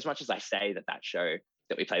 like, as much as I say that show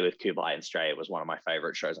that we played with Kublai and Stray was one of my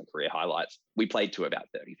favorite shows and career highlights, we played to about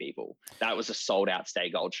 30 people. That was a sold out Stay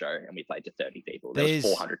Gold show, and we played to 30 people. There was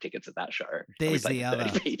 400 tickets at that show. There's the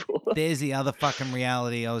other people. There's the other fucking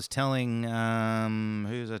reality. I was telling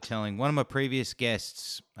who was I telling? One of my previous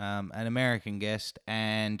guests, an American guest,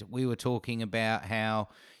 and we were talking about how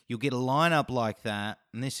you'll get a lineup like that,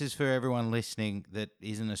 and this is for everyone listening that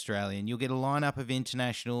isn't Australian. You'll get a lineup of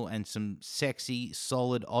international and some sexy,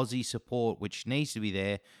 solid Aussie support, which needs to be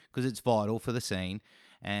there because it's vital for the scene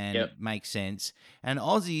and makes sense. And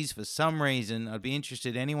Aussies, for some reason, I'd be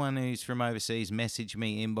interested, anyone who's from overseas, message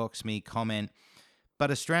me, inbox me, comment.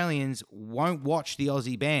 But Australians won't watch the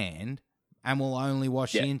Aussie band and will only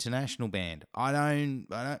watch the international band. I don't.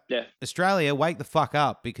 Australia, wake the fuck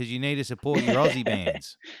up because you need to support your Aussie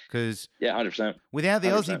bands. Because 100%. Without the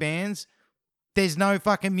 100%. Aussie bands, there's no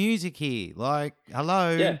fucking music here. Like,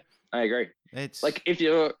 hello. Yeah, I agree. It's like if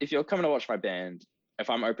you're coming to watch my band, if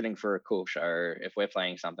I'm opening for a cool show, if we're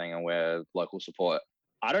playing something and we're local support,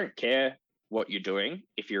 I don't care what you're doing.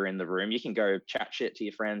 If you're in the room, you can go chat shit to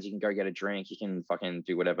your friends, you can go get a drink, you can fucking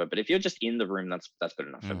do whatever. But if you're just in the room, that's good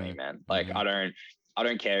enough for me, man. Like I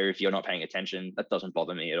don't care if you're not paying attention. That doesn't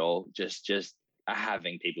bother me at all. Just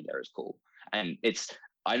having people there is cool. And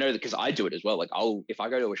I know that because I do it as well. Like if I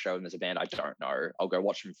go to a show and there's a band I don't know, I'll go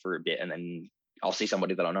watch them for a bit and then I'll see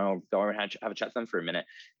somebody that I know, I'll go and have a chat to them for a minute.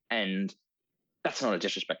 And that's not a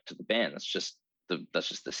disrespect to the band. That's just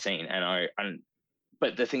the scene.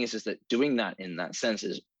 But the thing is that doing that in that sense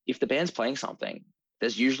is if the band's playing something,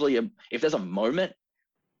 there's usually if there's a moment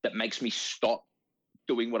that makes me stop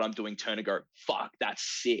doing what I'm doing, turn and go, fuck, that's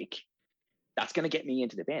sick. that's going to get me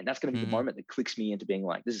into the band. That's going to be the Mhm. moment that clicks me into being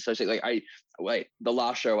like, this is so sick. Like the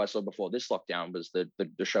last show I saw before this lockdown was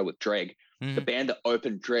the show with Dreg. The Mhm. band that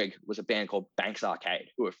opened Dreg was a band called Banks Arcade,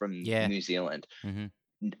 who are from Yeah. New Zealand. Mhm.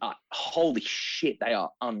 Holy shit, they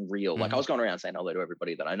are unreal. Like I Mhm. was going around saying hello to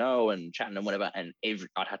everybody that I know and chatting and whatever, and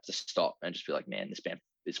I'd have to stop and just be like, man, this band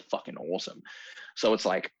is fucking awesome. So it's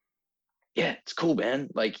like, yeah, it's cool, man.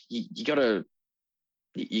 Like you gotta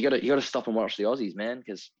stop and watch the Aussies, man,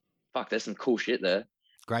 because fuck, there's some cool shit there.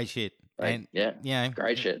 Great shit. Like, And yeah, you know,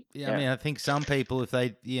 great shit. yeah, I mean, I think some people, if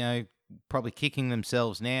they, probably kicking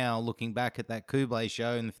themselves now, looking back at that Kublai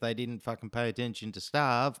show, and if they didn't fucking pay attention to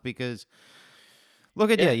Starve, because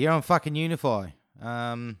look at you, you're on fucking Unify.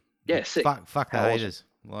 Yeah, sick. Fuck the How haters.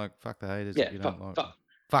 Like, fuck the haters if Yeah, you don't like.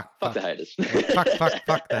 fuck the haters. Yeah,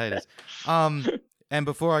 fuck the haters. And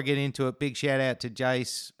before I get into it, big shout out to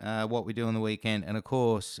Jace, what we do on the weekend, and of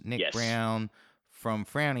course Nick Brown from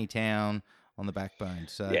Frowny Town on the backbone.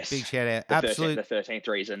 So big shout out. The 13th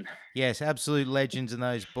reason. Yes, absolute legends and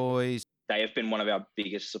those boys. They have been one of our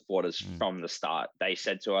biggest supporters from the start. They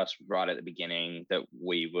said to us right at the beginning that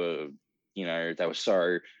we were, they were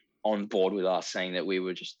so on board with us, saying that we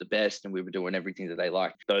were just the best and we were doing everything that they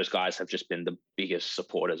liked. Those guys have just been the biggest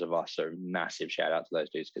supporters of us. So massive shout out to those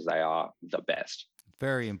dudes because they are the best.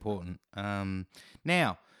 Very important.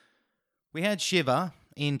 Now, we had Shiver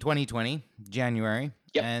in 2020, January,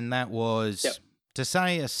 and that was, to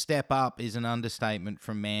say a step up is an understatement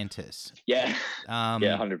from Mantis. Yeah.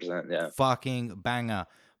 100%. Yeah. Fucking banger.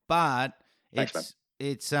 But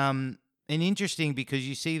it's an interesting because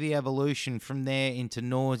you see the evolution from there into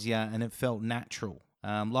Nausea and it felt natural.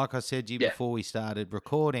 Like I said to you before we started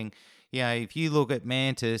recording, if you look at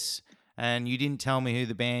Mantis and you didn't tell me who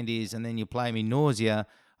the band is and then you play me Nausea,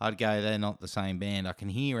 I'd go, they're not the same band. I can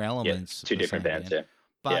hear elements. Two different bands,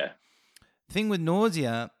 But thing with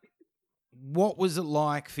Nausea, what was it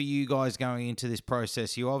like for you guys going into this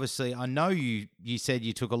process? You obviously, I know you said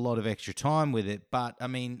you took a lot of extra time with it, but I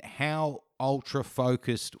mean, how ultra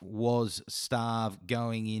focused was Starve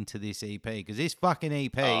going into this EP? Because this fucking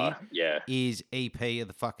EP is EP of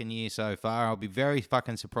the fucking year so far. I'll be very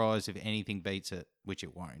fucking surprised if anything beats it, which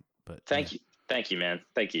it won't. But thank you, man.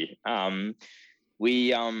 Thank you.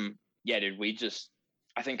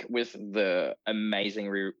 I think with the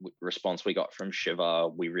amazing response we got from Shiver,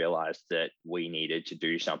 we realized that we needed to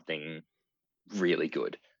do something really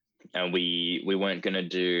good. And we weren't going to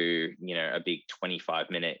do, a big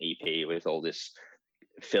 25-minute EP with all this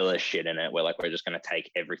filler shit in it. We're just going to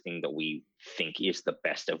take everything that we think is the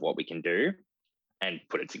best of what we can do and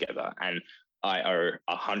put it together. And I owe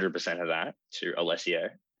 100% of that to Alessio,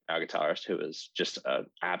 our guitarist, who is just an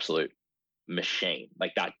absolute machine.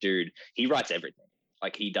 Like that dude, he writes everything.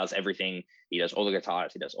 Like he does everything. He does all the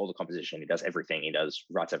guitars. He does all the composition. He does everything. He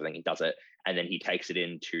writes everything. He does it. And then he takes it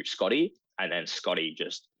into Scotty. And then Scotty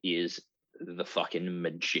just is the fucking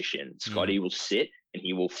magician. Scotty will sit and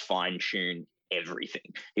he will fine tune everything.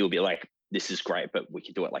 He will be like, this is great, but we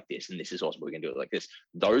can do it like this. And this is awesome. We can do it like this.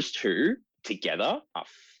 Those two together are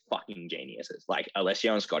fucking geniuses. Like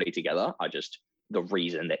Alessio and Scotty together are just the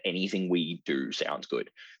reason that anything we do sounds good.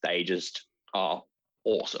 They just are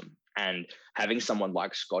awesome. And having someone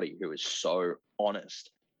like Scotty who is so honest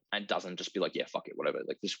and doesn't just be like, yeah, fuck it, whatever,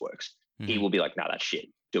 like this works. He will be like, no, that's shit.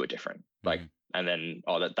 Do it different. Like, and then,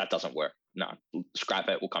 that doesn't work. No, scrap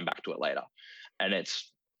it. We'll come back to it later. And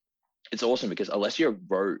it's awesome because Alessio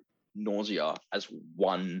wrote Nausea as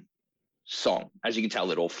one song. As you can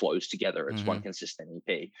tell, it all flows together. It's one consistent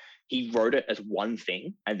EP. He wrote it as one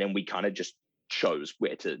thing, and then we kind of just chose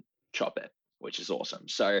where to chop it, which is awesome.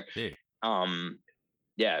 So, it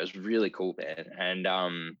was really cool, man. And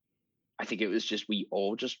I think it was just we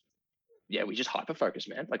just hyper focused,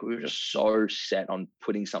 man. Like we were just so set on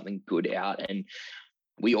putting something good out, and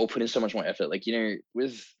we all put in so much more effort. Like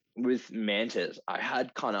with Mantis, I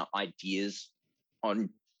had kind of ideas on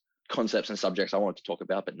concepts and subjects I wanted to talk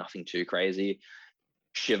about, but nothing too crazy.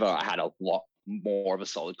 Shiver, I had a lot more of a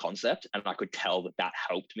solid concept, and I could tell that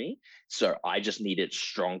helped me. So I just needed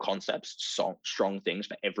strong concepts, strong things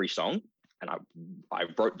for every song. And I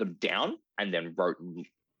wrote them down and then wrote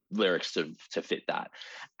lyrics to fit that.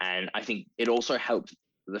 And I think it also helped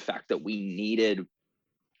the fact that we needed,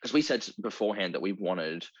 because we said beforehand that we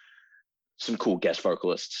wanted some cool guest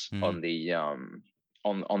vocalists on the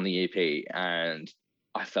on the EP, and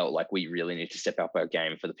I felt like we really need to step up our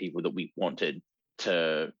game for the people that we wanted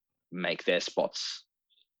to make their spots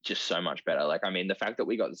just so much better. Like, I mean, the fact that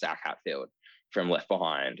we got Zach Hatfield from Left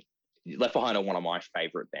Behind are one of my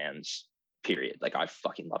favorite bands, period. Like, I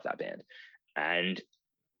fucking love that band. And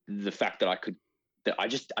the fact that I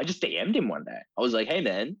just DM'd him one day. I was like, hey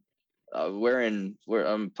man,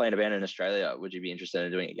 I'm playing a band in Australia. Would you be interested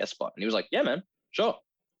in doing a guest spot? And he was like, yeah, man, sure.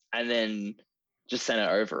 And then just sent it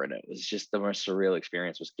over, and it was just the most surreal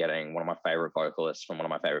experience. Was getting one of my favorite vocalists from one of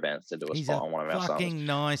my favorite bands to do a He's spot a on one of our songs. fucking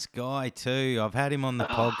nice guy too. I've had him on the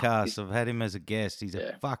podcast. I've had him as a guest. He's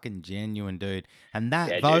a fucking genuine dude. And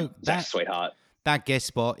that Jack's sweetheart. That guest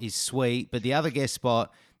spot is sweet, but the other guest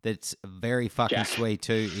spot that's very fucking sweet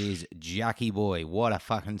too is Jackie Boy. What a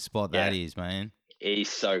fucking spot that is, man.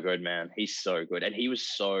 He's so good, man. He's so good. And he was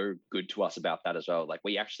so good to us about that as well. Like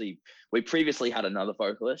we previously had another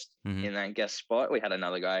vocalist in that guest spot. We had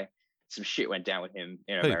another guy. Some shit went down with him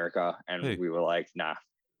in America. And we were like, nah.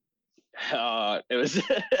 It was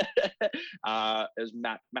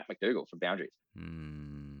Matt McDougall from Boundaries.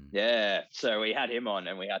 Yeah. So we had him on,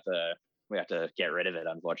 and we had to get rid of it,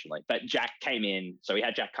 unfortunately. But Jack came in. So we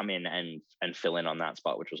had Jack come in and fill in on that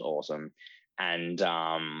spot, which was awesome. And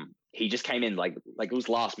he just came in like it was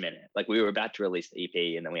last minute. Like we were about to release the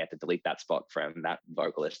EP, and then we had to delete that spot from that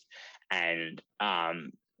vocalist. And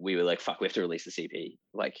we were like, fuck, we have to release the EP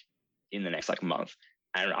like in the next like month.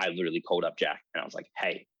 And I literally called up Jack, and I was like,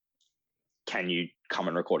 hey, can you come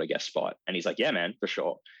and record a guest spot? And he's like, yeah, man, for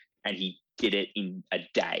sure. And he did it in a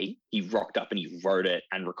day. He rocked up and he wrote it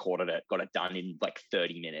and recorded it, got it done in like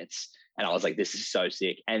 30 minutes. And I was like, this is so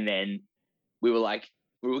sick. And then we were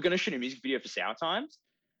going to shoot a music video for Sour Times.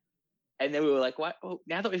 And then we were like, what? Well,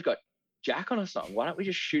 now that we've got Jack on a song, why don't we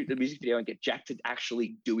just shoot the music video and get Jack to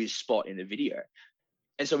actually do his spot in the video?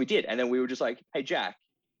 And so we did. And then we were just like, hey, Jack,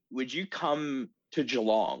 would you come to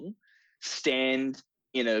Geelong, stand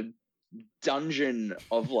in a dungeon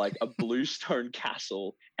of like a bluestone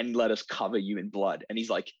castle and let us cover you in blood? And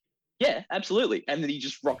he's like, yeah, absolutely. And then he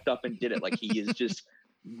just rocked up and did it. Like he is just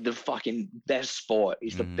the fucking best sport.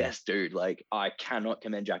 He's the best dude. Like I cannot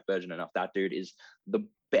commend Jack Burgeon enough. That dude is the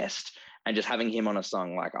best. And just having him on a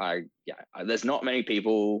song, like there's not many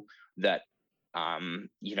people that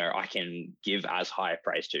I can give as high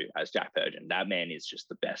praise to as Jack Burgeon. That man is just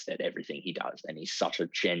the best at everything he does, and he's such a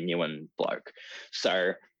genuine bloke.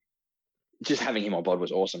 So just having him on board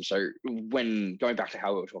was awesome. So when going back to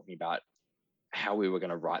how we were talking about how we were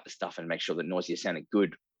going to write the stuff and make sure that Nausea sounded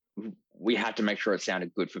good, we had to make sure it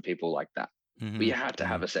sounded good for people like that. We had to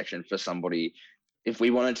have a section for somebody. If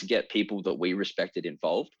we wanted to get people that we respected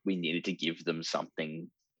involved, we needed to give them something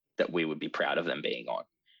that we would be proud of them being on.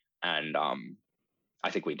 And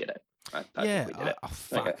I think we did it. I think we did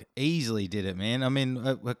it. Easily did it, man. I mean,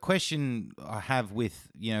 a question I have with,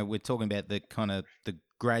 we're talking about the kind of the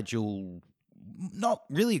gradual, not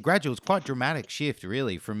really gradual, it's quite dramatic shift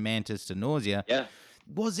really from Mantis to Nausea. Yeah.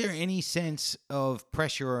 Was there any sense of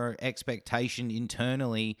pressure or expectation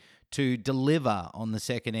internally to deliver on the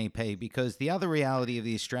second EP? Because the other reality of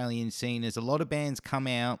the Australian scene is a lot of bands come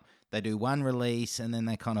out, they do one release, and then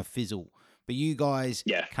they kind of fizzle. But you guys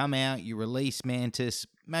come out, you release Mantis,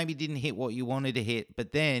 maybe didn't hit what you wanted to hit,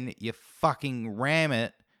 but then you fucking ram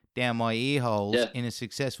it down my ear holes in a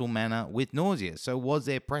successful manner with Nausea. So was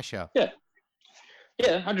there pressure? Yeah,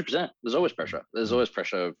 100%. There's always pressure. There's always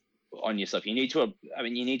pressure on yourself. You need to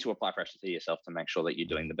apply pressure to yourself to make sure that you're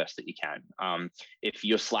doing the best that you can. If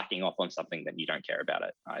you're slacking off on something, then you don't care about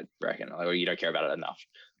it, I reckon, or you don't care about it enough.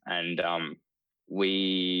 And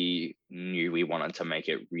we knew we wanted to make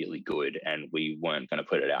it really good, and we weren't going to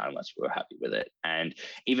put it out unless we were happy with it. And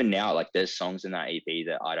even now, like there's songs in that EP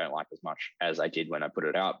that I don't like as much as I did when I put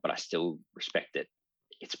it out, but I still respect it.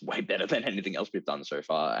 It's way better than anything else we've done so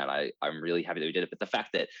far, and I'm really happy that we did it. But the fact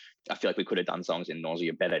that I feel like we could have done songs in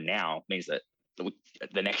Nausea better now means that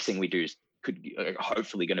the next thing we do could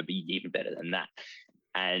hopefully going to be even better than that.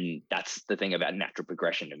 And that's the thing about natural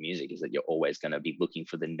progression of music, is that you're always going to be looking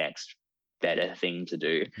for the next better thing to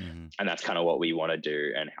do. And that's kind of what we want to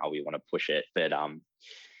do and how we want to push it. But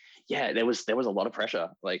there was a lot of pressure,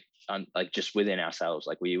 like just within ourselves.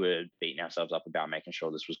 Like we were beating ourselves up about making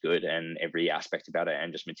sure this was good and every aspect about it,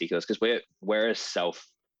 and just meticulous, because we're a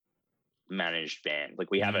self-managed band. Like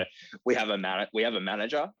we have a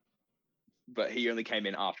manager, but he only came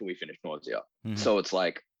in after we finished Nausea. So it's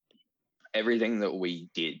like everything that we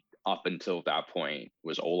did up until that point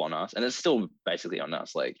was all on us, and it's still basically on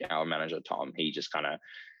us. Like our manager Tom, he just kind of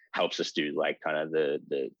helps us do like kind of the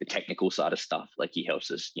technical side of stuff. Like he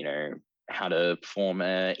helps us, how to perform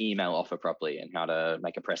an email offer properly and how to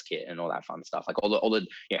make a press kit and all that fun stuff. Like all the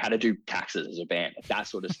how to do taxes as a band. Like that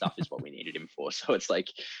sort of stuff is what we needed him for. So it's like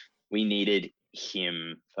we needed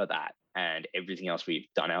him for that, and everything else we've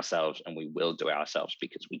done ourselves, and we will do ourselves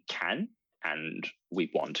because we can and we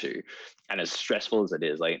want to. And as stressful as it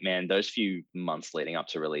is, like, man, those few months leading up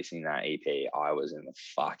to releasing that EP, I was in the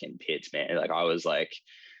fucking pits, man. Like I was like,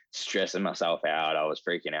 stressing myself out. I was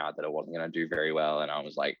freaking out that I wasn't going to do very well. And I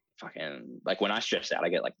was like, fucking, like when I stress out, I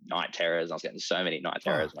get like night terrors. I was getting so many night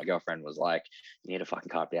terrors. My girlfriend was like, you need to fucking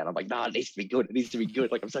calm down. I'm like, no, it needs to be good. It needs to be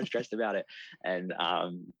good. Like, I'm so stressed about it. And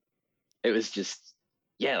it was just,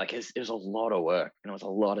 yeah, like it was a lot of work and it was a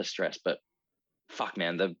lot of stress. But fuck,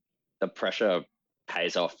 man, the pressure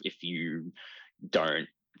pays off if you don't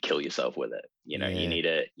kill yourself with it. You know, you need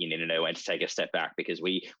to know when to take a step back, because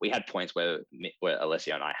we had points where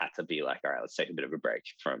Alessio and I had to be like, all right, let's take a bit of a break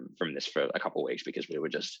from this for a couple of weeks, because we were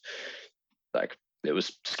just like, it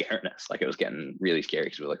was scaring us. Like, it was getting really scary,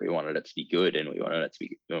 because we wanted it to be good, and we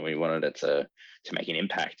wanted it to make an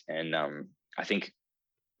impact. And I think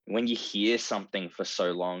when you hear something for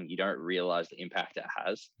so long, you don't realize the impact it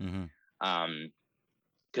has.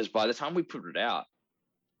 Because by the time we put it out,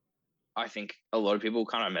 I think a lot of people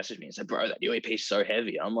kind of message me and say, bro, that new EP is so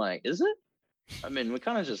heavy. I'm like, is it? I mean, we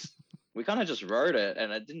kind of just wrote it,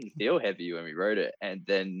 and it didn't feel heavy when we wrote it. And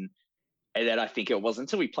then I think it wasn't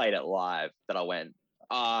until we played it live that I went,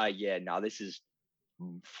 yeah, no, this is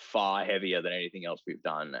far heavier than anything else we've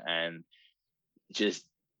done. And just,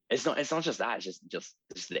 it's not just that, it's just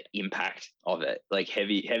the impact of it. Like,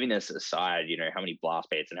 heaviness aside, you know, how many blast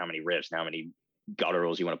beats and how many riffs and how many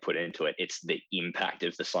gutturals you want to put into it. It's the impact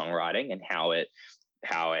of the songwriting and how it,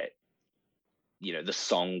 you know, the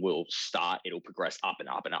song will start, it'll progress up and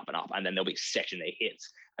up and up and up, and then there'll be a section that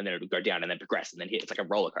hits, and then it'll go down and then progress and then hit. It's like a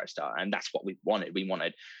roller coaster, and that's what we wanted. We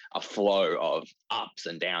wanted a flow of ups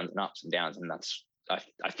and downs and ups and downs, and that's,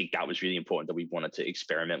 I think that was really important, that we wanted to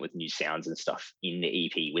experiment with new sounds and stuff in the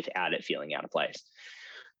EP without it feeling out of place.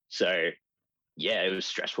 So yeah, it was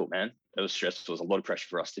stressful, man. It was stressful. It was a lot of pressure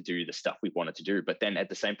for us to do the stuff we wanted to do. But then at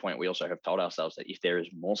the same point, we also have told ourselves that if there is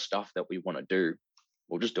more stuff that we want to do,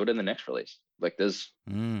 we'll just do it in the next release. Like,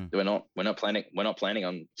 we're not planning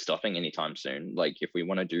on stopping anytime soon. Like, if we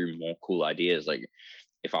want to do more cool ideas, like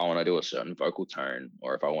if I want to do a certain vocal tone,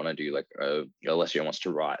 or if I want to do like Alessio wants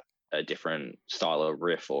to write a different style of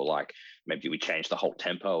riff, or like maybe we change the whole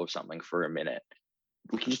tempo of something for a minute,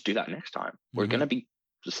 we can just do that next time. We're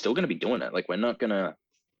still gonna be doing it. Like, we're not gonna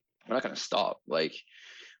stop. Like,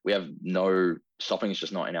 we have no stopping. It's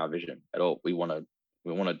just not in our vision at all. We want to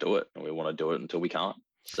do it, and we want to do it until we can't.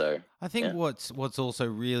 So I think what's also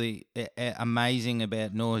really amazing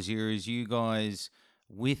about Nausea is you guys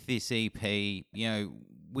with this EP, you know,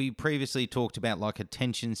 we previously talked about like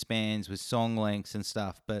attention spans with song lengths and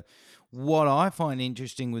stuff, but what I find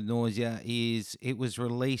interesting with Nausea is it was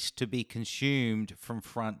released to be consumed from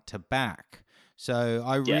front to back. So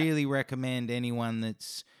I really recommend anyone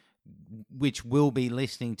which will be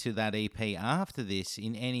listening to that EP after this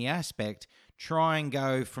in any aspect, try and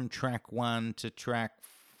go from track 1 to track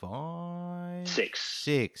 5?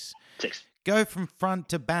 6. Go from front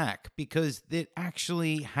to back, because it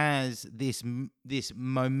actually has this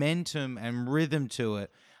momentum and rhythm to it.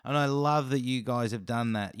 And I love that you guys have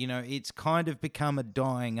done that. You know, it's kind of become a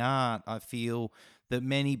dying art, I feel, that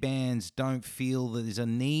many bands don't feel that there's a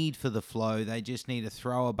need for the flow. They just need to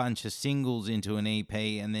throw a bunch of singles into an EP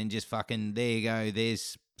and then just fucking, there you go,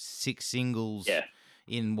 there's 6 singles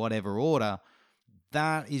in whatever order.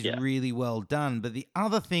 That is really well done. But the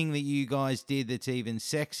other thing that you guys did that's even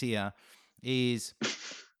sexier is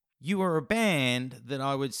you were a band that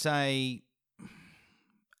I would say,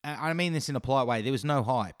 I mean this in a polite way, there was no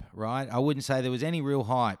hype, right? I wouldn't say there was any real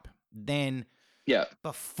hype. Then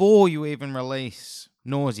before you even release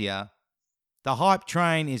Nausea, the hype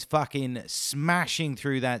train is fucking smashing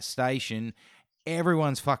through that station.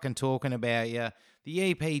 Everyone's fucking talking about you.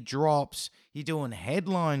 The EP drops. You're doing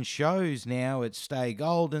headline shows now at Stay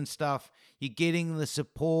Gold and stuff. You're getting the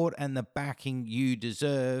support and the backing you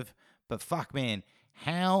deserve. But fuck, man,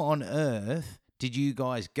 how on earth did you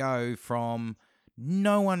guys go from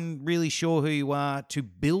no one really sure who you are to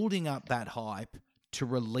building up that hype to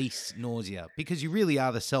release Nausea? Because you really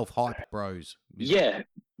are the self-hype bros. Yeah.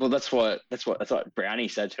 Well, that's what Brownie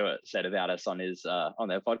said about us on his on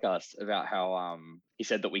their podcast, about how he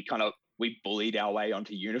said that we bullied our way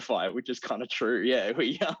onto Unify, which is kind of true. Yeah,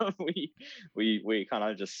 we kind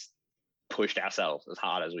of just pushed ourselves as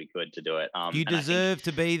hard as we could to do it. You deserve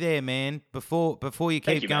to be there, man. Before you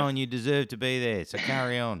keep going, you deserve to be there. So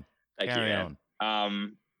carry on. Carry on.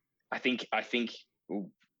 I think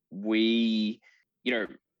we, you know,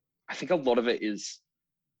 I think a lot of it is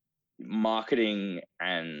marketing,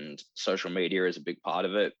 and social media is a big part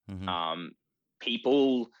of it.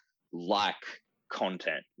 People like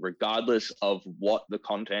content, regardless of what the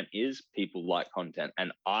content is. People like content,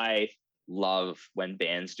 and I love when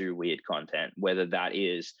bands do weird content, whether that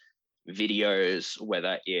is videos,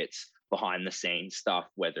 whether it's behind the scenes stuff,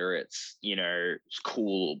 whether it's,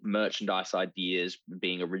 cool merchandise ideas,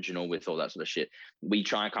 being original with all that sort of shit. We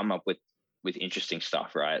try and come up with interesting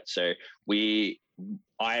stuff, right? So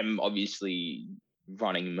I'm obviously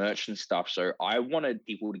running merch and stuff. So I wanted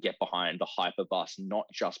people to get behind the hype of us, not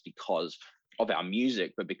just because of our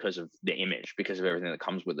music, but because of the image, because of everything that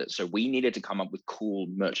comes with it. So we needed to come up with cool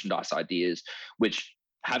merchandise ideas, which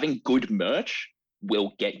having good merch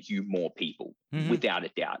will get you more people, without a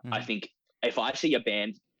doubt. I think if I see a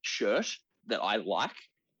band shirt that I like,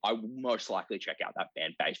 I will most likely check out that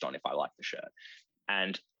band based on if I like the shirt.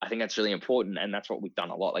 And I think that's really important. And that's what we've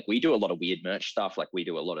done a lot. Like we do a lot of weird merch stuff. Like we've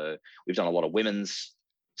done a lot of women's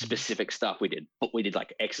specific stuff. We did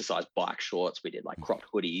like exercise bike shorts. We did like cropped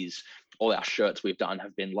hoodies. All our shirts we've done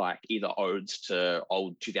have been like either odes to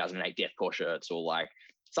old 2008 deathcore shirts, or like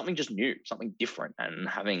something just new, something different, and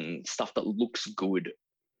having stuff that looks good,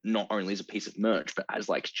 not only as a piece of merch, but as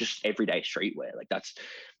like just everyday streetwear. Like that's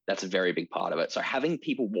a very big part of it. So having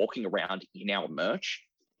people walking around in our merch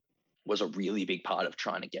was a really big part of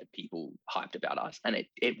trying to get people hyped about us. And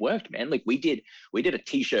it worked, man. Like we did a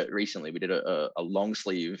t-shirt recently. We did a long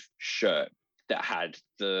sleeve shirt that had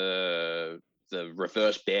the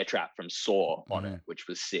reverse bear trap from Saw on it, which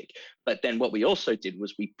was sick. But then what we also did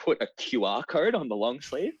was we put a QR code on the long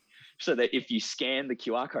sleeve, so that if you scan the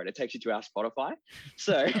QR code, it takes you to our Spotify.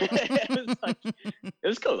 So it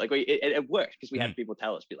was cool. Like it worked, because we had people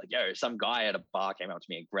tell us, be like, yo, some guy at a bar came up to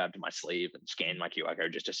me and grabbed my sleeve and scanned my QR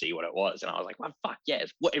code just to see what it was. And I was like, well, fuck yes,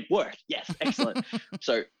 it worked. Yes, excellent.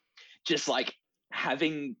 So just like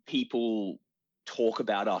having people talk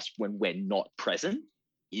about us when we're not present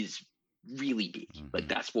is really big. Like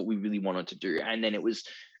that's what we really wanted to do. And then it was,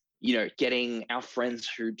 getting our friends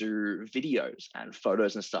who do videos and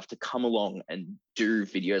photos and stuff to come along and do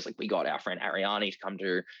videos. Like we got our friend Ariani to come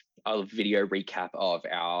do a video recap of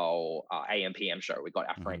our AMPM show. We got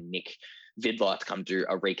our friend Nick Vidler to come do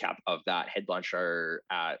a recap of that headline show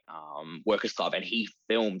at Workers Club, and he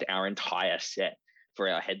filmed our entire set for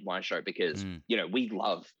our headline show, because we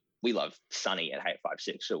love Sunny at Hate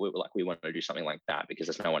 56. So we were like, we want to do something like that, because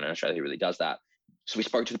there's no one in Australia who really does that. So we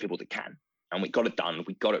spoke to the people that can, and we got it done.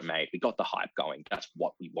 We got it made. We got the hype going. That's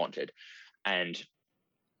what we wanted. And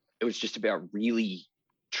it was just about really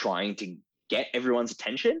trying to get everyone's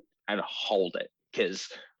attention and hold it, because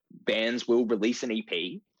bands will release an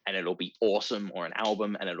EP and it'll be awesome, or an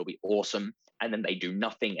album and it'll be awesome, and then they do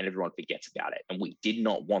nothing and everyone forgets about it. And we did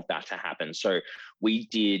not want that to happen. So we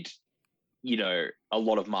did, a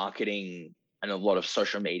lot of marketing and a lot of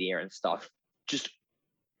social media and stuff just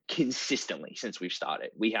consistently since we've started.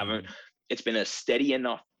 We haven't, it's been a steady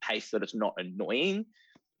enough pace that it's not annoying,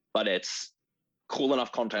 but it's cool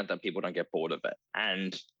enough content that people don't get bored of it.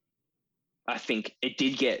 And I think it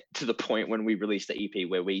did get to the point when we released the EP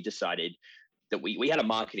where we decided that we had a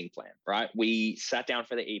marketing plan, right? We sat down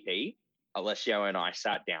for the EP. Alessio and I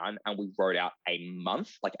sat down and we wrote out a month,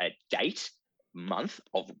 like a month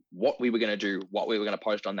of what we were going to do, what we were going to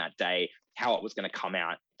post on that day, how it was going to come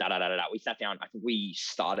out, We sat down. I think we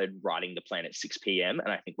started writing the plan at 6 p.m. and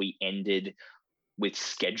I think we ended with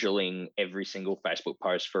scheduling every single Facebook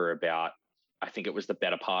post for about, I think it was the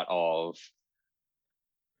better part of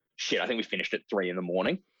I think we finished at 3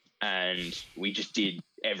 a.m. and we just did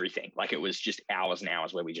everything. Like it was just hours and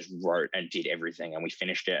hours where we just wrote and did everything, and we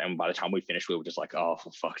finished it. And by the time we finished, we were just like, oh,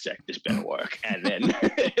 for fuck's sake, this better work. And then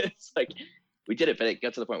it's like, we did it, but it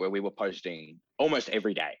got to the point where we were posting almost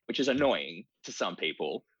every day, which is annoying to some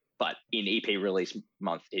people. But in EP release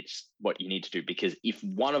month, it's what you need to do, because if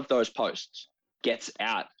one of those posts gets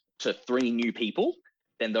out to 3 new people,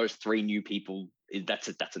 then those 3 new people, that's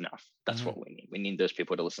enough. That's what we need. We need those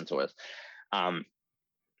people to listen to us.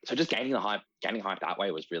 So just gaining hype that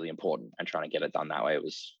way was really important, and trying to get it done that way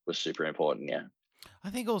was super important. Yeah.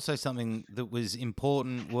 I think also something that was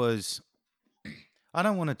important was, I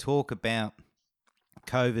don't want to talk about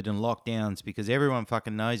COVID and lockdowns, because everyone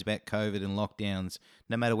fucking knows about COVID and lockdowns,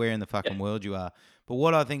 no matter where in the fucking world you are. But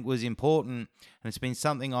what I think was important, and it's been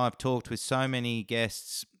something I've talked with so many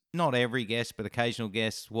guests, not every guest, but occasional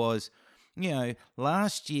guests, was,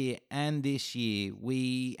 last year and this year,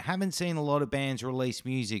 we haven't seen a lot of bands release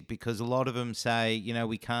music, because a lot of them say,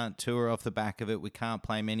 we can't tour off the back of it. We can't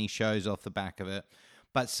play many shows off the back of it.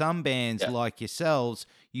 But some bands like yourselves,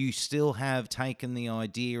 you still have taken the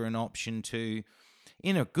idea and option to,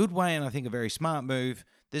 in a good way, and I think a very smart move,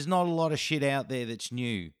 there's not a lot of shit out there that's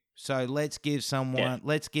new. So let's give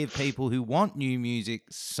people who want new music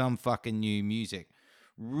some fucking new music.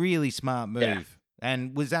 Really smart move. Yeah.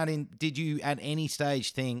 And did you at any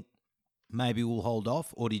stage think maybe we'll hold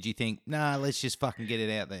off, or did you think, nah, let's just fucking get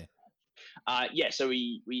it out there? Yeah, so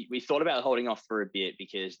we thought about holding off for a bit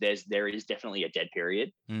because there is definitely a dead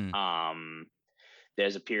period.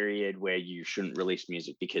 There's a period where you shouldn't release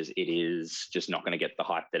music because it is just not going to get the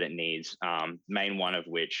hype that it needs. Main one of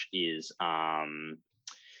which is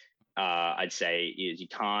I'd say is you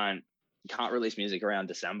can't release music around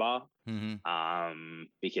December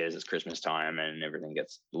because it's Christmas time and everything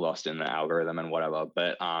gets lost in the algorithm and whatever.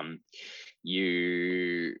 But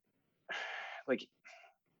you like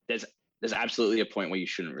there's absolutely a point where you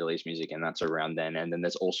shouldn't release music, and that's around then. And then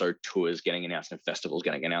there's also tours getting announced and festivals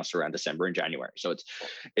getting announced around December and January. So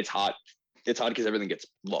it's hard. It's hard because everything gets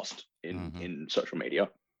lost in social media.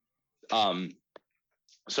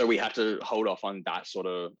 So we had to hold off on that sort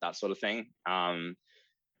of thing.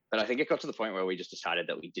 But I think it got to the point where we just decided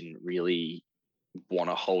that we didn't really want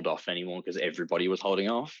to hold off anymore because everybody was holding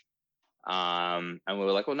off. And we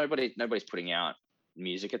were like, well, nobody's putting out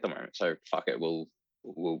music at the moment, so fuck it, we'll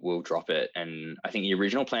drop it. And I think the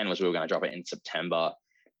original plan was we were going to drop it in September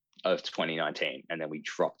of 2019, and then we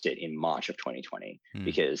dropped it in March of 2020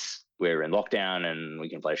 because we were in lockdown and we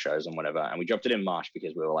can play shows and whatever. And we dropped it in March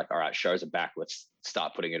because we were like, all right, shows are back, let's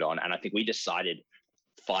start putting it on. And I think we decided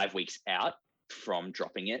 5 weeks out from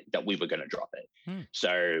dropping it that we were going to drop it.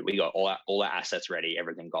 So we got all our assets ready,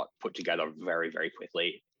 everything got put together very, very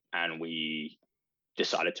quickly, and we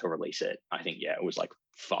decided to release it. I think it was like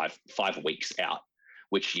five weeks out,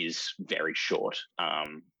 which is very short.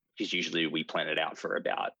 Because usually we plan it out for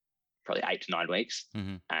about probably 8 to 9 weeks,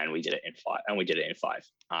 and we did it in 5.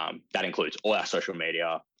 That includes all our social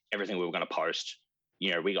media, everything we were going to post.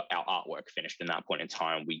 We got our artwork finished in that point in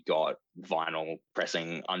time. We got vinyl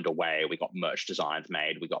pressing underway. We got merch designs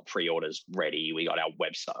made. We got pre-orders ready. We got our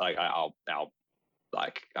website,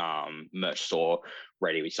 like our merch store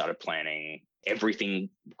ready. We started planning. Everything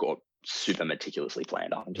got super meticulously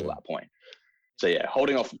planned up until that point. So yeah,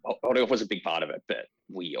 holding off was a big part of it, but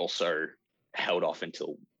we also held off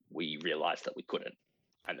until we realized that we couldn't,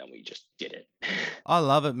 and then we just did it. I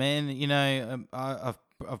love it, man. I've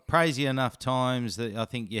praised you enough times that I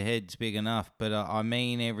think your head's big enough, but I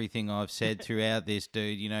mean everything I've said throughout this,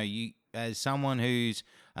 dude. You as someone who's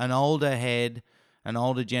an older head, an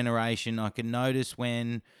older generation, I can notice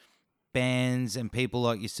when bands and people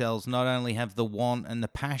like yourselves not only have the want and the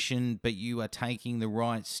passion, but you are taking the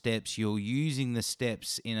right steps. You're using the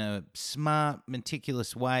steps in a smart,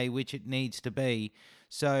 meticulous way, which it needs to be.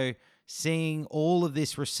 So seeing all of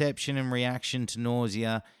this reception and reaction to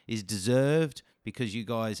Nausea is deserved because you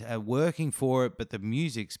guys are working for it, but the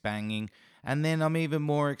music's banging. And then I'm even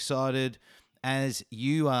more excited, as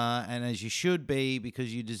you are and as you should be,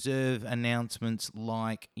 because you deserve announcements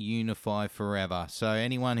like Unify Forever. So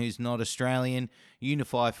anyone who's not Australian,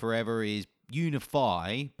 Unify Forever is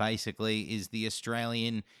basically is the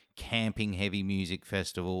Australian camping heavy music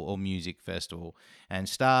festival or music festival. And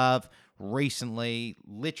Starve literally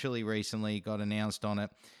recently got announced on it.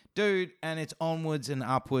 Dude, and it's onwards and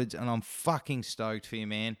upwards, and I'm fucking stoked for you,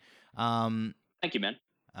 man. Thank you, man.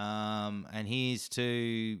 And here's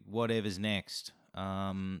to whatever's next.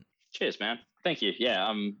 Cheers, man. Thank you.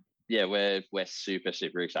 Yeah, we're super,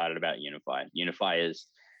 super excited about Unify. Unify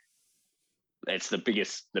it's the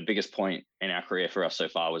biggest point in our career for us so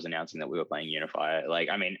far was announcing that we were playing Unify. Like,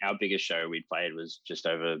 I mean, our biggest show we played was just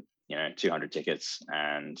over 200 tickets,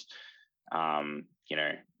 and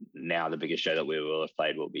now the biggest show that we will have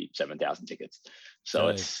played will be 7,000 tickets. So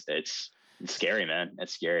it's scary, man.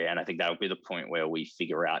 It's scary. And I think that'll be the point where we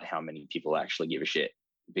figure out how many people actually give a shit,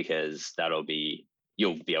 because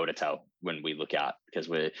you'll be able to tell when we look out, because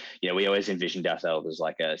we always envisioned ourselves as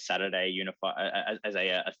like a Saturday Unify, as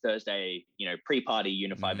a Thursday, pre-party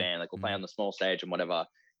Unify band, like we'll play on the small stage and whatever.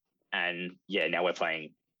 And now we're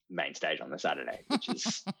playing main stage on the Saturday, which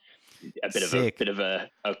is a bit of a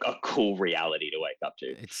cool reality to wake up to.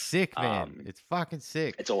 It's sick, man. It's fucking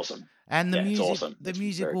sick. It's awesome. And the music, awesome. The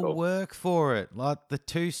music will work for it. Like the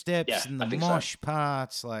two steps and the mosh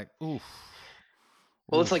parts, like oof.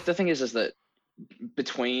 Well, it's like the thing is that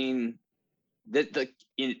between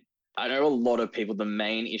I know a lot of people, the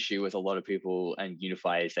main issue with a lot of people and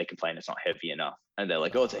Unify is they complain it's not heavy enough, and they're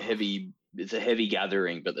like, it's a heavy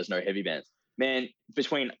gathering, but there's no heavy bands. Man,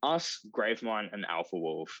 between us, Gravemind, and Alpha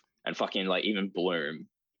Wolf, and fucking like even Bloom,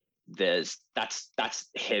 that's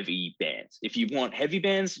heavy bands. If you want heavy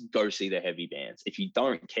bands, go see the heavy bands. If you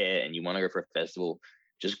don't care and you want to go for a festival,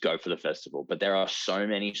 just go for the festival. But there are so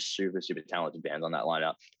many super, super talented bands on that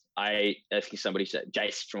lineup. I think somebody said,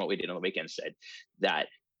 Jace from What We Did on the Weekend said that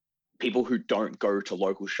people who don't go to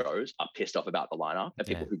local shows are pissed off about the lineup, and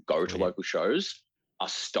people who go to local shows are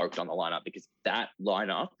stoked on the lineup, because that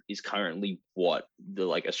lineup is currently what the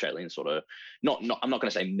like Australian sort of not I'm not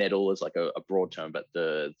going to say metal as like a broad term, but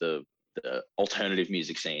the alternative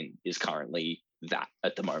music scene is currently that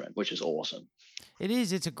at the moment, which is awesome. It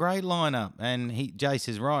is. It's a great lineup, and Jace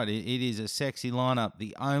is right. It is a sexy lineup.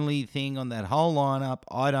 The only thing on that whole lineup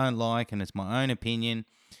I don't like, and it's my own opinion,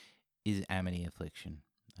 is Amity Affliction.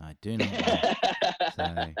 I do not like.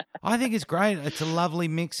 So I think it's great. It's a lovely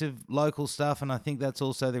mix of local stuff, and I think that's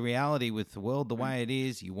also the reality with the world the way it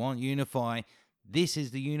is. You want Unify. This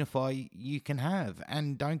is the Unify you can have,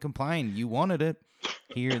 and don't complain. You wanted it.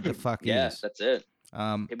 Here the fuck is. Yeah, that's it.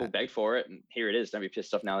 People beg for it, and here it is. Don't be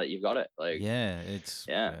pissed off now that you've got it. Like, it's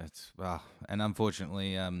well, and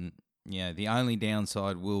unfortunately, the only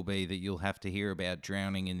downside will be that you'll have to hear about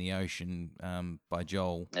Drowning in the Ocean by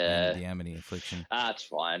Joel and the Amity Affliction. That's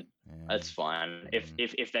fine. Yeah. That's fine.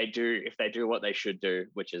 If they do what they should do,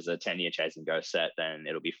 which is a 10-year Chasing Ghost set, then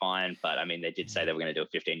it'll be fine. But I mean, they did say they were going to do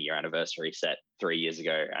a 15-year anniversary set 3 years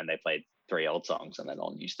ago, and they played 3 old songs and then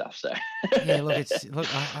all new stuff. So yeah, look,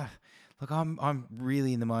 I'm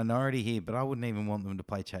really in the minority here, but I wouldn't even want them to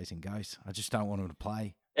play Chasing Ghosts. I just don't want them to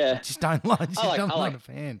play. Yeah, I just don't like. I'm not a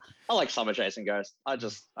fan. I like Summer Chasing Ghosts. I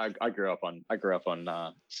grew up on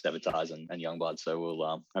Sabotage and Youngblood, so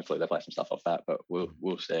we'll hopefully they play some stuff off that, but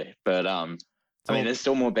we'll see. But I mean, there's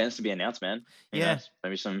still more bands to be announced, man. Who knows?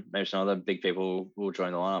 Maybe some other big people will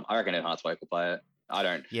join the lineup. I reckon Heartswake will play it. I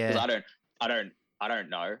don't. Yeah. Because I don't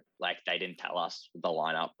know. Like, they didn't tell us the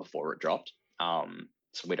lineup before it dropped.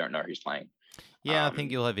 So we don't know who's playing. Yeah, I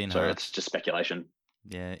think you'll have in. So it's just speculation.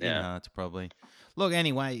 Yeah, it's probably. Look,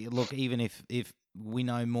 anyway, even if we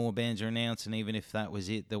know more bands are announced, and even if that was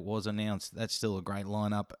it that was announced, that's still a great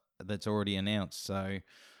lineup that's already announced. So,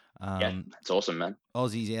 it's awesome, man.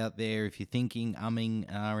 Aussies out there, if you're thinking,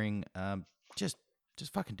 ahhing, just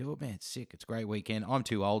fucking do it, man. It's sick. It's a great weekend. I'm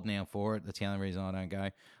too old now for it. That's the only reason I don't go.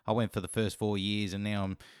 I went for the first 4 years, and now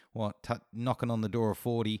I'm knocking on the door of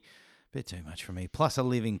 40. Bit too much for me. Plus, I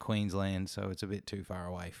live in Queensland, so it's a bit too far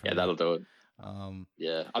away from me. That'll do it.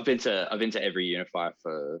 I've been to every Unify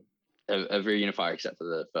except for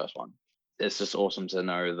the first one. It's just awesome to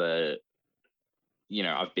know that,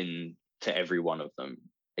 I've been to every one of them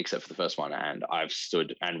except for the first one, and I've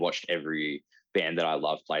stood and watched every band that I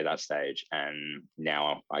love play that stage, and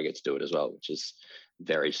now I get to do it as well, which is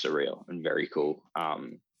very surreal and very cool.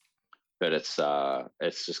 But it's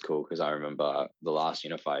just cool because I remember the last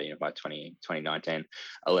Unify 2019,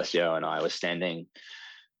 Alessio and I were standing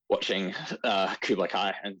watching Kublai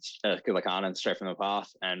Khan and Straight from the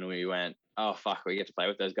Path, and we went, oh fuck, we get to play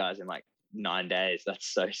with those guys in like 9 days.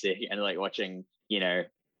 That's so sick. And like watching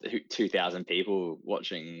 2,000 people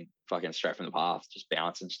watching fucking Straight from the Path just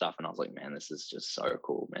bounce and stuff, and I was like, man, this is just so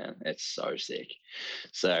cool, man. It's so sick.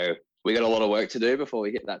 So we got a lot of work to do before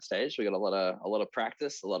we hit that stage. We got a lot of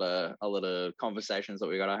practice, a lot of conversations that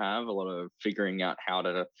we got to have, a lot of figuring out how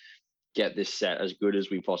to get this set as good as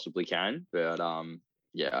we possibly can. But I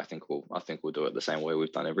think we'll do it the same way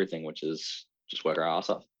we've done everything, which is just work our ass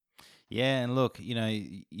off. Yeah, and look,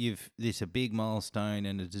 this a big milestone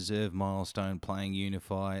and a deserved milestone playing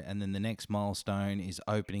Unify, and then the next milestone is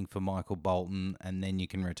opening for Michael Bolton, and then you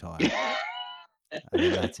can retire.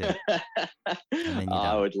 And that's it.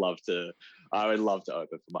 I would love to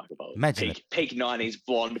open for Michael Bolton. Imagine peak 90s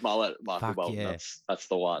blonde mullet Michael Bolton. Yeah. That's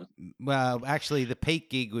the one. Well, actually, the peak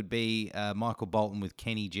gig would be Michael Bolton with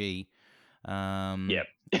Kenny G. Yep.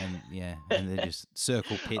 And they just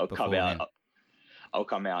circle pit before. I'll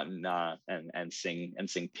come out and sing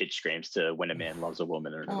pitch screams to When a Man Loves a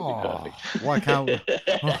Woman, and it'll be perfect. Why can't we?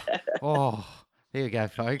 There you go,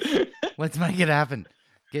 folks. Let's make it happen.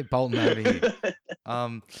 Get Bolton over here.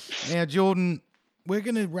 Now, Jordan, we're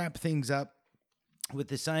going to wrap things up with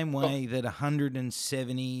the same way that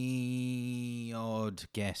 170 odd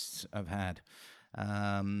guests I've had.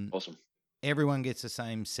 Awesome. Everyone gets the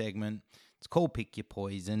same segment. It's called Pick Your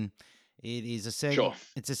Poison. It is a segment. Sure.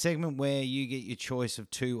 It's a segment where you get your choice of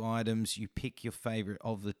 2 items. You pick your favorite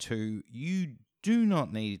of the 2. You do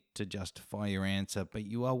not need to justify your answer, but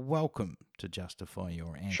you are welcome to justify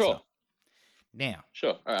your answer. Sure. Now.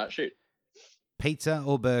 Sure. All right, shoot. Pizza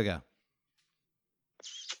or burger?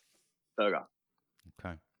 Burger.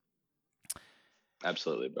 Okay.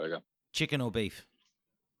 Absolutely burger. Chicken or beef?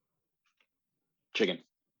 Chicken.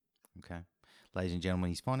 Okay. Ladies and gentlemen,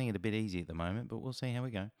 he's finding it a bit easy at the moment, but we'll see how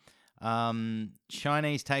we go.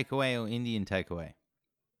 Chinese takeaway or Indian takeaway?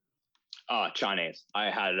 Oh, Chinese. I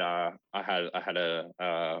had a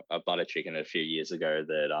butter chicken a few years ago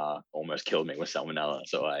that almost killed me with salmonella.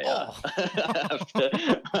 So Oh.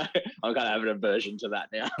 I'm kind of having an aversion to that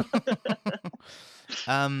now.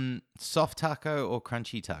 Soft taco or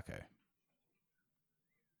crunchy taco?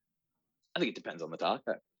 I think it depends on the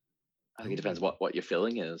taco. I think it depends Ooh. what your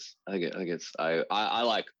filling is. I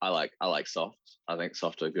like soft. I think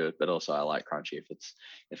soft are good, but also I like crunchy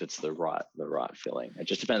if it's the right filling. It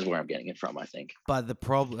just depends where I'm getting it from, I think. But the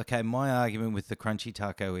problem, okay, my argument with the crunchy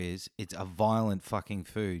taco is it's a violent fucking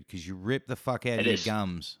food because you rip the fuck out It of your is.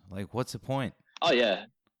 gums. Like, what's the point? Oh yeah.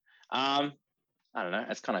 I don't know.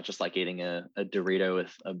 It's kind of just like eating a Dorito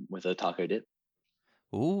with a taco dip.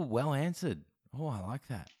 Ooh, well answered. Oh, I like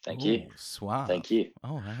that. Thank you. Ooh, suave. Thank you.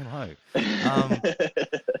 Oh, hello.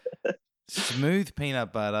 Smooth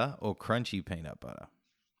peanut butter or crunchy peanut butter?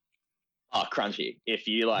 Oh, crunchy. If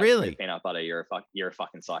you like Really? smooth peanut butter, you're a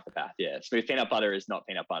fucking psychopath. Yeah. Smooth peanut butter is not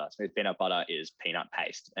peanut butter. Smooth peanut butter is peanut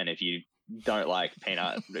paste. And if you don't like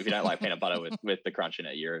peanut butter with the crunch in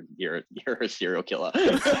it, you're a serial killer.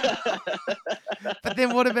 But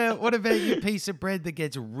then what about your piece of bread that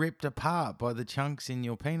gets ripped apart by the chunks in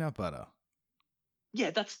your peanut butter?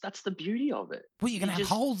 Yeah, that's the beauty of it. Well, you're gonna have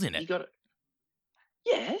holes in it. You got it.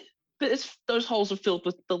 Yeah, but those holes are filled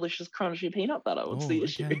with delicious crunchy peanut butter. What's the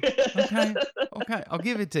issue? Okay. I'll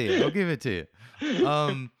give it to you.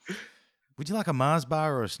 Would you like a Mars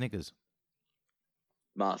bar or a Snickers?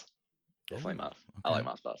 Mars. Definitely Mars. Okay. I like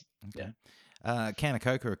Mars bars. Okay. Yeah. Can of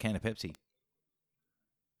Coke or a can of Pepsi?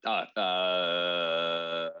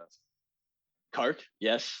 Coke,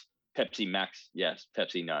 yes. Pepsi Max, yes.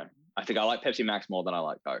 Pepsi, no. I think I like Pepsi Max more than I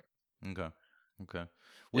like Coke. Okay.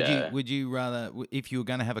 Would you rather, if you were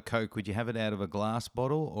going to have a Coke, would you have it out of a glass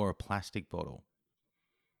bottle or a plastic bottle?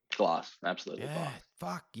 Glass, absolutely Yeah. glass.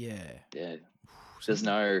 Fuck yeah. Yeah. There's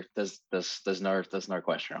no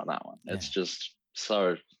question on that one. Yeah. It's just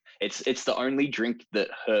so it's the only drink that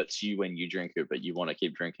hurts you when you drink it, but you want to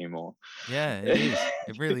keep drinking more. Yeah, it is.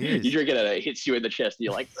 It really is. You drink it and it hits you in the chest, and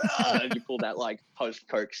you're like, and you pull that like post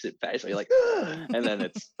Coke sip face, and you're like, and then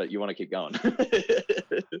but you want to keep going.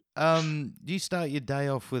 Do you start your day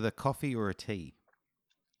off with a coffee or a tea?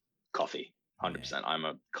 Coffee, 100%. I'm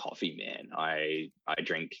a coffee man. I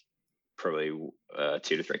drink probably 2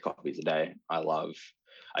 to 3 coffees a day.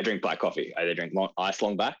 I drink black coffee. I either drink iced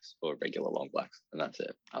long blacks or regular long blacks, and that's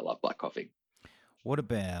it. I love black coffee. What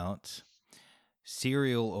about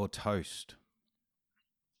cereal or toast?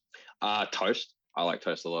 Toast. I like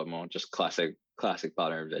toast a lot more. Just classic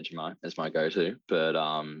butter and Vegemite is my go-to. But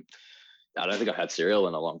I don't think I've had cereal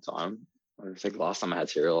in a long time. I think last time I had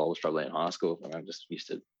cereal, I was probably in high school, and I just used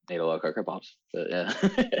to eat a lot of Cocoa Pops. But yeah,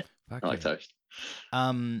 I like toast.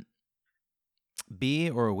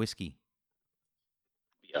 Beer or a whiskey?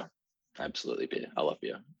 Beer, absolutely beer. I love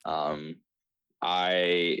beer.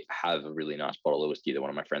 I have a really nice bottle of whiskey that one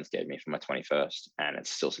of my friends gave me for my 21st, and it's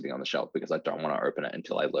still sitting on the shelf because I don't want to open it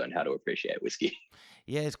until I learn how to appreciate whiskey.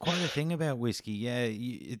 Yeah, it's quite a thing about whiskey. Yeah,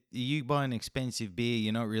 you buy an expensive beer,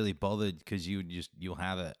 you're not really bothered because you'll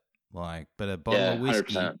have it. But a bottle of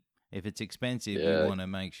whiskey, 100%. If it's expensive, you want to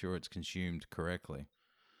make sure it's consumed correctly.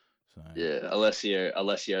 So yeah,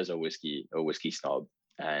 Alessio is a whiskey snob,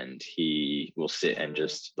 and he will sit and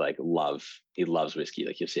just he loves whiskey.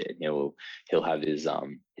 Like, he'll sit and he'll have his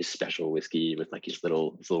special whiskey with like his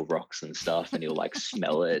little rocks and stuff, and he'll like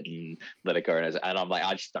smell it and let it go. And I'm like,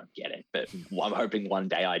 I just don't get it, but I'm hoping one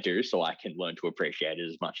day I do, so I can learn to appreciate it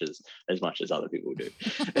as much as other people do.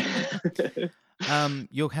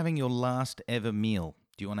 You're having your last ever meal.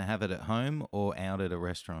 Do you want to have it at home or out at a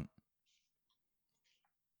restaurant?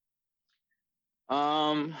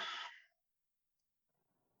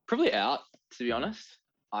 Probably out, to be honest.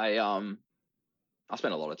 I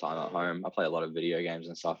spend a lot of time at home. I play a lot of video games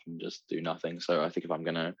and stuff and just do nothing. So I think if I'm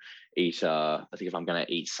gonna eat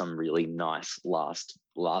some really nice last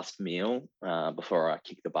meal before I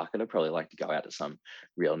kick the bucket, I'd probably like to go out to some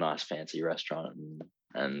real nice fancy restaurant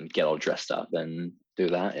and get all dressed up and do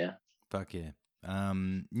that. Yeah. Fuck yeah.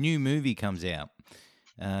 New movie comes out.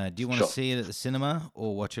 Do you want to see it at the cinema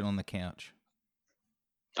or watch it on the couch?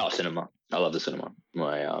 Oh, cinema. I love the cinema.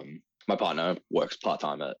 My partner works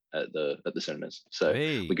part-time at the cinemas, so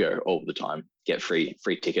we go all the time, get free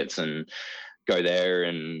tickets and go there.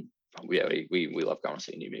 And yeah, we love going to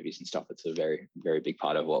see new movies and stuff. It's a very, very big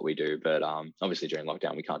part of what we do. But obviously during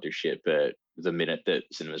lockdown we can't do shit, but the minute that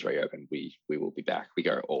cinemas reopen, we will be back. We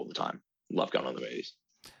go all the time. Love going to the movies.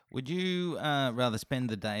 Would you rather spend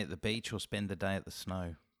the day at the beach or spend the day at the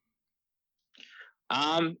snow?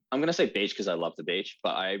 I'm gonna say beach because I love the beach,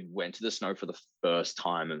 but I went to the snow for the first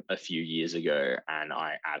time a few years ago, and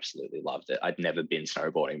I absolutely loved it. I'd never been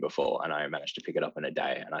snowboarding before, and I managed to pick it up in a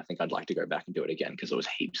day. And I think I'd like to go back and do it again because it was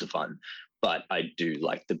heaps of fun. But I do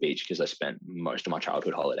like the beach because I spent most of my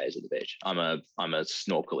childhood holidays at the beach. I'm a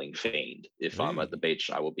snorkeling fiend. If I'm at the beach,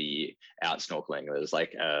 I will be out snorkeling. There's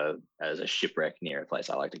like there's a shipwreck near a place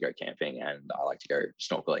I like to go camping, and I like to go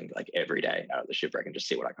snorkeling like every day out of the shipwreck and just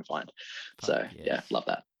see what I can find. So yeah, love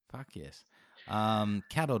that. Fuck yes.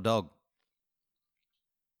 Cat or dog?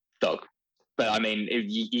 Dog. But I mean, if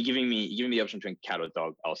you're giving me the option between cat or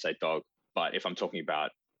dog, I'll say dog. But if I'm talking about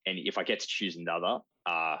if I get to choose another,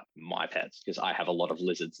 my pets, because I have a lot of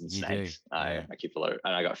lizards and snakes. I keep a lot,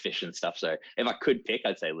 and I got fish and stuff. So if I could pick,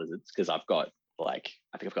 I'd say lizards, because I've got I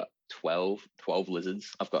think I've got 12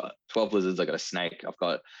 lizards. I've got 12 lizards. I got a snake. I've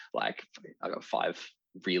got 5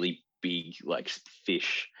 really big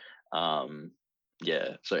fish. Yeah.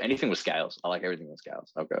 So anything with scales. I like everything with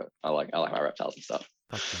scales. I like my reptiles and stuff.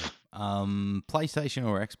 Okay. PlayStation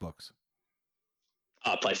or Xbox?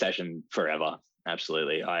 PlayStation forever.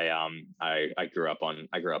 Absolutely. I grew up on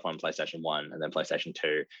PlayStation 1 and then PlayStation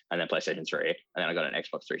 2 and then PlayStation 3, and then I got an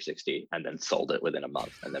Xbox 360 and then sold it within a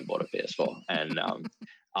month and then bought a PS4. And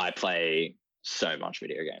I play so much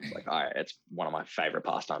video games. It's one of my favorite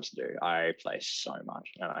pastimes to do. I play so much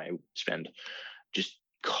and I spend just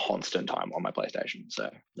constant time on my PlayStation. So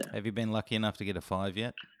yeah. Have you been lucky enough to get a 5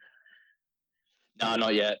 yet? No,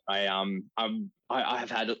 not yet.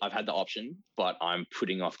 I've had the option, but I'm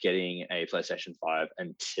putting off getting a PlayStation 5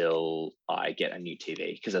 until I get a new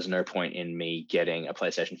TV, because there's no point in me getting a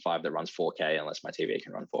PlayStation 5 that runs 4K unless my TV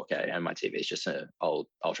can run 4K, and my TV is just an old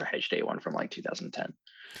Ultra HD one from 2010.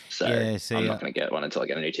 So yeah, I'm not going to get one until I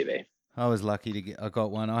get a new TV. I was lucky to get. I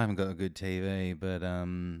got one. I haven't got a good TV, but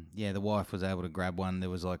the wife was able to grab one. There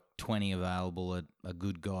was 20 available at a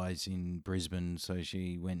Good Guys in Brisbane, so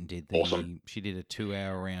she went and did awesome. She did a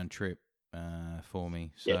 2-hour round trip for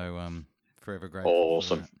me. So forever grateful.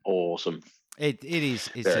 Awesome. It is.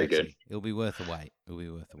 It's very sexy. Good. It'll be worth the wait.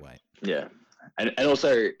 Yeah. And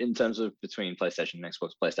also in terms of between PlayStation and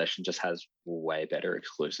Xbox, PlayStation just has way better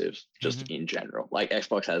exclusives just in general.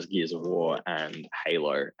 Xbox has Gears of War and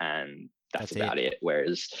Halo, and that's about it.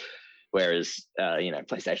 Whereas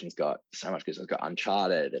PlayStation's got so much good. It's got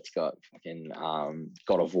Uncharted, it's got fucking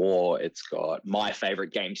God of War, it's got my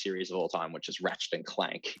favorite game series of all time, which is Ratchet and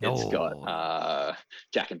Clank. It's got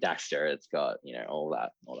Jak and Daxter. It's got all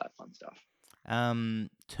that fun stuff.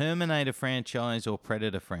 Terminator franchise or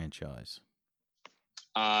Predator franchise?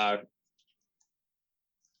 I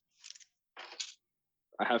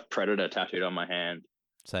have Predator tattooed on my hand.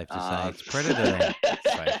 Safe to say it's Predator.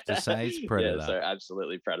 Safe to say it's Predator. Yeah, so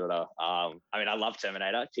absolutely Predator. I love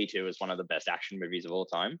Terminator. T2 is one of the best action movies of all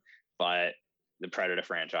time, but the Predator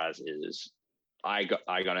franchise is. I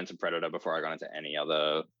got into Predator before I got into any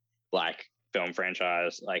other film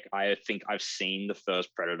franchise. I think I've seen the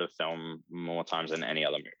first Predator film more times than any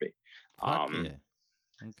other movie.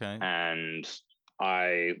 Okay. And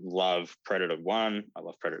I love Predator 1. I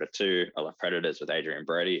love Predator 2. I love Predators with Adrian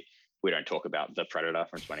Brody. We don't talk about The Predator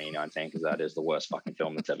from 2019 because that is the worst fucking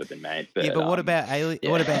film that's ever been made. But, but what about Alien?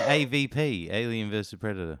 Yeah. What about AVP, Alien versus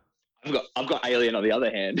Predator? I've got Alien on the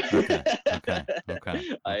other hand. Okay.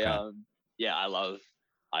 I love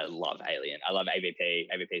Alien. I love AVP.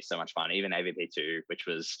 AVP is so much fun. Even AVP 2, which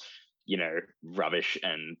was rubbish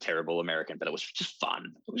and terrible American, but it was just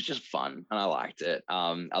fun. It was just fun, and I liked it.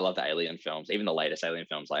 I love the Alien films, even the latest Alien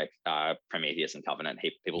films like Prometheus and Covenant.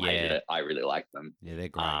 People hated it. I really liked them. Yeah, they're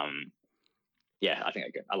great. I think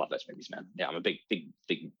they're good. I love those movies, man. Yeah, I'm a big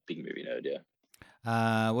movie nerd.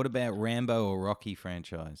 Yeah. What about Rambo or Rocky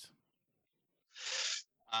franchise?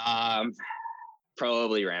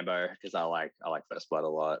 Probably Rambo, because I like First Blood a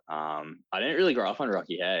lot. I didn't really grow up on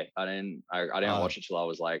Rocky. Hey, I didn't watch it till I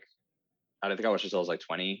was I don't think I watched it till I was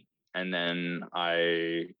 20, and then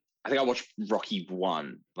I think I watched Rocky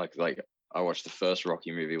 1. I watched the first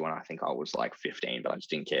Rocky movie when I think I was 15, but I just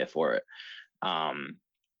didn't care for it. And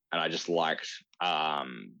I just liked. I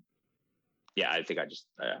think I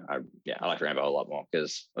like Rambo a lot more,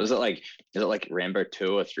 because is it Rambo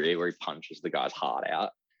 2 or 3 where he punches the guy's heart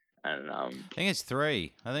out? And I think it's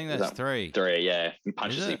 3. I think that's 3. 3, yeah. He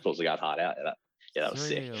punches, he pulls the guy's heart out. That was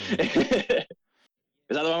sick.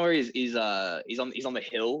 Is that the one where he's on the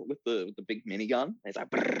hill with the big minigun? He's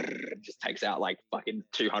just takes out fucking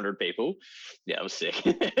 200 people. Yeah, it was sick.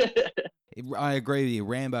 I agree with you.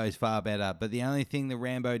 Rambo is far better, but the only thing that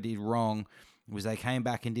Rambo did wrong was they came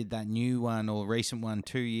back and did that new one or recent one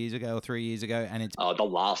 2 years ago or 3 years ago, and it's The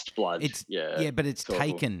Last Blood. But it's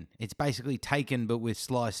Taken. It's basically Taken, but with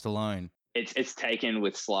Sly Stallone. it's taken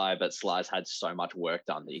with Sly, but Sly's had so much work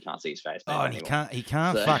done that you can't see his face. Oh, and anymore.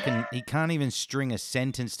 he can't even string a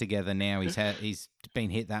sentence together now. He's been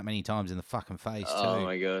hit that many times in the fucking face too. Oh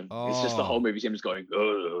my god! Oh. It's just the whole movie him just going,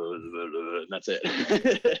 and that's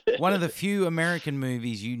it. One of the few American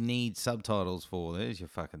movies you need subtitles for. There's your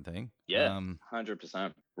fucking thing. Yeah,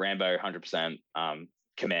 100%. Rambo, 100%.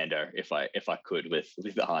 Commando, if I could with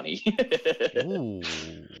the honey. Ooh.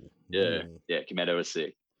 Yeah. Commando was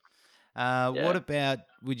sick. What about,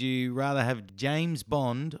 would you rather have James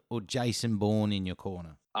Bond or Jason Bourne in your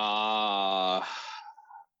corner?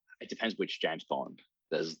 It depends which James Bond.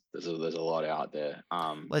 There's a lot out there.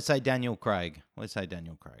 Let's say Daniel Craig.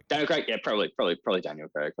 Daniel Craig, yeah, probably Daniel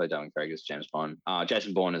Craig. Probably Daniel Craig is James Bond.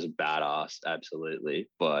 Jason Bourne is a badass, absolutely.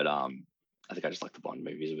 But I think I just like the Bond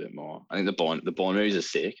movies a bit more. I think the Bond movies are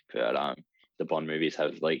sick, but the Bond movies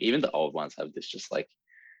have, like, even the old ones have this just like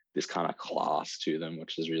this kind of class to them,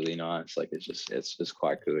 which is really nice. Like it's just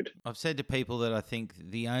quite good. I've said to people that I think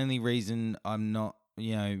the only reason I'm not,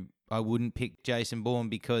 I wouldn't pick Jason Bourne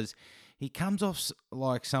because he comes off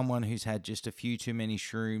like someone who's had just a few too many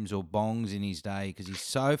shrooms or bongs in his day because he's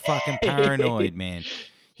so fucking paranoid, man.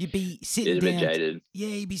 You'd be sitting down. Jaded. Yeah,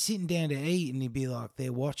 you'd be sitting down to eat and he'd be like,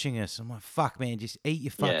 they're watching us. I'm like, fuck, man, just eat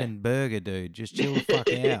your fucking burger, dude. Just chill the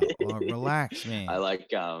fuck out. Like, relax, man. I like,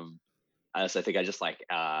 I also think I just like,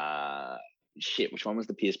 shit, which one was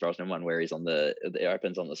the Pierce Brosnan one where he's it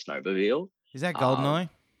opens on the snowmobile? Is that Goldeneye?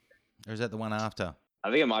 Or is that the one after? I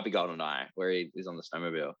think it might be Goldeneye, where he's on the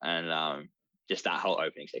snowmobile, and just that whole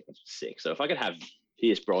opening sequence was sick. So if I could have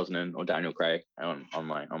Pierce Brosnan or Daniel Craig on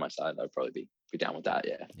my side, I'd probably be down with that.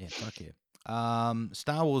 Yeah. Yeah, fuck yeah.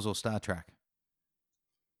 Star Wars or Star Trek?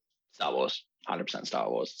 Star Wars, 100% Star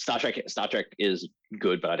Wars. Star Trek is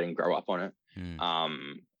good, but I didn't grow up on it.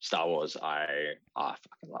 Star Wars, I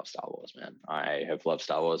fucking love Star Wars, man. I have loved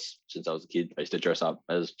Star Wars since I was a kid. I used to dress up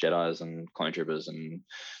as Jedis and clone troopers and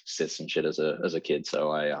Siths and shit as a kid.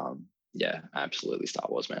 So yeah, absolutely Star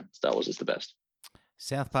Wars, man. Star Wars is the best.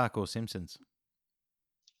 South Park or Simpsons?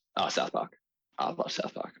 South Park. I love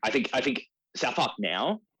South Park. I think South Park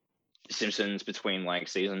now, Simpsons between like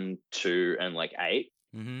season 2 and like 8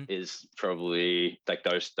 is probably like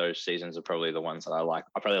those seasons are probably the ones that I like.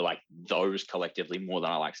 I probably like those collectively more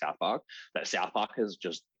than I like South Park. But South Park has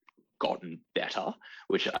just gotten better,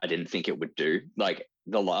 which I didn't think it would do. Like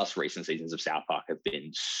the last recent seasons of South Park have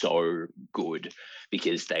been so good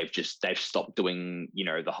because they've stopped doing,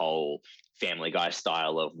 the whole Family Guy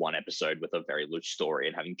style of one episode with a very loose story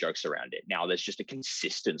and having jokes around it. Now there's just a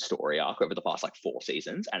consistent story arc over the past like 4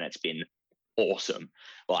 seasons, and it's been awesome.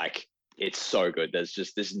 Like, it's so good. There's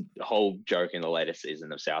just this whole joke in the latest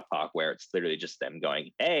season of South Park where it's literally just them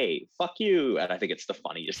going, "Hey, fuck you," and I think it's the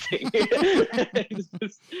funniest thing.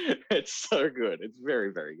 It's so good. It's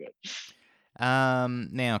very, very good.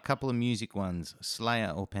 Now a couple of music ones: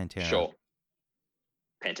 Slayer or Pantera? Sure,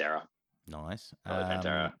 Pantera. Nice.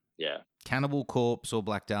 Pantera. Yeah. Cannibal Corpse or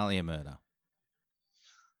Black Dahlia Murder?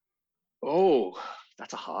 Oh,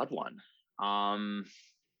 that's a hard one.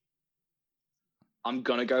 I'm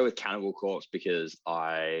gonna go with Cannibal Corpse because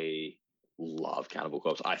I love Cannibal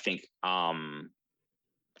Corpse. I think Time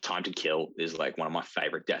to Kill is like one of my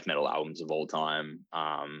favorite death metal albums of all time.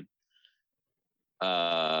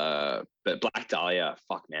 But Black Dahlia,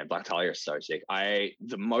 fuck man, Black Dahlia is so sick.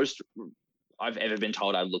 The most I've ever been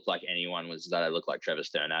told I look like anyone was that I look like Trevor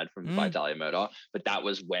Sternad from Black Dahlia Murder. But that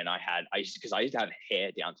was when I used to have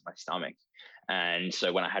hair down to my stomach. And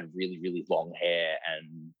so when I had really, really long hair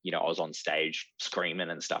and, I was on stage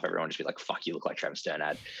screaming and stuff, everyone would just be like, fuck, you look like Trevor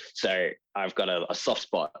Sternad. So I've got a soft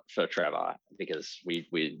spot for Trevor because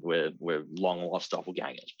we're long lost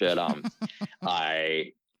doppelgangers. But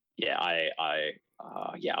I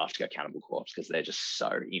have to go Cannibal Corpse because they're just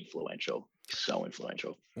so influential. So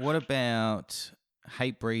influential. What about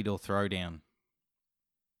Hatebreed or Throwdown?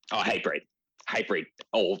 Oh, Hatebreed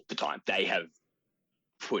all the time. They have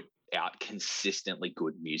put out consistently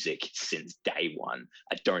good music since day one.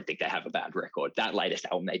 I don't think they have a bad record. That latest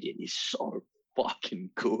album they did is so fucking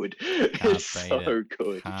good. It's so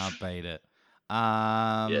good. Can't beat it.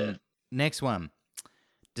 Yeah. Next one.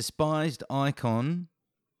 Despised Icon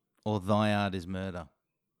or Thy Art Is Murder?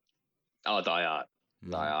 Oh, Die Art.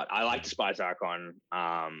 I like Despised Icon,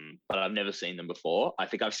 but I've never seen them before. I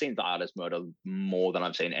think I've seen Thy Art Is Murder more than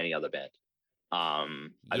I've seen any other band. I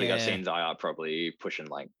think I've seen Die Art probably pushing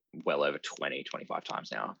like well over 20, 25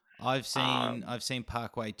 times now. I've seen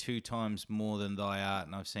Parkway 2 times more than Thy Art,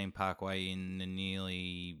 and I've seen Parkway in the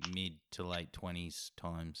nearly mid to late 20s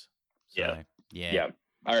times. So, yeah.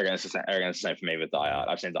 I reckon it's the same. I reckon it's the same for me with Die Hard.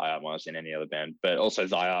 I've seen Die Hard more than any other band, but also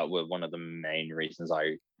Die Hard were one of the main reasons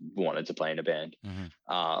I wanted to play in a band.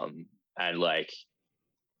 And like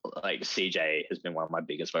CJ has been one of my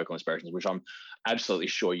biggest vocal inspirations, which I'm absolutely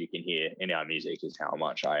sure you can hear in our music, is how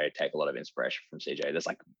much I take a lot of inspiration from CJ. There's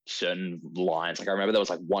like certain lines. Like I remember there was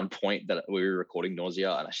like one point that we were recording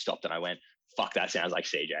Nausea, and I stopped and I went, "Fuck, that sounds like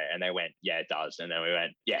CJ." And they went, "Yeah, it does." And then we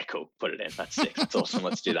went, "Yeah, cool, put it in. That's sick. That's awesome.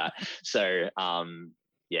 Let's do that." So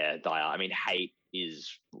yeah, Dire. I mean, Hate is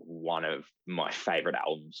one of my favorite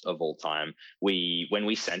albums of all time. When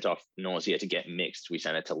we sent off Nausea to get mixed, we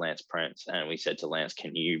sent it to Lance Prince, and we said to Lance,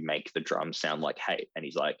 "Can you make the drums sound like Hate?" And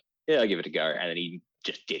he's like, "Yeah, I'll give it a go." And then he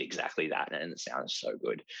just did exactly that, and it sounds so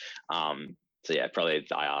good. So yeah, probably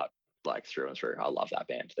Dire, like through and through. I love that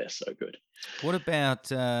band. They're so good. What about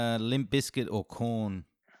Limp Bizkit or Korn?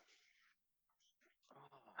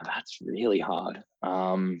 That's really hard.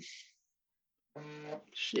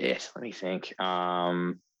 Shit, let me think.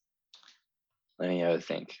 Let me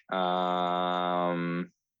think.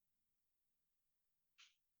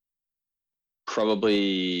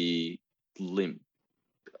 Probably Limp.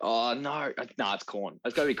 Oh no, it's Korn.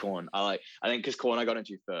 It's gotta be Korn. I think because Korn I got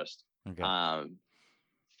into first. Okay.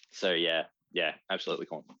 So yeah, absolutely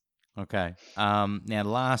Korn. Okay. Now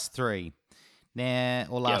last three. Last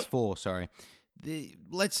Yep. four, sorry.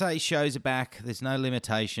 Let's say shows are back. There's no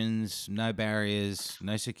limitations, no barriers,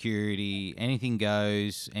 no security. Anything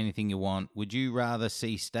goes, anything you want. Would you rather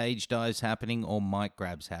see stage dives happening or mic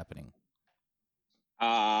grabs happening?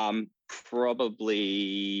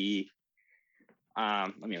 Probably.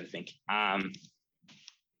 Let me have a think. I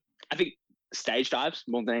think stage dives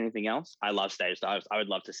more than anything else. I love stage dives. I would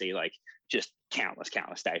love to see like just countless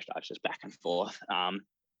stage dives just back and forth.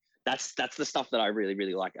 That's the stuff that I really,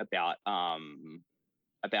 really like about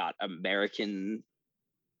American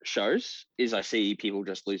shows, is I see people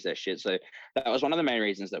just lose their shit. So that was one of the main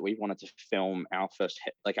reasons that we wanted to film our first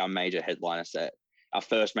our major headliner set. Our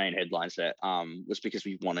first main headline set was because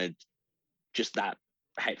we wanted just that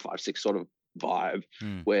Hate 5-6 sort of vibe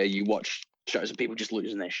where you watch shows of people just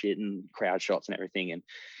losing their shit and crowd shots and everything. And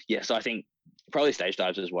yeah, so I think probably stage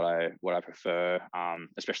dives is what I prefer,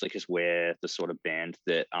 especially because we're the sort of band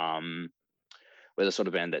that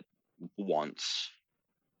wants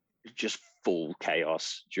just full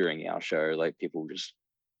chaos during our show, like people just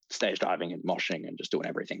stage diving and moshing and just doing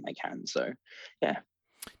everything they can. So yeah.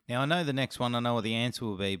 Now, I know the next one, I know what the answer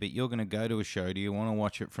will be, but you're going to go to a show. Do you want to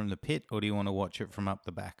watch it from the pit or do you want to watch it from up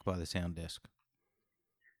the back by the sound desk?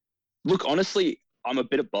 Look, honestly, I'm a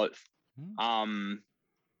bit of both.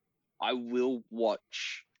 I will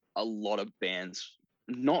watch a lot of bands,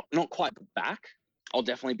 not quite the back. I'll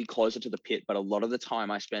definitely be closer to the pit, but a lot of the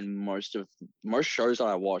time I spend most shows that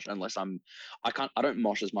I watch, unless I don't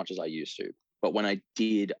mosh as much as I used to. But when I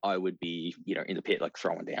did, I would be, in the pit, like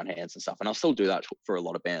throwing down hands and stuff. And I'll still do that for a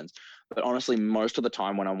lot of bands. But honestly, most of the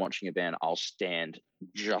time when I'm watching a band, I'll stand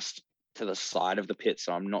just to the side of the pit.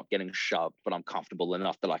 So I'm not getting shoved, but I'm comfortable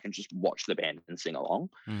enough that I can just watch the band and sing along.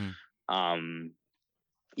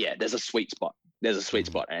 Yeah, there's a sweet spot. And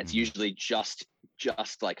it's usually just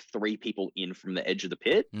like three people in from the edge of the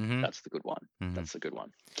pit. That's the good one. That's the good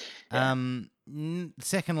one. Yeah.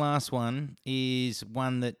 Second last one is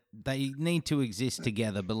one that they need to exist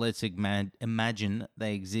together, but let's imagine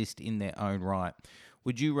they exist in their own right.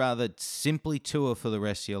 Would you rather simply tour for the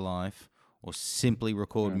rest of your life or simply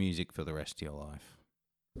record music for the rest of your life?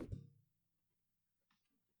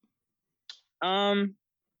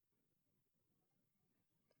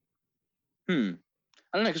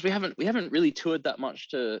 I don't know, because we haven't really toured that much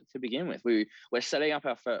to begin with. We're setting up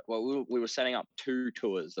we were setting up two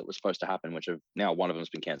tours that were supposed to happen, which have now, one of them's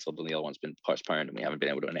been cancelled and the other one's been postponed, and we haven't been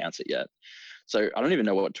able to announce it yet. So I don't even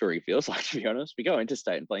know what touring feels like, to be honest. We go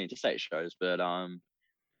interstate and play interstate shows, but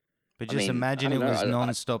just imagine it was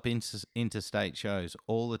non-stop interstate shows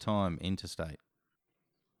all the time, interstate.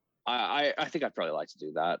 I think I'd probably like to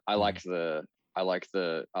do that. I like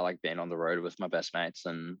being on the road with my best mates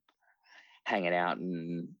and hanging out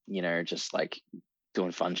and just like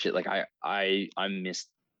doing fun shit. Like I miss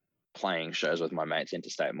playing shows with my mates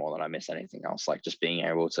interstate more than I miss anything else. Like just being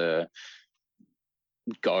able to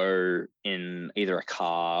go in either a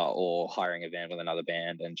car or hiring a van with another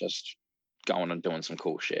band and just going and doing some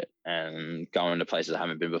cool shit and going to places I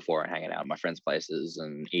haven't been before and hanging out at my friends' places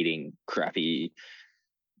and eating crappy,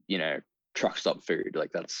 truck stop food. Like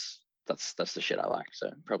that's the shit I like. So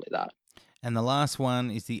probably that. And the last one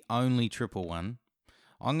is the only triple one.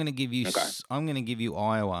 I'm going to give you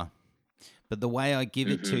Iowa, but the way I give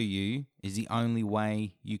it to you is the only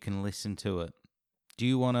way you can listen to it. Do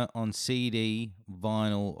you want it on CD,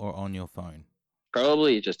 vinyl, or on your phone?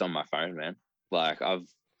 Probably just on my phone, man. Like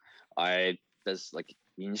I there's like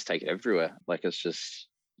you can just take it everywhere. Like it's just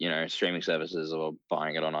streaming services or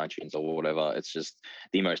buying it on iTunes or whatever. It's just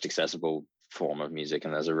the most accessible form of music,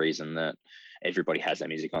 and there's a reason that everybody has their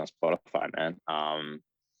music on Spotify, man.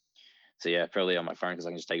 So yeah, probably on my phone because I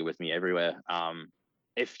can just take it with me everywhere.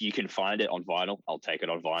 If you can find it on vinyl, I'll take it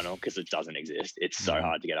on vinyl because it doesn't exist. It's so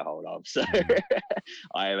hard to get a hold of. So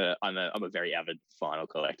I'm a very avid vinyl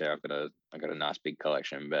collector. I've got a nice big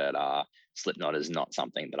collection, but Slipknot is not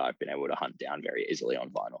something that I've been able to hunt down very easily on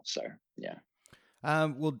vinyl. So yeah.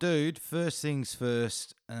 Well, dude, first things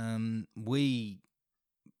first. We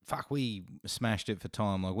smashed it for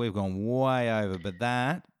time. Like we've gone way over, but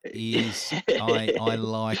that is I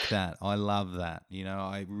like that. I love that.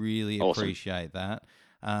 I really appreciate that.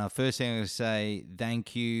 First thing I'm going to say,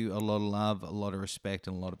 thank you. A lot of love, a lot of respect,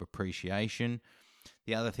 and a lot of appreciation.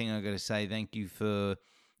 The other thing I'm going to say, thank you for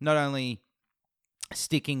not only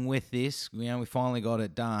sticking with this, we finally got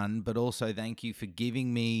it done, but also thank you for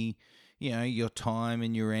giving me, your time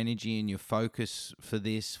and your energy and your focus for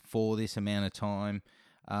this amount of time.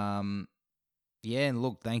 And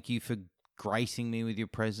look, thank you for gracing me with your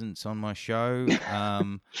presence on my show.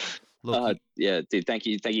 Yeah, dude, thank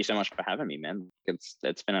you so much for having me, man. It's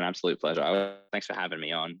been an absolute pleasure. Thanks for having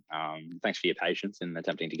me on. Thanks for your patience in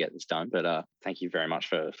attempting to get this done, but thank you very much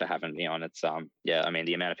for having me on. It's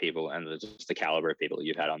the amount of people and just the caliber of people that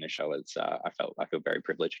you've had on this show, it's I feel very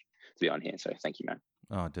privileged to be on here, so thank you, man.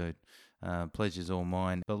 Oh, dude, pleasure's all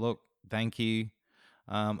mine. But look, thank you.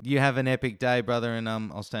 You have an epic day, brother, and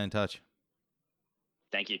I'll stay in touch.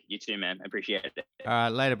 Thank you. You too, man. I appreciate it. All right,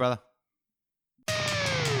 later, brother.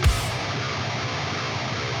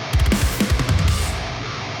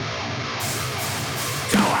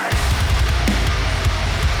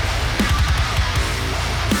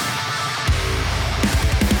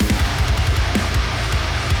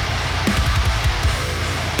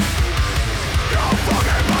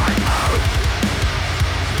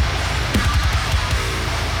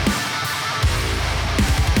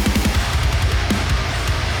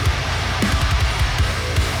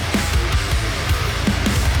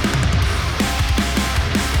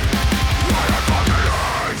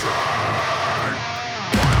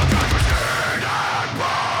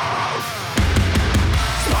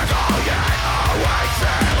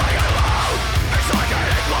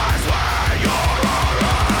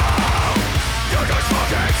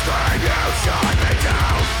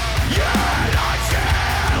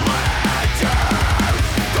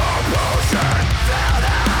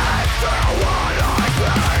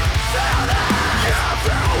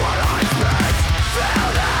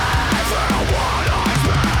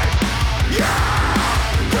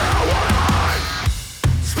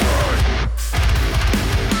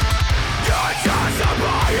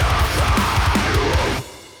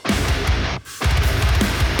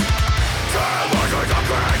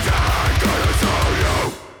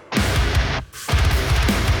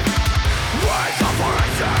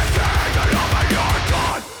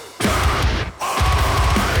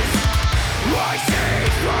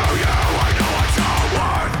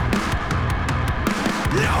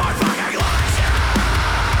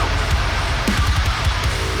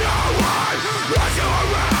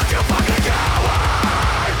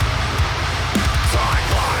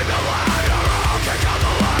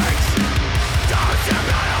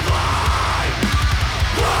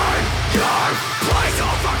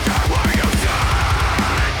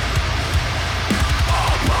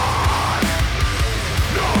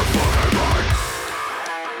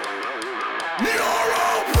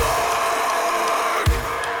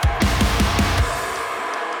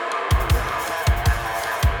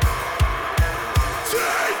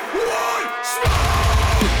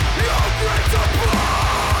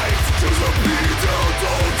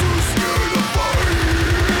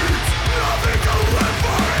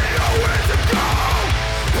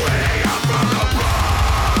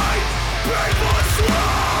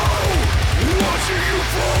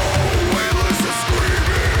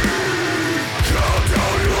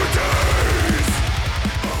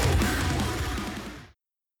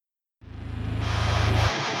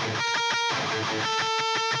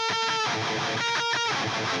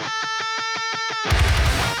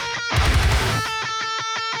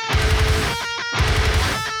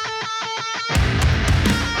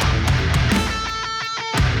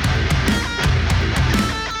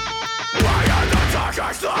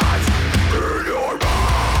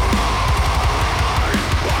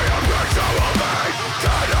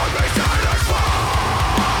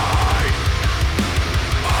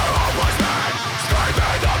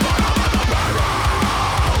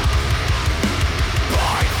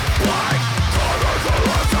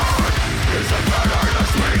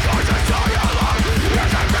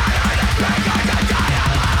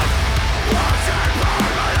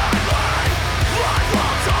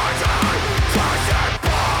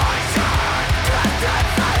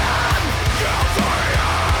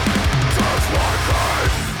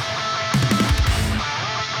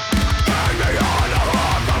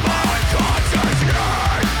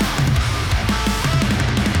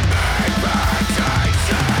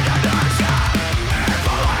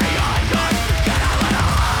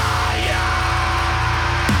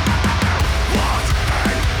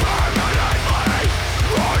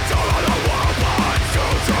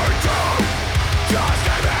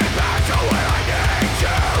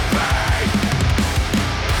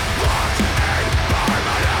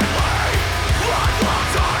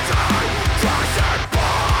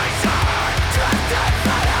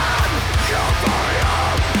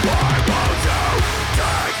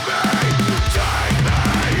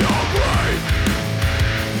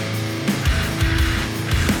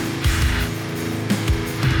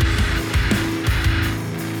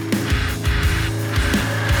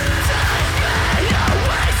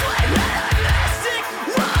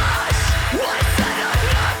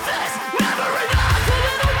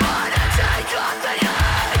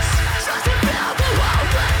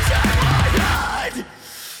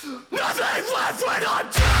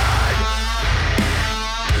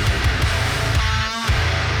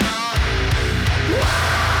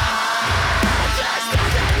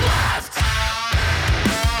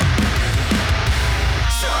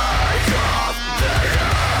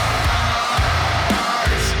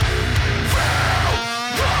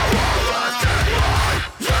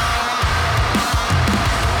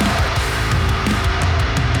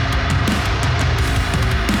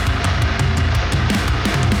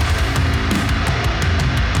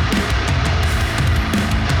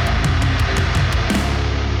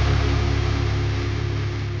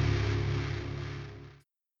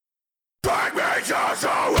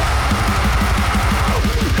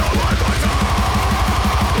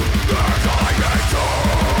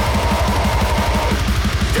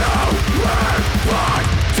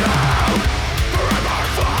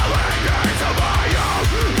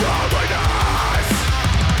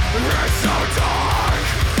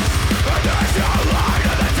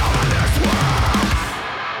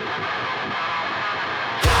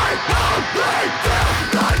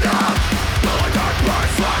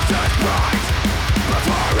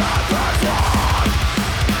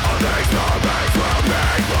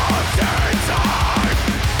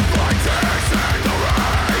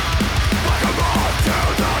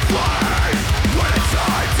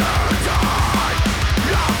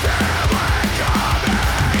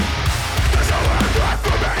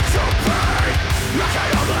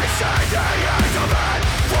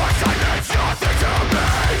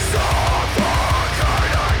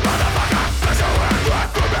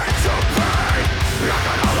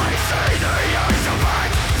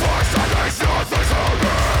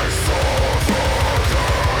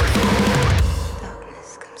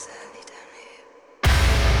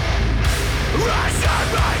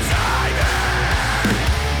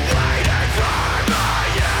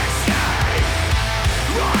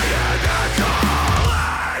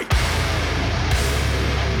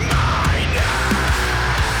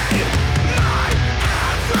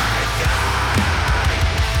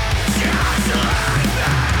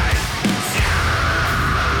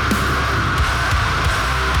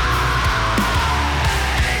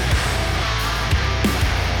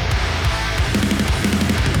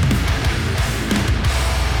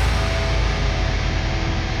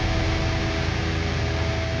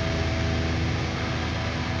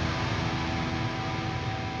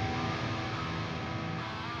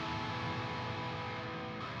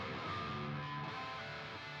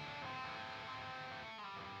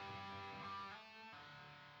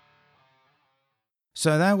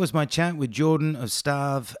 So that was my chat with Jordan of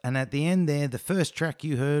Starve, and at the end there, the first track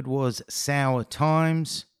you heard was Sour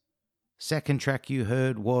Times. Second track you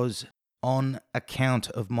heard was On Account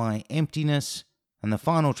of My Emptiness, and the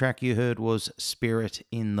final track you heard was Spirit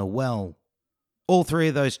in the Well. All three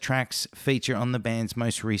of those tracks feature on the band's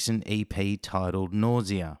most recent EP titled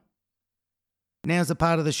Nausea. Now's the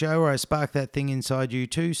part of the show where I spark that thing inside you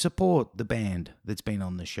to support the band that's been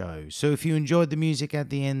on the show. So if you enjoyed the music at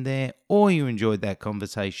the end there, or you enjoyed that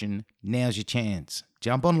conversation, now's your chance.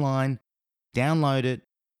 Jump online, download it,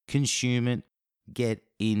 consume it, get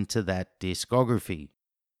into that discography.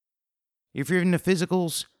 If you're into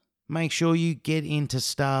physicals, make sure you get into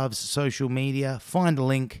Starve's social media, find a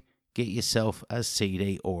link, get yourself a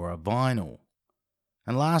CD or a vinyl.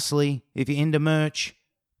 And lastly, if you're into merch,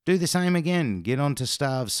 do the same again. Get onto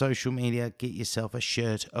Starve's social media, get yourself a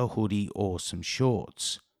shirt, a hoodie, or some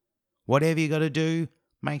shorts. Whatever you got to do,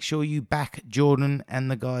 make sure you back Jordan and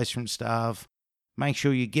the guys from Starve. Make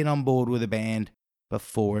sure you get on board with the band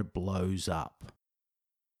before it blows up.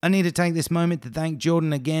 I need to take this moment to thank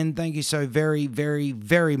Jordan again. Thank you so very, very,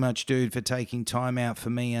 very much, dude, for taking time out for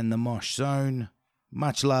me and the Mosh Zone.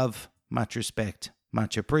 Much love, much respect,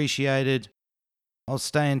 much appreciated. I'll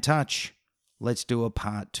stay in touch. Let's do a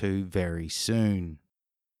part 2 very soon.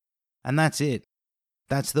 And that's it.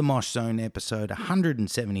 That's the Mosh Zone episode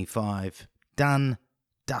 175. Done,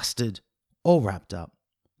 dusted, all wrapped up,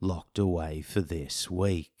 locked away for this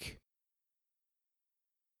week.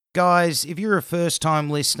 Guys, if you're a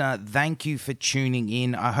first-time listener, thank you for tuning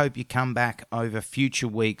in. I hope you come back over future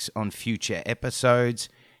weeks on future episodes.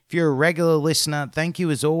 If you're a regular listener, thank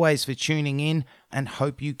you as always for tuning in and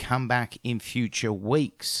hope you come back in future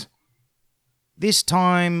weeks. This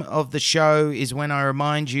time of the show is when I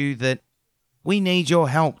remind you that we need your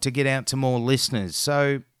help to get out to more listeners.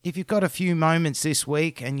 So if you've got a few moments this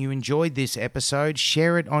week and you enjoyed this episode,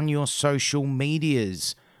 share it on your social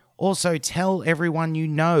medias. Also, tell everyone you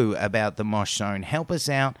know about the Mosh Zone. Help us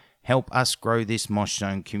out. Help us grow this Mosh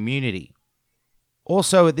Zone community.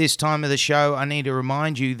 Also, at this time of the show, I need to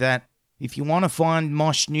remind you that if you want to find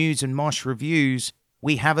Mosh news and Mosh reviews,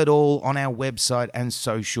 we have it all on our website and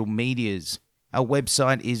social medias. Our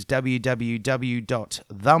website is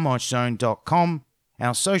www.themoshzone.com.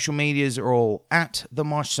 Our social medias are all at The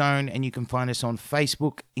Mosh Zone, and you can find us on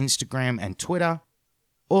Facebook, Instagram, and Twitter.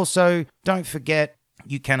 Also, don't forget,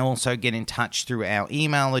 you can also get in touch through our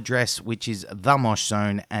email address, which is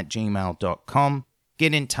themoshzone@gmail.com.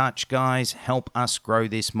 Get in touch, guys. Help us grow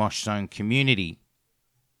this Mosh Zone community.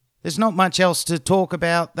 There's not much else to talk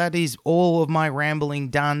about. That is all of my rambling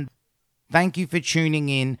done. Thank you for tuning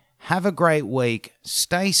in. Have a great week.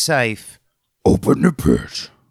 Stay safe. Open the pit.